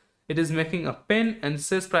preferences. It is making a pin and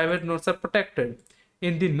says private nodes are protected.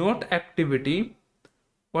 In the node activity,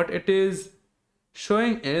 what it is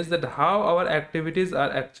showing is that how our activities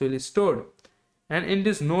are actually stored. And in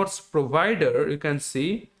this nodes provider, you can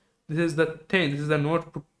see this is the thing, this is the node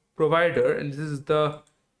provider, and this is the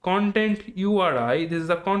content URI. This is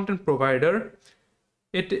the content provider.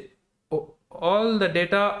 All the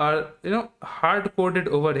data are, hard coded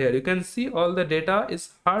over here. You can see all the data is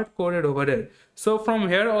hard coded over here. So from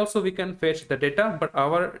here also we can fetch the data, but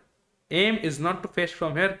our aim is not to fetch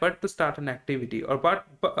from here but to start an activity, or but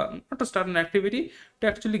not to start an activity, to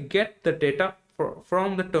actually get the data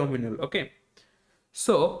from the terminal. Okay,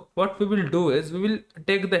 so what we will do is, we will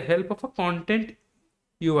take the help of a content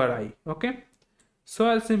URI. Okay, so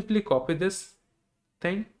I'll simply copy this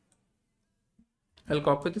thing. I'll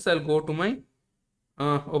copy this. I'll go to my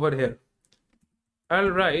over here. I'll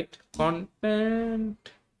write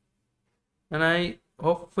content, and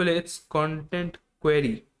hopefully it's content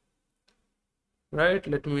query, right?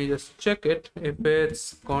 Let me just check it. If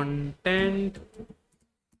it's content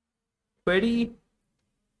query,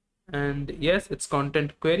 and yes, it's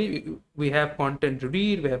content query. We have content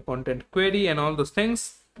read, we have content query, and all those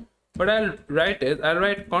things. What I'll write is, I'll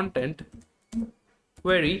write content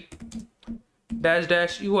query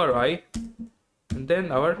dash URI, and then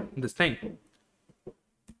this thing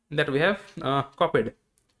that we have copied.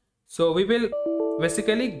 So we will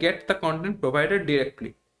basically get the content provided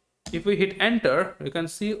directly. If we hit enter, you can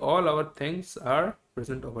see all our things are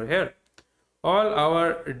present over here. All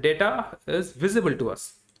our data is visible to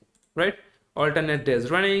us, right? Alternate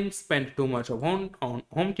days running, spent too much of on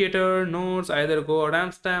home theater, nodes, either go or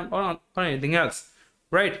timestamp, or anything else,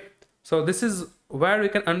 right? So this is where we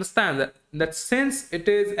can understand that since it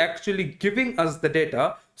is actually giving us the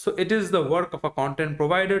data, so it is the work of a content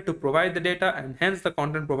provider to provide the data, and hence the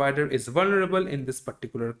content provider is vulnerable in this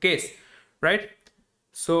particular case, right?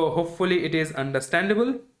 So hopefully it is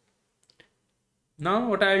understandable. Now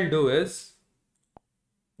what I'll do is,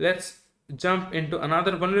 let's jump into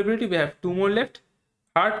another vulnerability. We have 2 more left.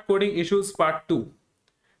 Hard coding issues part 2.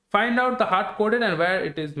 Find out the hard coded and where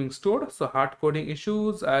it is being stored. So hard coding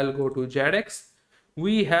issues, I'll go to JADX.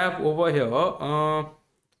 We have over here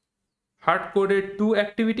hard coded 2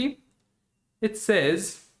 activity. It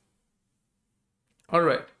says, all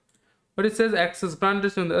right, but it says access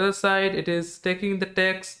granted. On the other side, it is taking the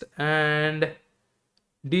text and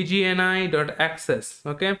dgni.access.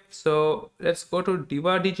 Okay, so let's go to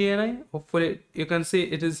diva dgni. Hopefully you can see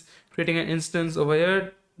it is creating an instance over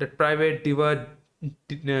here. The private diva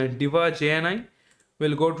jni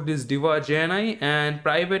will go to this diva jni, and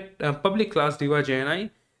private public class diva jni,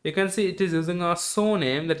 you can see it is using a so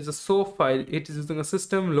name, that is a so file. It is using a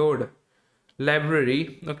system load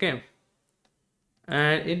library. Okay,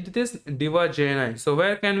 and into this diva jni, so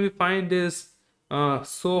where can we find this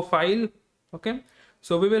so file? Okay,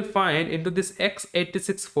 so we will find into this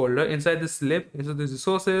x86 folder, inside this lib, into this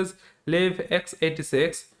resources lib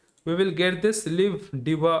x86, we will get this lib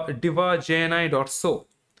diva jni.so.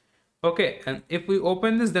 Okay, and if we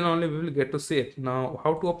open this, then only we will get to see it. Now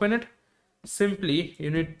how to open it? Simply you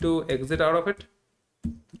need to exit out of it.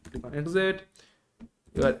 Click on exit.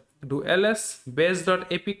 You do ls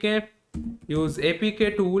base.apk, use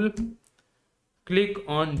apk tool, click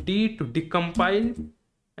on D to decompile,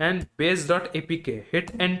 and base.apk,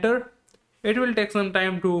 hit enter. It will take some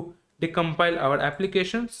time to decompile our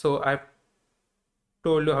application, so I've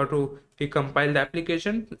told you how to decompile the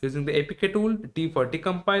application using the apk tool, D for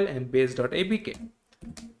decompile and base.apk.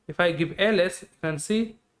 If I give ls, you can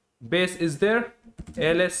see base is there.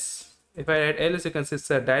 Ls, if I add ls, you can see it's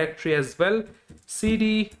a directory as well.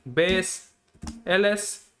 cd base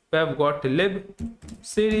ls, we have got lib,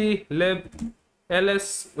 cd lib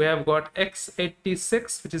ls, we have got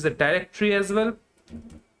x86, which is a directory as well.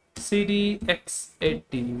 cd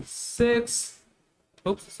x86,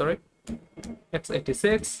 oops, sorry,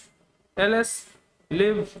 x86 ls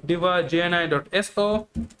lib diva jni.so,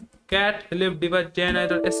 cat lib diva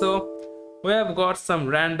jni.so. we have got some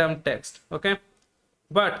random text. Okay,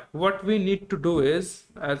 but what we need to do is,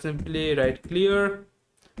 I'll simply write clear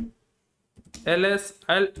ls,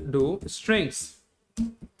 I'll do strings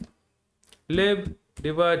lib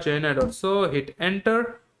diva jni.so, hit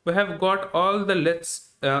enter. We have got all the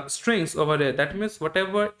strings over there. That means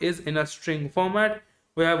whatever is in a string format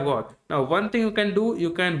we have got. Now one thing you can do, you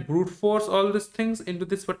can brute force all these things into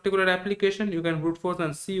this particular application. You can brute force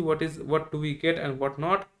and see what do we get and what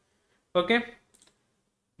not. Okay,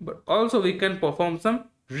 but also we can perform some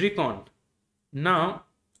recon. Now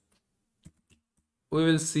we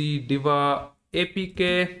will see diva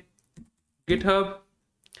apk github.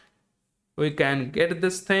 We can get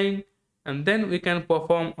this thing, and then we can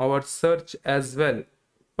perform our search as well.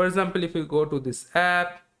 For example, if we go to this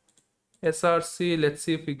app src, let's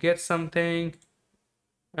see if we get something.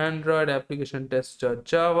 Android application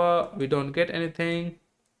test.java, we don't get anything.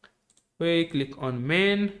 We click on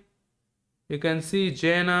main, you can see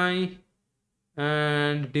jni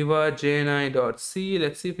and diva jni.c.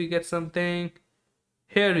 let's see if we get something.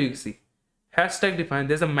 Here you see hashtag defined.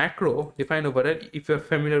 There's a macro defined over it. If you're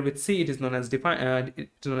familiar with C, it is known as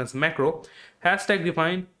it's known as macro. Hashtag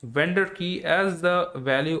defined vendor key as the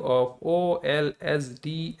value of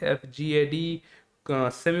OLSDFGAD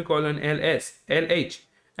semicolon LH.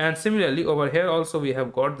 And similarly over here also we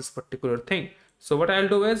have got this particular thing. So what I'll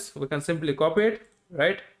do is, we can simply copy it,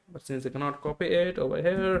 right? But since I cannot copy it over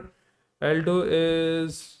here, I'll do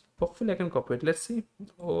is, hopefully I can copy it. Let's see,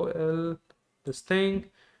 OL this thing,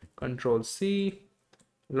 Control C,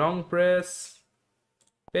 long press,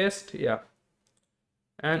 paste, yeah.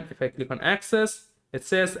 And if I click on access, it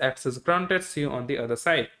says access granted. See you on the other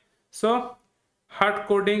side. So hard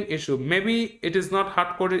coding issue, maybe it is not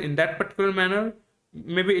hard coded in that particular manner,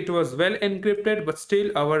 maybe it was well encrypted, but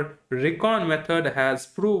still our recon method has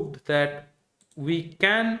proved that we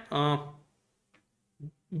can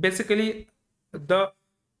basically the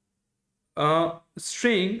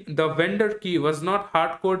string, the vendor key was not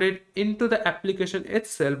hard-coded into the application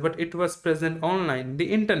itself, but it was present online in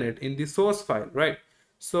the internet in the source file, right?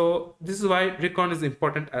 So this is why recon is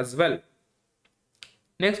important as well.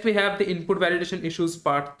 Next we have the input validation issues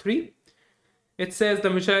part 3. It says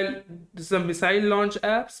this is a missile launch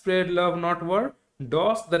app, spread love not war,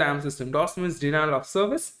 DOS the RAM system. DOS means denial of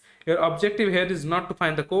service. Your objective here is not to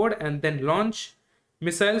find the code and then launch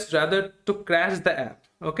missiles, rather to crash the app.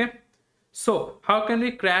 Okay, so how can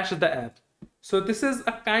we crash the app? So this is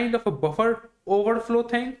a kind of a buffer overflow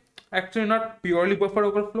thing. Actually not purely buffer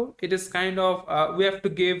overflow, it is kind of we have to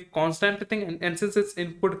give constant thing, and since it's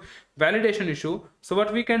input validation issue, so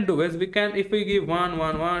what we can do is, we can, if we give 1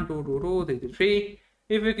 1 1 2 2 2 3 3 3,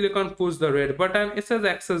 if we click on push the red button, it says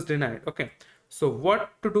access denied. Okay, so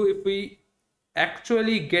what to do if we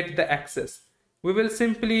actually get the access? We will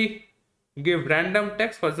simply give random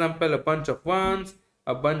text, for example a bunch of ones,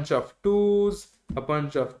 a bunch of twos, a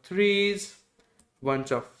bunch of threes,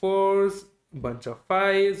 bunch of fours, bunch of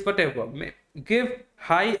files, whatever. Give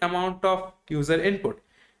high amount of user input.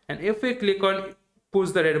 And if we click on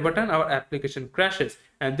push the red button, our application crashes.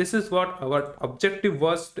 And this is what our objective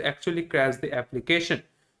was, to actually crash the application.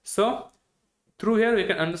 So through here we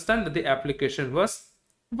can understand that the application was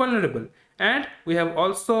vulnerable. And we have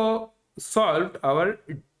also solved our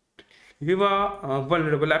Viva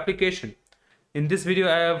vulnerable application. In this video,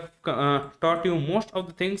 I have taught you most of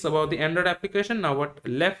the things about the Android application. Now what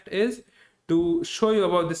left is to show you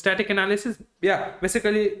about the static analysis. Yeah,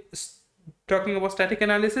 basically talking about static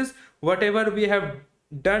analysis, whatever we have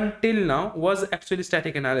done till now was actually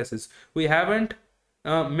static analysis. We haven't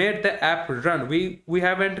made the app run. We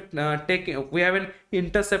haven't we haven't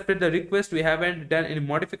intercepted the request. We haven't done any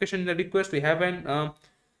modification in the request. We haven't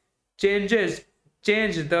changed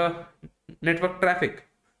the network traffic.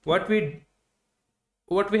 What we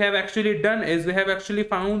have actually done is we have actually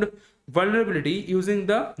found vulnerability using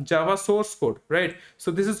the Java source code, right?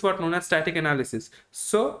 So this is what known as static analysis.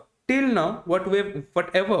 So till now,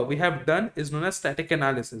 whatever we have done is known as static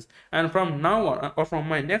analysis. And from now on, or from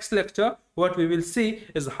my next lecture, what we will see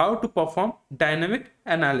is how to perform dynamic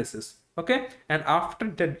analysis. Okay, and after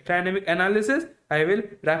the dynamic analysis, I will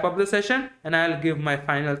wrap up the session and I'll give my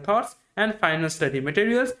final thoughts and final study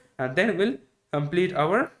materials, and then we'll complete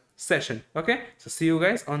our session. Okay, so see you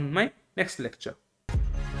guys on my next lecture.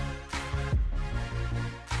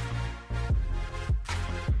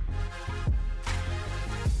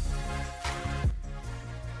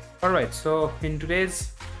 Alright, so in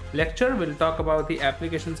today's lecture we'll talk about the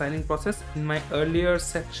application signing process. In my earlier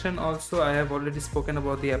section also I have already spoken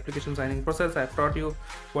about the application signing process. I've taught you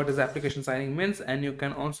what is application signing means, and you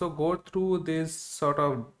can also go through this sort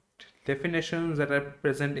of definitions that are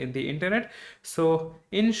present in the internet. So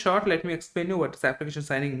in short, let me explain you what this application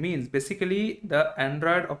signing means. Basically, the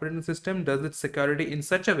Android operating system does its security in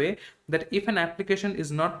such a way that if an application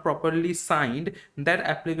is not properly signed, that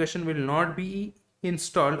application will not be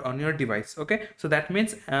installed on your device. Okay, so that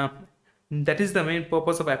means that is the main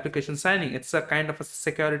purpose of application signing. It's a kind of a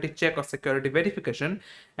security check or security verification.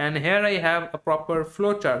 And here I have a proper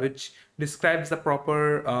flowchart which describes the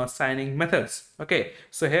proper signing methods. Okay,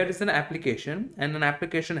 so here is an application, and an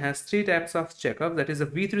application has three types of checkup, that is a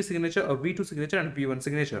V3 signature, a V2 signature, and V1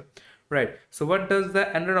 signature. Right, so what does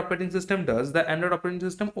the Android operating system does? The Android operating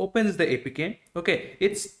system opens the APK. Okay,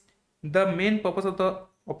 it's the main purpose of the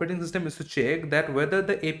operating system is to check that whether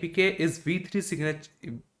the APK is V3 signature,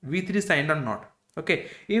 V3 signed or not.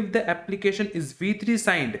 Okay, if the application is V3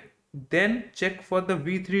 signed, then check for the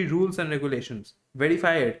V3 rules and regulations,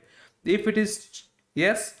 verify it. If it is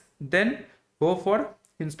yes, then go for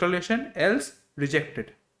installation, else reject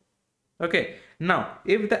it. Okay, now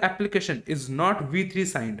if the application is not V3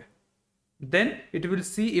 signed, then it will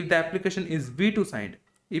see if the application is V2 signed.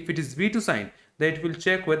 If it is V2 signed, then it will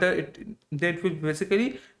check whether it will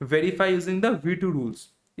basically verify using the V2 rules.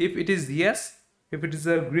 If it is yes, if it is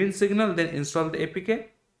a green signal, then install the APK.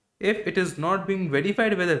 If it is not being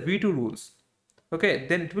verified by the V2 rules, okay,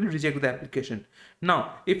 then it will reject the application.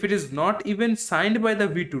 Now, if it is not even signed by the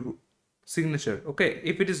V2 signature, okay,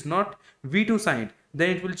 if it is not V2 signed, then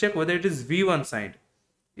it will check whether it is V1 signed.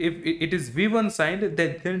 If it is V1 signed,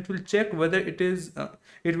 then it will check whether it is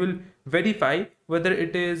it will verify whether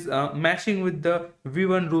it is matching with the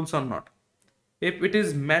V1 rules or not. If it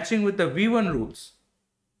is matching with the V1 rules,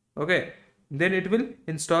 okay, then it will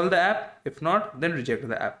install the app. If not, then reject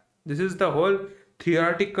the app. This is the whole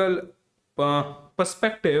theoretical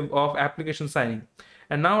perspective of application signing.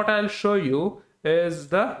 And now what I'll show you is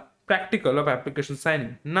the practical of application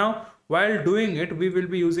signing. Now, while doing it, we will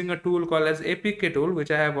be using a tool called as APK tool,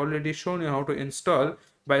 which I have already shown you how to install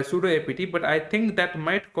by sudo apt, but I think that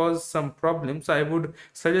might cause some problems. So I would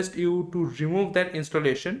suggest you to remove that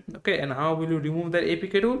installation. Okay, and how will you remove that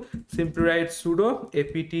APK tool? Simply write sudo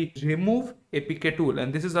apt remove APK tool,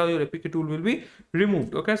 and this is how your APK tool will be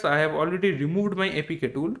removed. Okay, so I have already removed my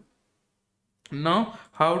APK tool. Now,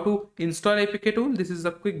 how to install APK tool? This is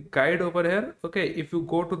a quick guide over here. Okay, if you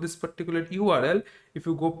go to this particular URL, if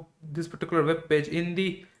you go this particular web page in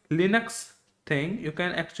the Linux thing, you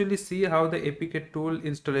can actually see how the APK tool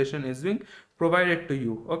installation is being provided to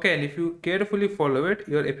you. Okay, and if you carefully follow it,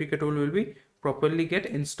 your APK tool will be properly get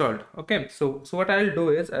installed. Okay, so what I'll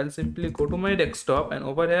do is I'll simply go to my desktop, and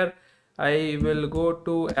over here I will go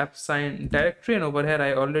to app sign directory, and over here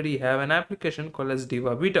I already have an application called as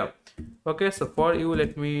Diva Beta. Okay, so for you,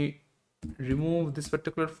 let me remove this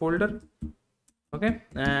particular folder. Okay,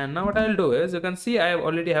 and now what I'll do is, you can see I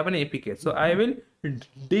already have an APK. So I will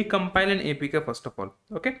decompile an APK first of all.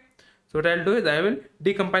 Okay, so what I'll do is I will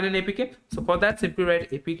decompile an APK. So for that, simply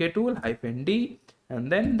write APK tool -d, and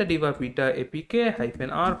then the diva beta apk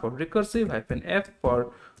 -r for recursive -f for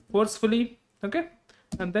forcefully. Okay,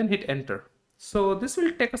 and then hit enter. So this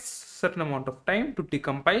will take a certain amount of time to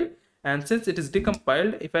decompile, and since it is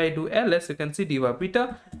decompiled, if I do ls, you can see diva beta,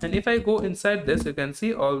 and if I go inside this, you can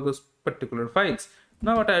see all those particular files.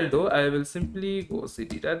 Now what I'll do, I will simply go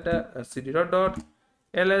cd dot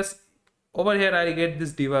ls. Over here I get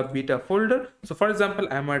this diva beta folder. So for example,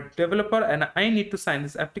 I'm a developer and I need to sign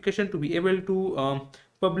this application to be able to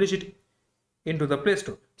publish it into the Play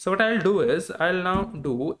Store. So what I'll do is I'll now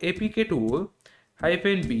do apk tool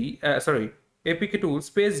hyphen b apk tool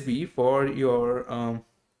space b for your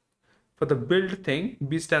for the build thing.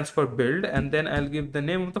 B stands for build, and then I'll give the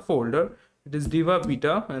name of the folder. It is diva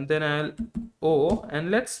beta, and then I'll o,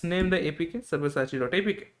 and let's name the apk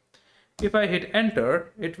sabyasachi.apk. If I hit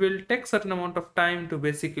enter, it will take certain amount of time to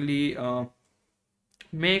basically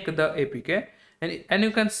make the apk, and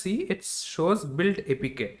you can see it shows build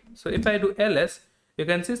apk. So if I do ls, you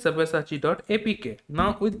can see sabyasachi.apk.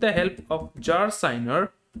 Now with the help of jar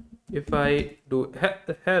signer, if I do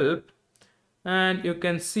help, and you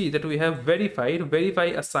can see that we have verify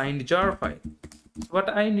assigned jar file. So what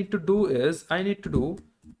I need to do is I need to do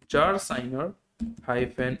jar signer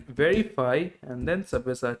 -verify and then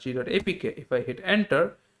sabyasachi.apk. If I hit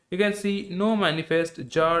enter, you can see no manifest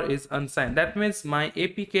jar is unsigned. That means my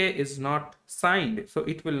apk is not signed, so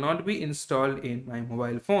it will not be installed in my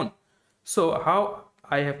mobile phone. So how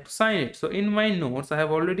I have to sign it? So in my notes I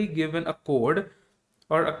have already given a code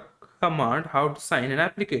or a command how to sign an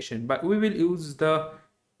application, but we will use the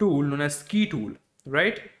tool known as key tool,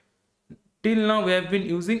 right? Till now we have been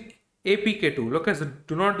using apk tool. Okay, so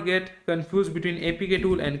do not get confused between apk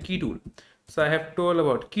tool and key tool. So I have told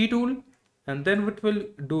about key tool, and then what we'll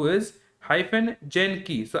do is -gen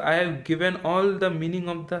key. So I have given all the meaning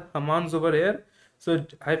of the commands over here. So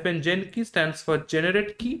 -gen key stands for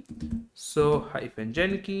generate key. So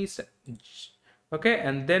 -gen key, okay,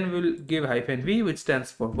 and then we'll give -v, which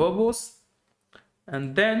stands for verbose,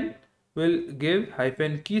 and then we'll give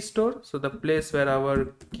 -key store, so the place where our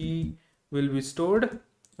key will be stored.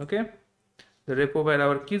 Okay, the repo where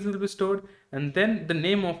our keys will be stored, and then the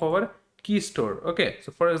name of our key store. Okay,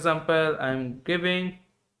 so for example, I'm giving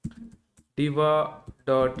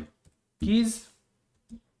diva.keys.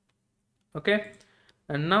 Okay,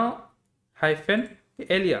 and now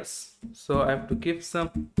 -alias. So I have to give some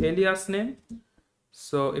alias name.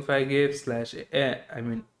 So if I give -alias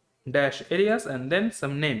and then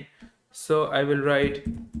some name, so I will write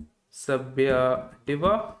sabya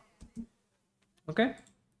diva. Okay,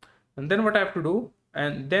 and then what I have to do,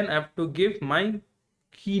 and then I have to give my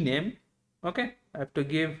key name. Okay, I have to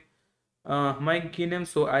give my key name.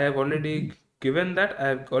 So I have already given that. I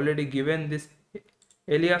have already given this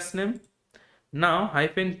alias name. Now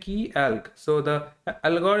 -key alg, so the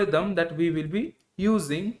algorithm that we will be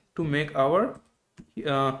using to make our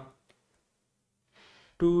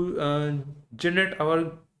generate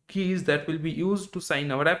our keys that will be used to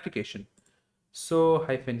sign our application. So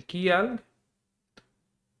 -key alg,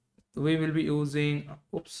 we will be using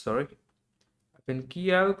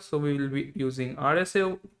 -key alg, so we will be using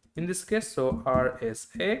RSA in this case, so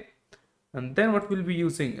RSA, and then what we'll be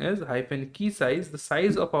using is -key size, the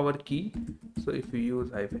size of our key. So if we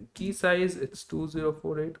use -key size, it's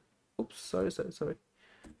 2048. Sorry,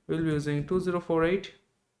 we'll be using 2048,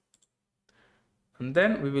 and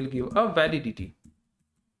then we will give a validity.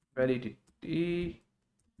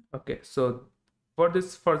 Okay, so for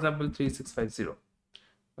this, for example, 3650.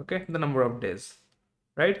 Okay, the number of days,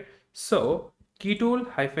 right? So key tool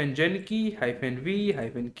 -gen key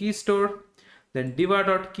 -v -key store, then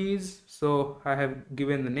diva.keys. So I have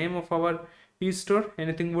given the name of our key store,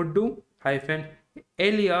 anything would do,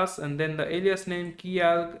 -alias, and then the alias name, key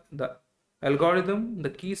alg, the algorithm, the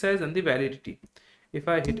key size, and the validity. If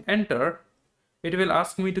I hit enter, it will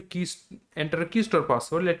ask me to enter a key store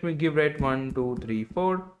password. Let me give right 1 2 3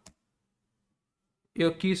 4.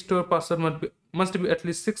 Your key store password must be at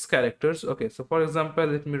least 6 characters. Okay, so for example,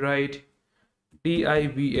 let me write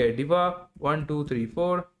diva 1 2 3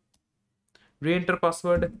 4. Re-enter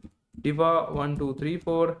password diva 1 2 3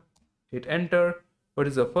 4. Hit enter. What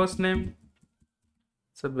is the first name?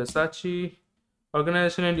 Sabyasachi.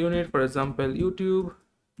 Organization and unit, for example, YouTube.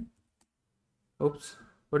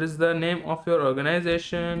 What is the name of your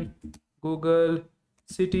organization? Google.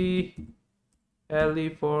 City,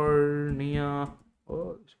 California.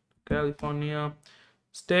 California.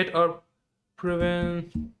 State or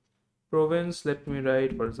province, let me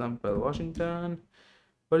write, for example, Washington.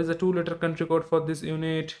 What is the 2-letter country code for this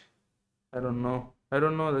unit? I don't know.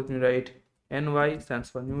 Let me write NY, stands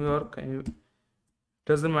for New York.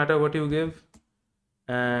 Doesn't matter what you give.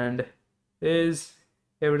 and is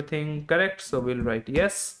everything correct? So we'll write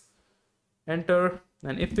yes, enter,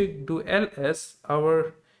 and if we do ls,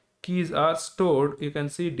 our keys are stored. You can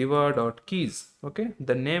see diva.keys, okay,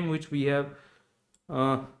 the name which we have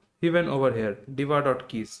given over here,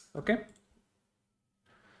 diva.keys. Okay,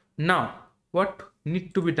 now what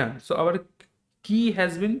need to be done? So our key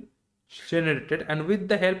has been generated, and with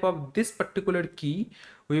the help of this particular key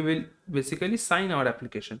we will basically sign our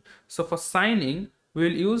application. So for signing we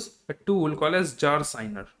will use a tool called as jar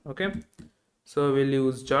signer. Okay, so we'll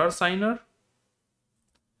use jar signer,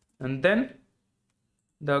 and then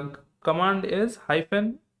the command is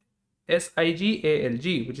 -sigalg,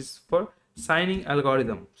 which is for signing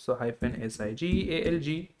algorithm. So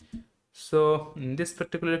 -sigalg. So in this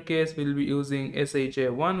particular case we'll be using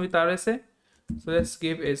SHA1 with RSA. So let's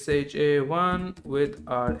give SHA1 with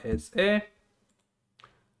RSA,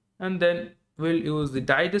 and then we'll use the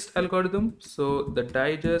digest algorithm. So the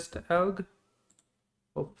digest alg,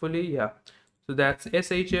 hopefully, yeah. So that's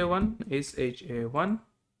SHA1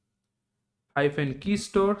 hyphen key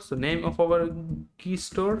store. So name of our key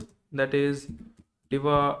store, that is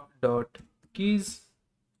diva.keys.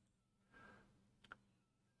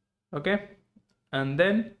 Okay, and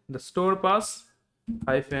then the store pass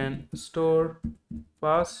hyphen store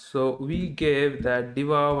pass. So we gave that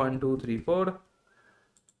diva1234,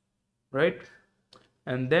 right?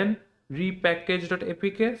 And then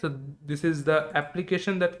repackage.apk. So this is the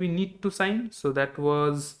application that we need to sign. So that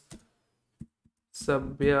was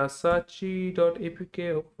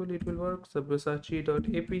sabyasachi.apk. Hopefully it will work.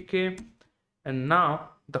 Sabyasachi.apk. And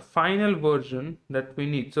now the final version that we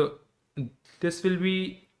need. So this will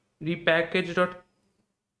be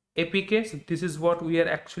repackage.apk. So this is what we are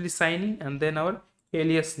actually signing, and then our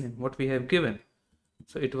alias name, what we have given.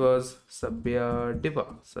 So it was Sabya Diva.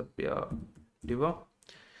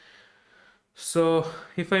 So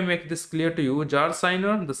if I make this clear to you, jar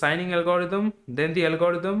signer, the signing algorithm, then the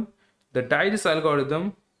algorithm, the digest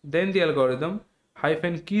algorithm, then the algorithm,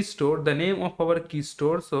 hyphen key store, the name of our key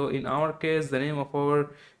store. So in our case, the name of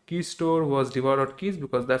our key store was diva.keys,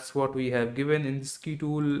 because that's what we have given in this key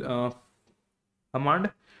tool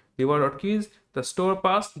command, diva.keys. The store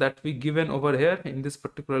pass that we given over here in this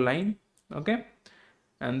particular line. Okay,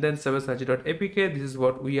 and then sabyasachi.apk, this is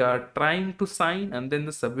what we are trying to sign, and then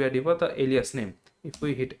the sabya diva, the alias name. If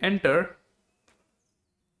we hit enter,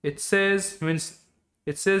 it says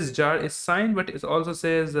jar is signed, but it also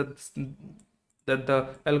says that the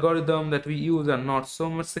algorithm that we use are not so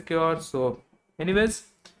much secure. So anyways,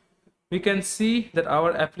 we can see that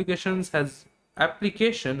our application has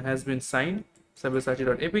been signed,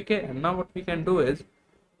 sabyasachi.apk. and now what we can do is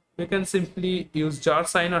we can simply use jar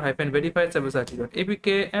signer hyphen verified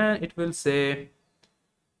sabyasachi.apk, and it will say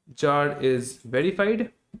jar is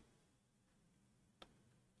verified.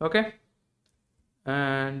 Okay,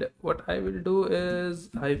 and what I will do is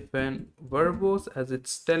hyphen verbose, as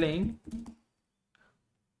it's telling.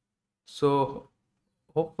 So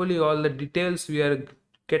hopefully all the details we are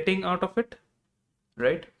getting out of it,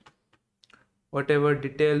 right? Whatever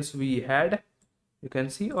details we had, you can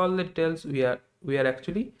see all the details we are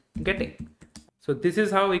actually getting. So this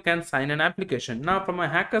is how we can sign an application. Now from a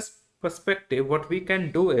hacker's perspective, what we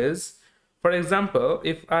can do is, for example,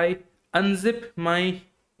 if I unzip my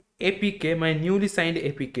APK, my newly signed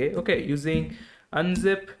APK, okay, using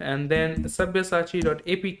unzip and then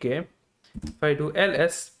sabyasachi.apk, if I do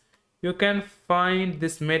ls, you can find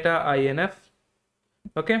this meta inf.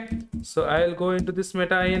 Okay, so I'll go into this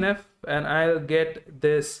meta inf and I'll get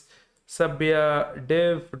this sabya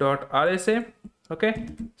div.rsa. Okay,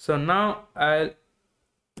 so now I'll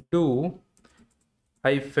do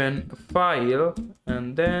hyphen file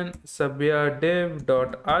and then sabya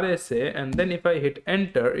div.rsa, and then if I hit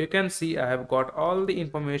enter, you can see I have got all the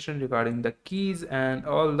information regarding the keys and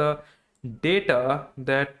all the data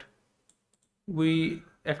that we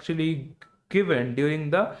actually given during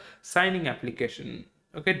the signing application,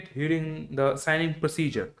 okay, during the signing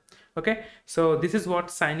procedure. Okay, so this is what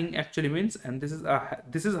signing actually means, and this is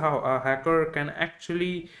how a hacker can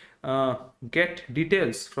actually get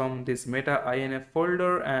details from this meta inf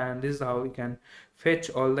folder, and this is how we can fetch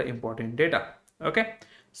all the important data. Okay,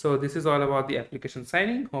 so this is all about the application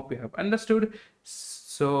signing. Hope you have understood.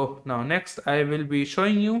 So now next I will be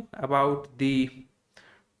showing you about the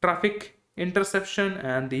traffic interception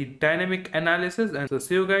and the dynamic analysis, and so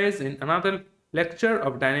see you guys in another lecture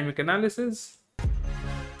of dynamic analysis.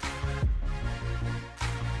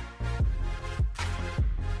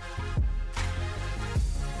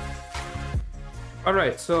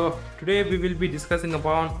 Alright, so today we will be discussing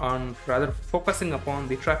focusing upon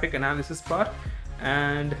the traffic analysis part,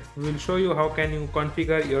 and we'll show you how can you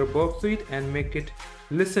configure your burp suite and make it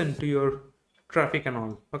listen to your traffic and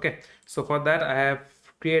all. Okay, so for that I have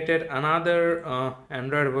created another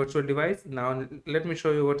Android virtual device. Now let me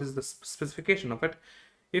show you what is the specification of it.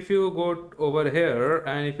 If you go over here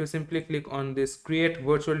and if you simply click on this create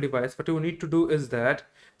virtual device, what you need to do is that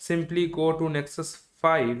simply go to Nexus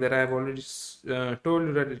 5 that I have already told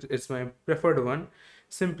you that it's my preferred one.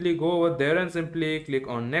 Simply go over there and simply click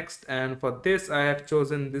on next, and for this I have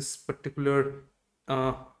chosen this particular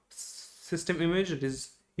system image, it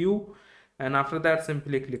is hue, and after that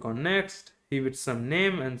simply click on next, give it some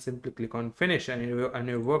name and simply click on finish, and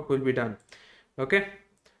your work will be done. Okay,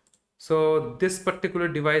 so this particular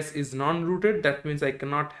device is non-rooted, that means I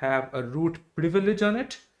cannot have a root privilege on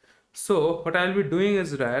it. So what I'll be doing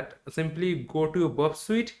is that simply go to your burp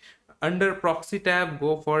suite, under proxy tab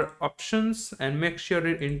go for options and make sure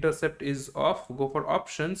your intercept is off. Go for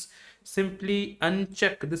options, simply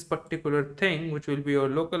uncheck this particular thing, which will be your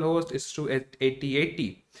local host is to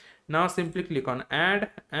 8080. Now simply click on add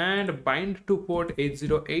and bind to port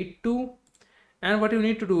 8082, and what you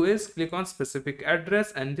need to do is click on specific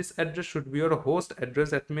address, and this address should be your host address,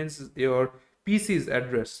 that means your PC's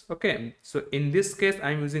address. Okay, so in this case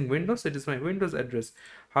I'm using Windows, it is my Windows address.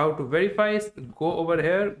 How to verify? Go over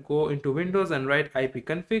here, go into Windows and write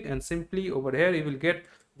ipconfig, and simply over here you will get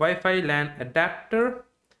Wi-Fi LAN adapter,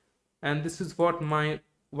 and this is what my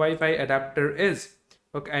Wi-Fi adapter is.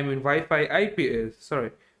 Okay, I mean Wi-Fi IP is,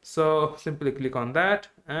 sorry. So simply click on that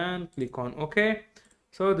and click on OK.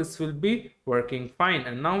 So this will be working fine.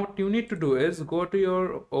 And now what you need to do is go to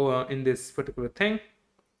your in this particular thing.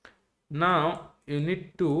 Now you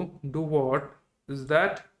need to do what is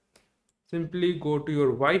that, simply go to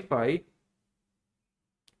your Wi-Fi.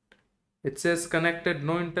 It says connected,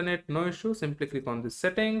 no internet, no issue. Simply click on the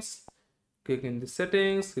settings, click in the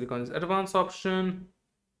settings, click on this advanced option,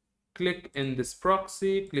 click in this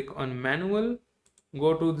proxy, click on manual,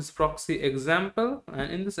 go to this proxy example,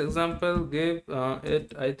 and in this example give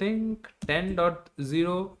it I think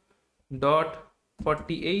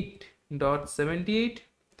 10.0.48.78,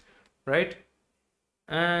 right?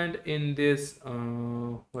 And in this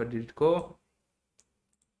where did it go?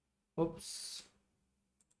 Oops,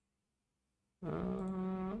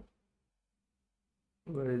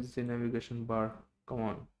 where is the navigation bar? Come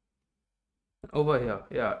on, over here.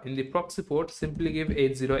 Yeah, in the proxy port simply give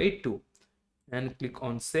 8082 and click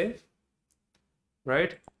on save,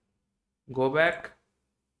 right? Go back,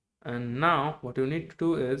 and now what you need to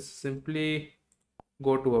do is simply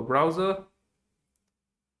go to a browser,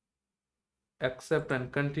 accept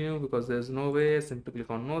and continue because there's no way. Simply click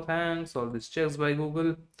on no thanks, all these checks by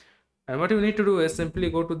Google, and what you need to do is simply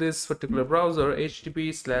go to this particular browser,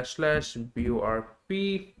 http://burp,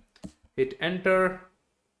 hit enter,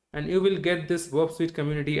 and you will get this burp suite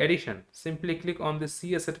community edition. Simply click on the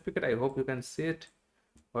CS certificate. I hope you can see it.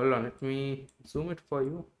 Hold on, let me zoom it for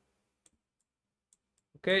you.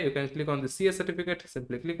 Okay, you can click on the CS certificate,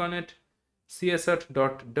 simply click on it,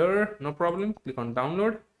 cscert.dir, no problem. Click on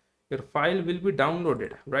download, your file will be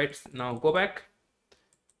downloaded. Right now go back,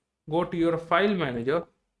 go to your file manager,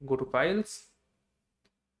 go to files,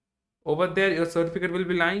 over there your certificate will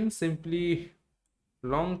be lying. Simply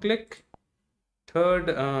long click, third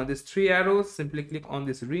these three arrows, simply click on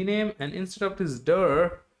this rename, and instead of this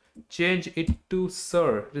dir change it to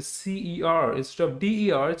sir, the CER, instead of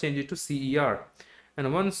DER change it to CER.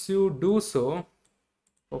 And once you do so,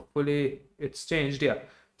 hopefully it's changed. Yeah,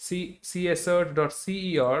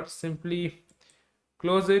 cscert.cer, simply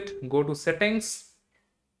close it, go to settings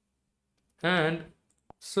and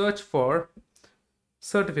search for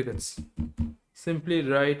certificates. Simply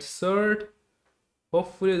write cert,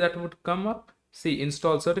 hopefully that would come up. See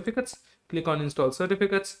install certificates, click on install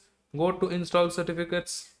certificates, go to install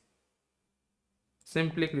certificates,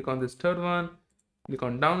 simply click on this third one, click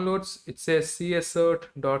on downloads. It says cscert.cer.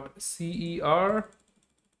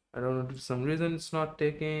 I don't know, for some reason it's not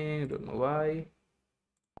taking, I don't know why.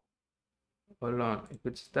 Hold on, if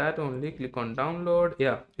it's that only, click on download.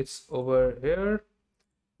 Yeah, it's over here.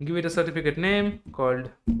 Give it a certificate name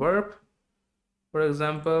called burp, for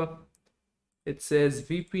example. It says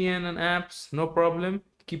VPN and apps, no problem,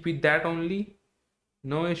 keep it that only,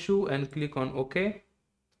 no issue, and click on OK,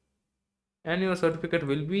 and your certificate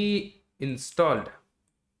will be installed.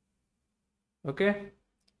 Okay,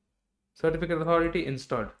 certificate authority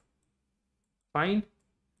installed, fine.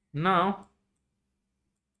 Now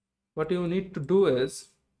what you need to do is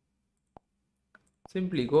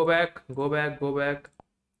simply go back,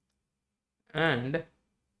 and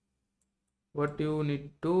what you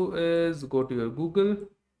need to do is go to your Google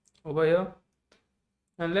over here,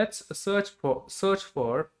 And let's search for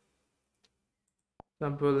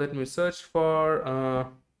example. Let me search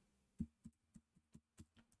for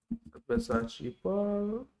Versace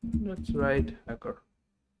Pearl. Let's write hacker.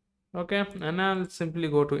 Okay, and I'll simply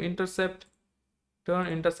go to intercept, turn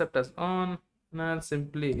intercept as on, and I'll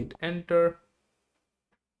simply hit enter.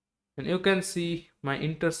 And you can see my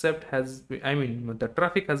intercept has been, I mean the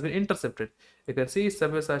traffic has been intercepted. You can see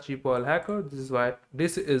Sabyasachi Paul hacker.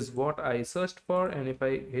 This is what I searched for. And if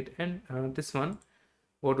I hit this one,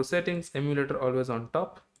 go to settings, emulator always on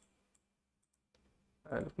top.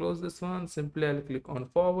 I'll close this one. Simply I'll click on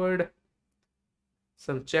forward.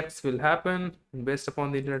 Some checks will happen, and based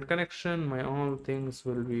upon the internet connection, my all things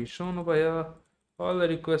will be shown over here. All the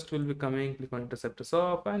requests will be coming. Click on intercept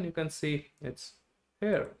off, and you can see it's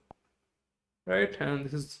here, right? And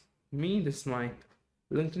this is me. This is my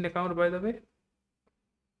LinkedIn account, by the way,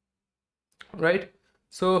 right?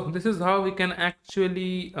 So this is how we can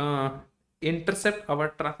actually intercept our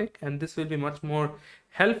traffic, and this will be much more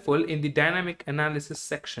helpful in the dynamic analysis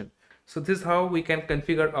section. So this is how we can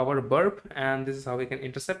configure our burp, and this is how we can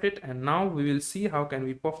intercept it. And now we will see how can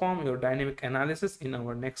we perform your dynamic analysis in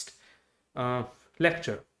our next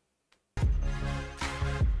lecture.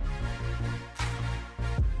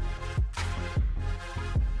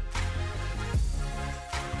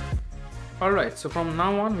 Alright, so from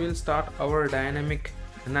now on we'll start our dynamic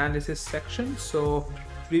analysis section. So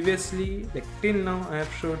previously, like till now, I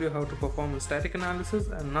have showed you how to perform a static analysis,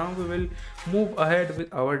 and now we will move ahead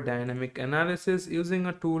with our dynamic analysis using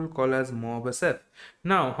a tool called as MobSF.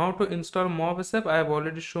 Now, how to install MobSF? I have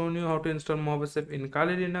already shown you how to install MobSF in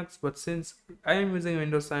Kali Linux, but since I am using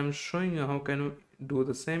Windows, I am showing you how can we do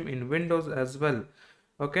the same in Windows as well.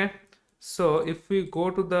 Okay, so if we go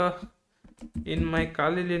to the in my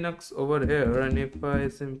Kali Linux over here, and if I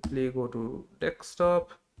simply go to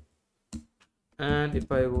desktop, and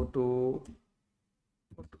if I go to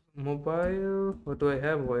mobile, what do I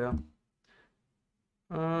have here?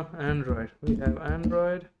 Android. We have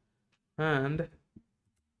Android, and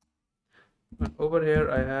over here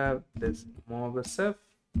I have this MobSF.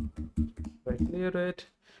 If I clear it,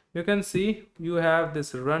 you can see you have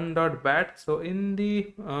this run.bat. So in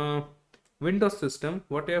the Windows system,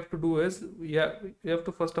 what you have to do is you have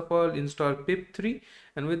to first of all install pip3,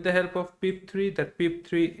 and with the help of pip3, that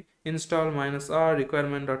pip3 install -r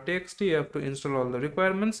requirement.txt, you have to install all the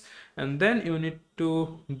requirements, and then you need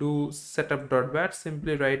to do setup.bat.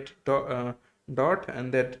 Simply write dot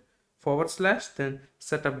and that / then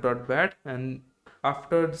setup.bat, and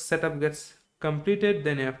after the setup gets completed,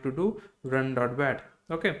 then you have to do run.bat.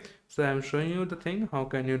 Okay, so I'm showing you the thing how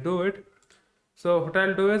can you do it. So what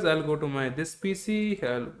I'll do is I'll go to my this PC,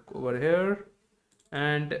 I'll go over here,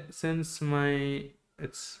 and since my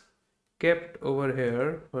it's kept over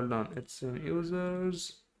here, hold on, it's in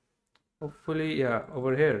users, hopefully, yeah,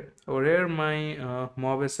 over here my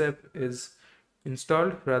MobSF is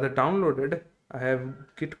installed, rather downloaded. I have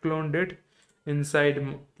git cloned it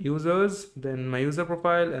inside users, then my user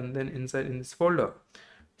profile, and then inside in this folder.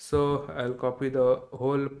 So I'll copy the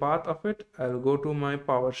whole path of it. I'll go to my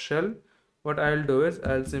PowerShell. What I'll do is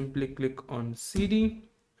I'll simply click on CD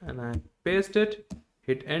and I paste it,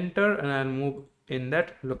 hit enter, and I'll move in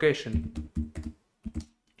that location.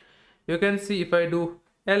 You can see if I do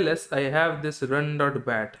ls, I have this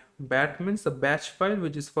run.bat. Bat means a batch file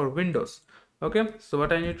which is for Windows. Okay, so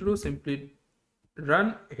what I need to do, simply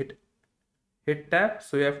run, hit tab.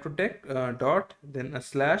 So you have to take dot, then a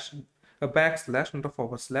slash, a backslash, not a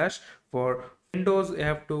 /. For Windows you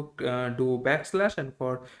have to do backslash, and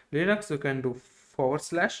for Linux you can do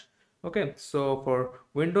 /. Okay, so for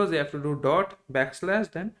Windows you have to do dot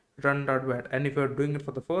backslash then run.bat, and if you're doing it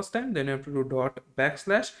for the first time, then you have to do dot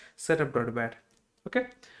backslash setup.bat. Okay,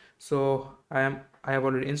 so I have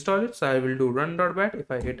already installed it, so I will do run.bat.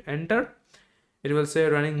 If I hit enter, it will say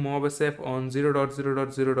running MobSF on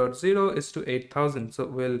 0.0.0.0 is to 8000. So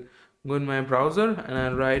we'll go in my browser and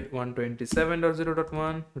I'll write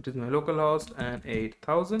 127.0.1, which is my local host, and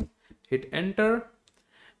 8000. Hit enter,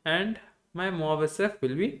 and my MobSF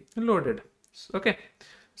will be loaded. Okay,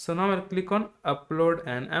 so now I'll click on upload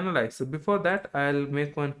and analyze. So before that, I'll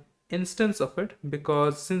make one instance of it,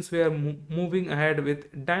 because since we are moving ahead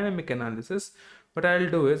with dynamic analysis, what I'll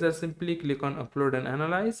do is I'll simply click on upload and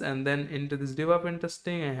analyze, and then into this Diva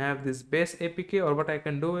Pentesting I have this base APK. Or what I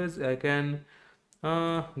can do is I can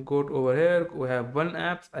go to over here, we have one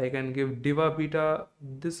apps, I can give Diva Beta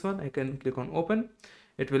this one, I can click on open,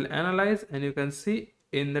 it will analyze, and you can see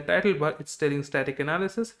in the title bar it's telling static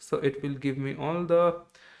analysis, so it will give me all the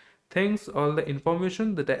things, all the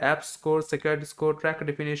information, the app score, security score, tracker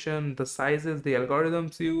definition, the sizes, the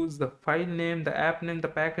algorithms used, the file name, the app name, the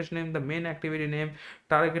package name, the main activity name,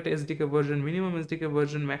 target SDK version, minimum SDK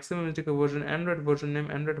version, maximum SDK version, Android version name,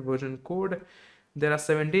 Android version code. There are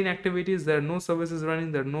 17 activities. There are no services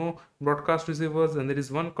running. There are no broadcast receivers, and there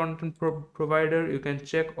is one content provider. You can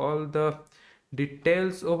check all the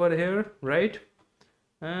details over here, right?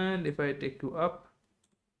 And if I take you up,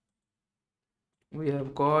 we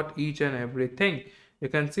have got each and everything. You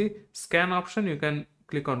can see scan option, you can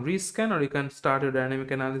click on rescan, or you can start your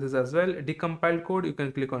dynamic analysis as well. Decompiled code, you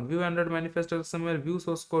can click on view Android manifest XML, view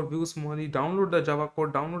source code, view smally, download the Java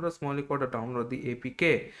code, download the smally code, or download the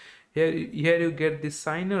APK. Here you get the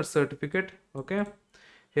signer certificate. Okay,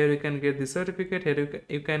 here you can get the certificate. Here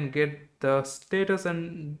you can get the status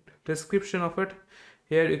and description of it.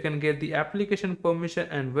 Here you can get the application permission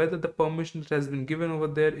and whether the permission that has been given over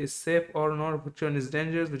there is safe or not, which one is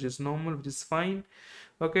dangerous, which is normal, which is fine.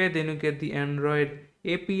 Okay, then you get the Android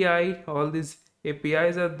API. All these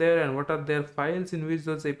APIs are there and what are their files in which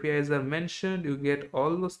those APIs are mentioned. You get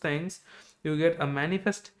all those things. You get a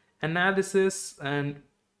manifest analysis and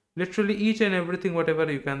literally each and everything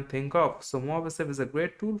whatever you can think of. So MobSF is a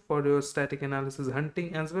great tool for your static analysis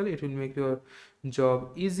hunting as well. It will make your job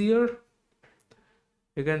easier.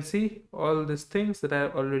 You can see all these things that I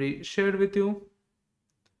have already shared with you,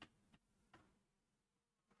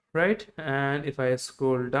 right? And if I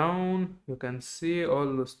scroll down, you can see all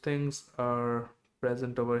those things are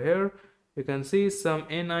present over here. You can see some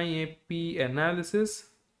NIAP analysis.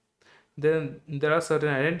 Then there are certain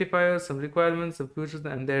identifiers, some requirements, some features,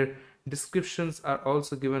 and their descriptions are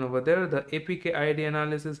also given over there. The APK ID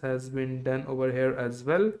analysis has been done over here as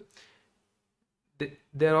well.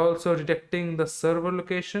 They're also detecting the server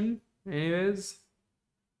location anyways.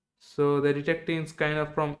 So they're detecting it's kind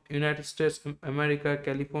of from United States America,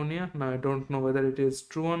 California. Now I don't know whether it is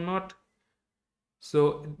true or not.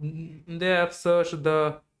 So they have searched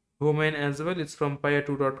the domain as well. It's from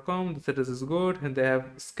paya2.com. The status is good, and they have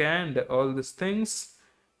scanned all these things.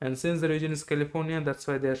 And since the region is California, that's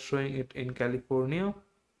why they are showing it in California.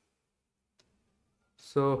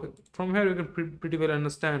 So from here you can pretty well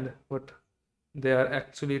understand what they are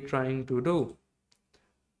actually trying to do,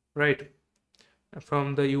 right?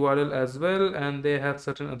 From the URL as well, and they have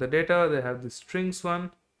certain other data. They have the strings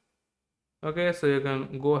one. Okay, so you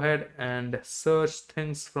can go ahead and search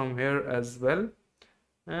things from here as well.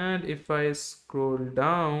 And if I scroll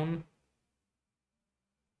down,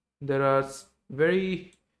 there are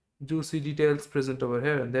very juicy details present over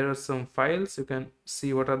here. There are some files. You can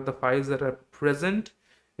see what are the files that are present.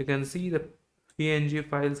 You can see the PNG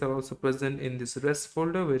files are also present in this rest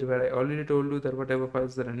folder, where I already told you that whatever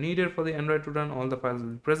files that are needed for the Android to run, all the files will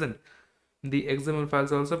be present. The XML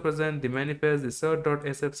files are also present, the manifest, the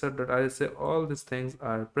cert.sf, cert.rsa, all these things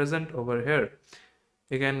are present over here.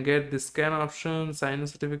 You can get the scan option, sign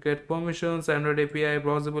certificate, permissions, Android API,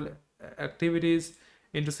 browsable activities.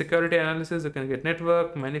 Into security analysis, you can get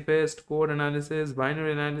network, manifest, code analysis,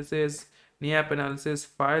 binary analysis, NIAP analysis,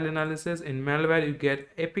 file analysis. In malware, you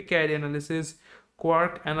get APK ID analysis,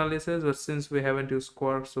 Quark analysis, but since we haven't used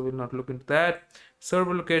Quark, so we'll not look into that.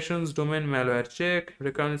 Server locations, domain malware check,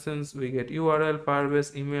 reconnaissance, we get URL,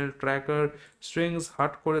 Firebase, email, tracker, strings,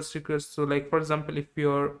 hardcoded secrets. So like for example, if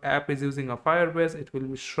your app is using a Firebase, it will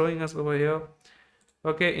be showing us over here.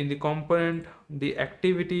 Okay, in the component, the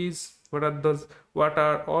activities, what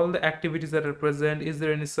are all the activities that are present? Is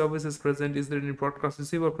there any services present? Is there any broadcast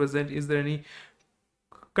receiver present? Is there any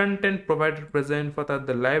content provider present? What are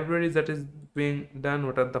the libraries that is being done?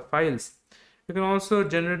 What are the files? You can also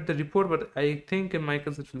generate the report, but I think in my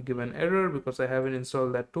case it will give an error because I haven't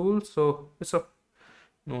installed that tool, so it's of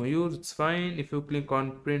no use. It's fine. If you click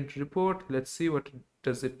on print report, let's see what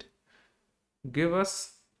does it give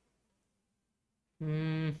us.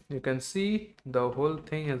 You can see the whole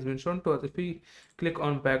thing has been shown to us. If we click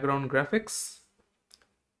on background graphics,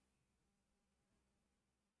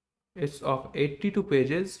 it's of 82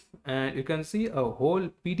 pages, and you can see a whole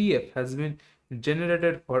PDF has been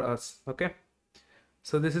generated for us. Okay,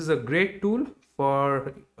 so this is a great tool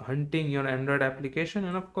for hunting your Android application,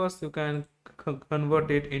 and of course you can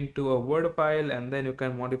convert it into a Word file, and then you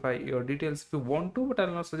can modify your details if you want to, but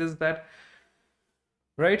I'll not suggest that.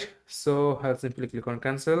 Right, so I'll simply click on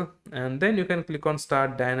cancel, and then you can click on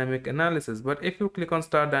start dynamic analysis. But if you click on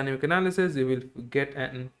start dynamic analysis, you will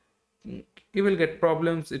get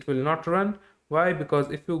problems. It will not run. Why?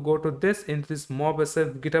 Because if you go to this into this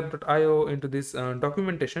MobSF github.io into this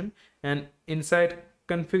documentation, and inside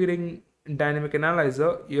configuring dynamic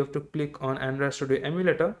analyzer, you have to click on Android Studio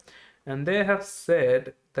emulator, and they have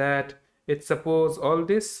said that it supports all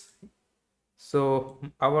this. So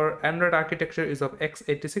our Android architecture is of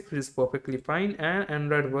x86, which is perfectly fine, and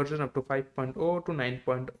Android version up to 5.0 to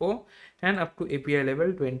 9.0 and up to API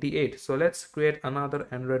level 28. So let's create another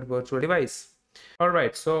Android virtual device.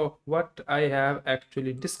 Alright, so what I have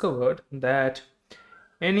actually discovered that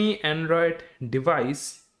any Android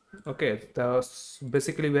device, okay,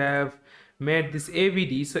 basically we have made this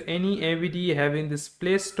AVD. So any AVD having this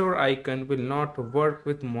Play Store icon will not work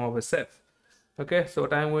with MobSF. Okay, so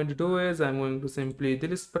what I'm going to do is I'm going to simply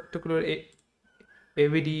delete this particular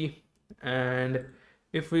AVD, and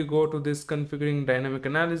if we go to this configuring dynamic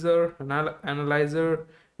analyzer,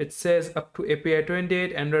 it says up to API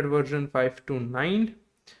 28, Android version 5 to 9.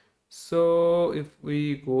 So if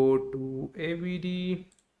we go to AVD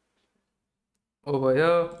over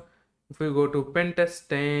here, if we go to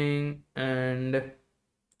Pentesting, and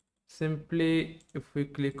simply if we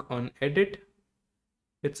click on edit,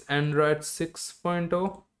 it's Android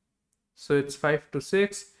 6.0, so it's 5 to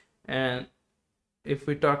 6. And if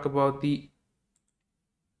we talk about the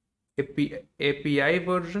API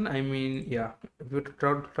version, I mean, yeah, if we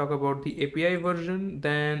talk about the API version,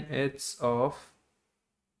 then it's of,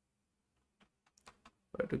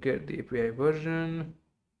 where to get the API version,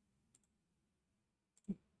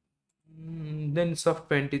 then it's of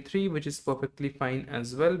 23, which is perfectly fine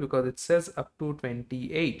as well because it says up to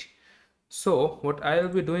 28. So what I'll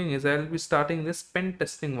be doing is I'll be starting this pen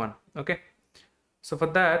testing one. Okay, so for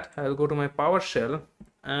that I'll go to my PowerShell,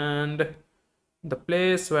 and the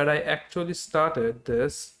place where I actually started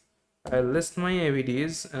this, I'll list my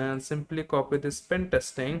AVDs and simply copy this pen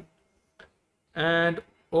testing, and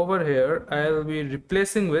over here I'll be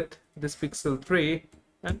replacing with this pixel 3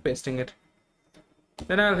 and pasting it.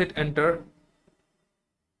 Then I'll hit enter,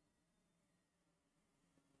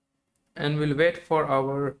 and we'll wait for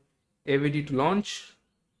our AVD to launch.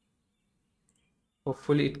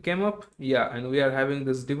 Hopefully it came up. Yeah, and we are having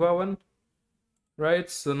this Diva one, right?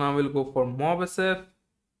 So now we'll go for MobSF.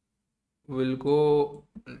 We'll go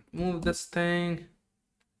move this thing,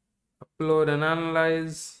 upload and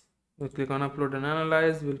analyze. We'll click on upload and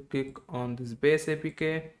analyze. We'll click on this base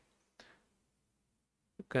APK.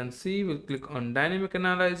 You can see we'll click on dynamic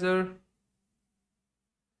analyzer.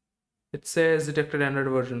 It says detected Android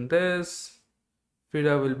version this.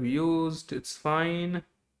 FIDA will be used. It's fine.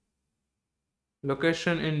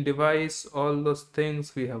 Location in device, all those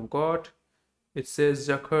things we have got. It says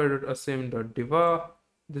jakhar.asm.diva.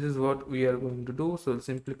 This is what we are going to do. So we'll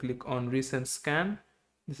simply click on recent scan.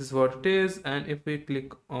 This is what it is. And if we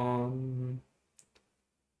click on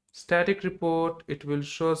static report, it will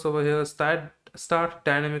show us over here start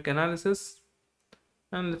dynamic analysis,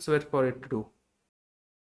 and let's wait for it to do.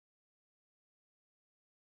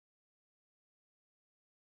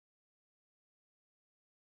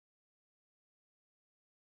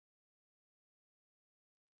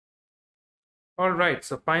 All right,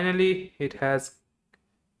 so finally it has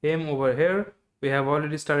came over here. We have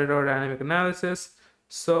already started our dynamic analysis.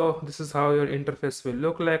 So this is how your interface will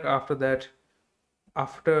look like after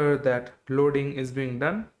that loading is being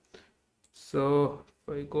done. So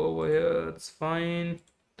if I go over here, it's fine.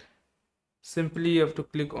 Simply you have to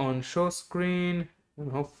click on show screen,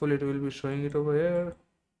 and hopefully it will be showing it over here,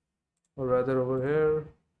 or rather over here.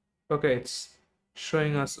 Okay, it's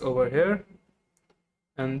showing us over here,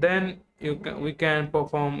 and then we can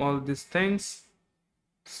perform all these things.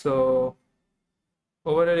 So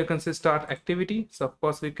over here you can see start activity. So of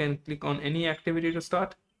course we can click on any activity to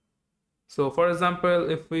start. So for example,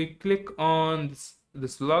 if we click on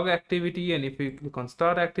this log activity, and if we click on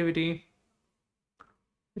start activity,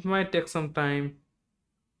 it might take some time.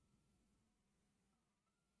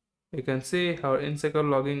 You can see our insecure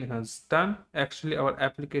logging has done. Actually our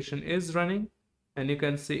application is running, and you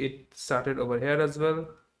can see it started over here as well.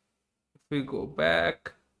 If we go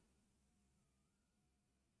back,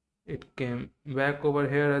 it came back over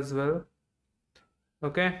here as well.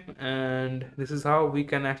 Okay, and this is how we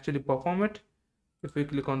can actually perform it. If we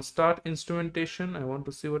click on start instrumentation, I want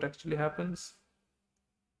to see what actually happens.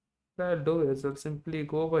 What I'll do is I'll simply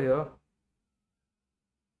go over here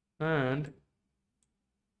and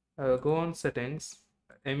I'll go on settings,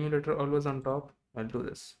 emulator always on top. I'll do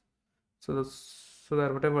this so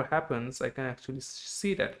that whatever happens I can actually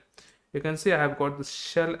see that. You can see I have got the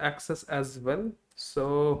shell access as well.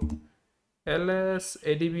 So ls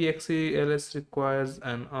adbxe ls requires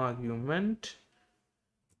an argument.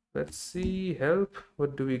 Let's see, help,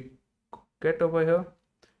 what do we get over here?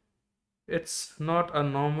 It's not a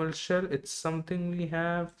normal shell, it's something we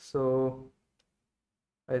have. So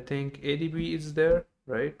I think adb is there,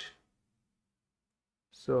 right?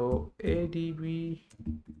 So adb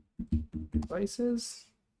devices.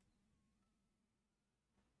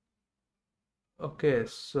 Okay,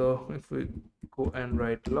 so if we go and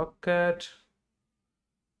write logcat,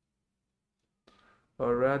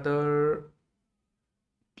 or rather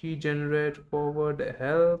key generate forward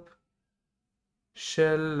help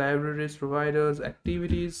shell libraries providers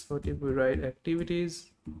activities. What if we write activities?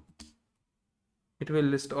 It will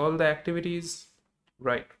list all the activities,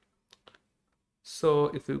 right? So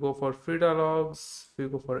if we go for frida logs, if we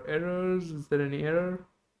go for errors, is there any error?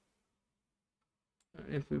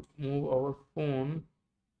 If we move our phone,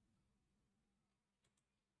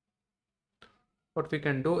 what we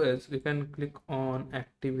can do is we can click on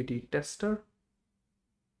activity tester.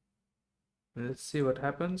 Let's see what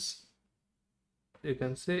happens. You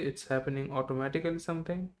can see it's happening automatically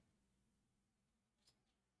something.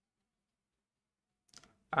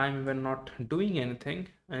 I'm even not doing anything,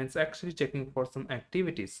 and it's actually checking for some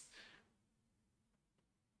activities.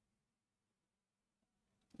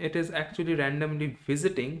 It is actually randomly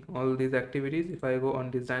visiting all these activities. If I go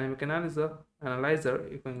on this dynamic analyzer,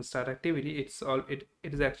 you can start activity, it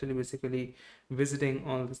is actually basically visiting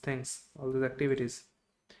all these things, all these activities.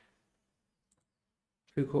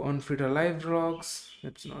 If we go on Frida live logs,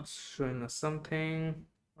 it's not showing us something.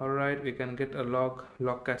 All right, we can get a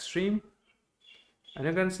logcat stream. And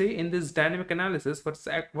you can see in this dynamic analysis,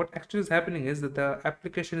 what actually is happening is that the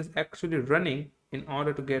application is actually running in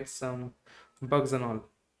order to get some bugs and all.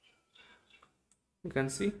 You can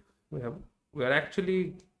see we are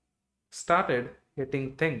actually started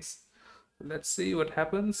getting things. Let's see what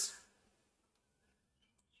happens.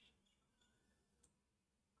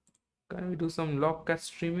 Can we do some logcat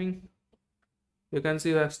streaming? You can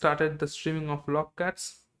see I have started the streaming of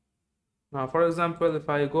logcats. Now, for example, if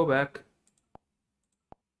I go back,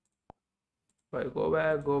 go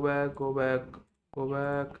back,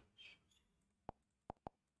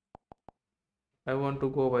 I want to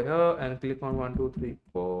go by here and click on 1 2 3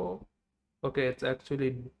 4. Okay, it's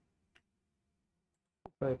actually,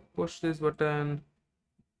 if I push this button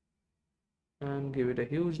and give it a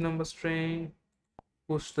huge number string,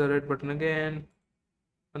 push the red button again,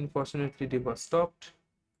 unfortunately it was stopped,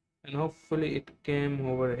 and hopefully it came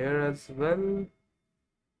over here as well.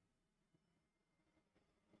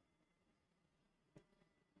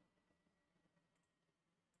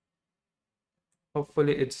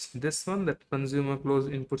 Hopefully it's this one, that consumer close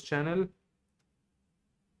input channel.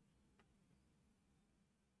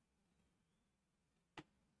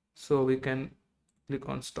 So we can click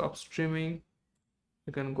on stop streaming.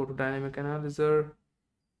 We can go to dynamic analyzer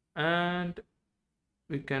and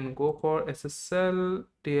we can go for SSL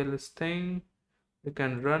TLS thing. We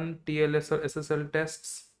can run TLS or SSL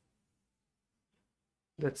tests.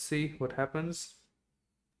 Let's see what happens.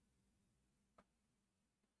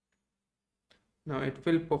 Now it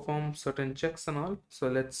will perform certain checks and all. So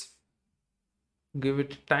let's give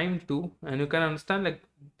it time to, and you can understand, like,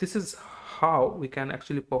 this is how we can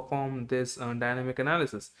actually perform this dynamic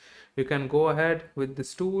analysis. You can go ahead with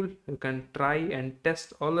this tool, you can try and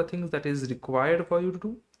test all the things that is required for you to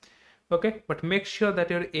do. Okay, but make sure that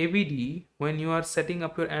your AVD, when you are setting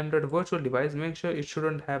up your Android virtual device, make sure it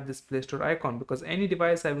shouldn't have this Play Store icon, because any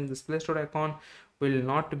device having this Play Store icon will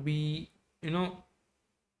not be,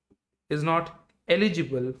 is not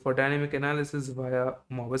eligible for dynamic analysis via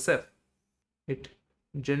OWASP. It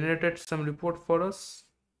generated some report for us,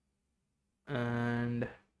 and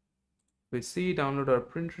we see download our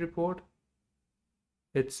print report.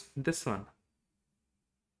 It's this one.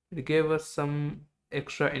 It gave us some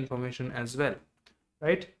extra information as well,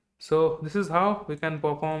 right? So this is how we can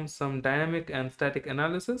perform some dynamic and static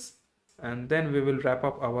analysis, and then we will wrap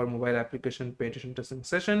up our mobile application penetration testing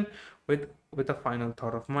session with a final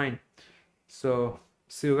thought of mine. So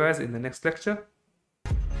see you guys in the next lecture.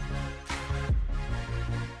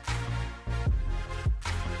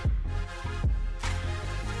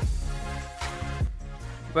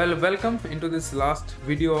 Well, welcome into this last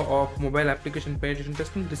video of mobile application penetration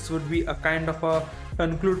testing. This would be a kind of a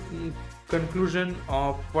conclusion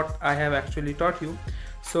of what I have actually taught you.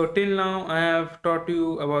 So till now I have taught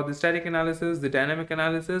you about the static analysis, the dynamic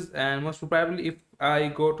analysis, and most probably if I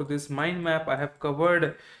go to this mind map, I have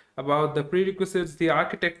covered about the prerequisites, the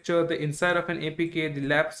architecture, the inside of an APK, the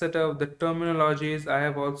lab setup, the terminologies. I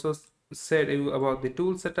have also said you about the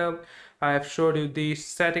tool setup. I have showed you the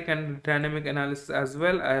static and dynamic analysis as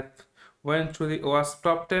well. I have went through the OWASP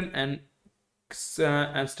top 10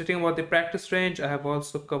 and stating about the practice range. I have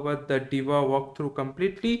also covered the Diva walkthrough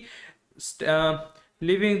completely.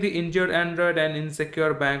 leaving the injured Android and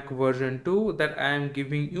insecure bank version 2 that I am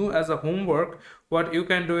giving you as a homework. What you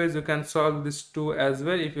can do is you can solve this too as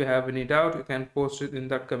well. If you have any doubt, you can post it in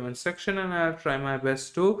the comment section and I'll try my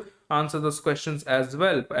best to answer those questions as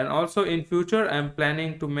well. And also in future, I'm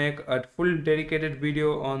planning to make a full dedicated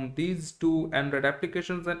video on these two Android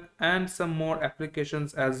applications and some more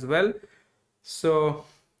applications as well. So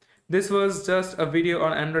this was just a video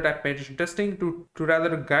on Android app penetration testing to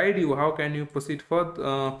rather guide you how can you proceed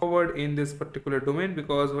forward in this particular domain,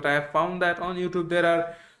 because what I have found that on YouTube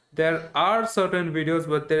there are certain videos,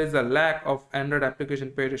 but there is a lack of Android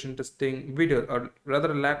application penetration testing videos, or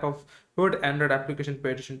rather a lack of good Android application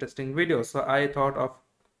penetration testing videos. So I thought of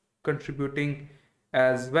contributing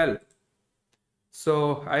as well.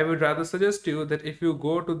 So I would rather suggest you that if you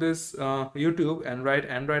go to this YouTube and write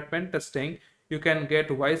Android pen testing, you can get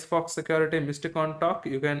Wise Fox Security Mystic on Talk.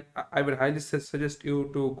 I would highly suggest you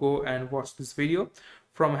to go and watch this video.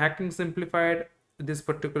 From Hacking Simplified, this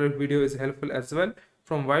particular video is helpful as well.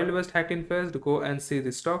 From Wild West Hacking Fest, go and see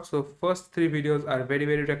this talk. So first 3 videos are very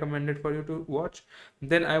recommended for you to watch.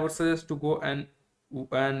 Then I would suggest to go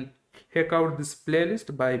and check out this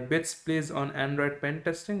playlist by Bits Please on Android pen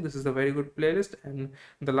testing. This is a very good playlist. And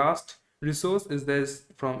the last resource is this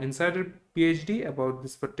from Insider PhD about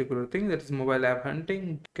this particular thing, that is mobile app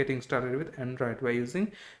hunting, getting started with Android by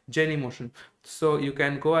using Genymotion. So you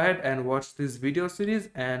can go ahead and watch this video series.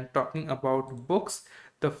 And talking about books,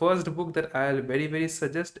 the first book that I'll very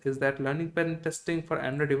suggest is that Learning Pen Testing for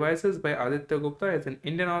Android Devices by Aditya Gupta. Is an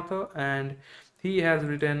Indian author and he has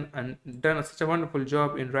written and done such a wonderful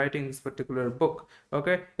job in writing this particular book.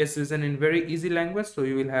 Okay, it's written in very easy language, so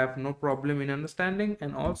you will have no problem in understanding.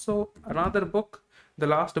 And also another book, the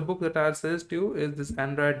last book that I'll suggest you is this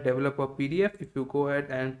Android Developer PDF. If you go ahead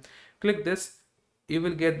and click this, you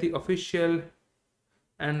will get the official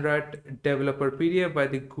Android Developer PDF by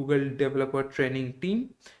the Google Developer Training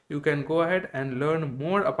Team. You can go ahead and learn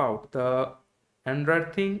more about the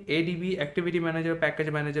Android thing, ADB, Activity Manager, Package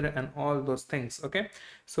Manager, and all those things. Okay,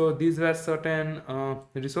 so these were certain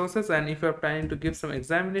resources, and if you are planning to give some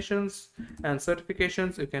examinations and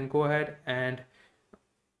certifications, you can go ahead and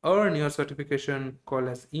earn your certification called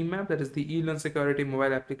as EMAP, that is the eLearn Security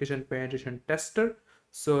Mobile Application Penetration Tester.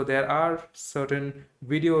 So there are certain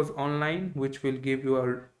videos online which will give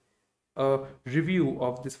you a review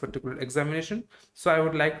of this particular examination. So I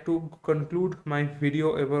would like to conclude my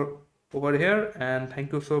video over here, and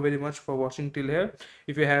thank you so very much for watching till here.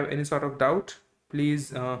 If you have any sort of doubt, please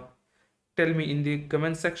tell me in the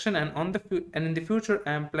comment section. And in the future,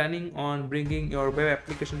 I am planning on bringing your web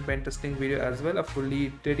application pen testing video as well, a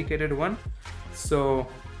fully dedicated one. So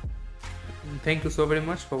thank you so very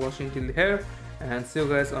much for watching till here, and see you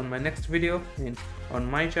guys on my next video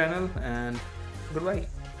on my channel, and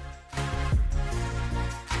goodbye.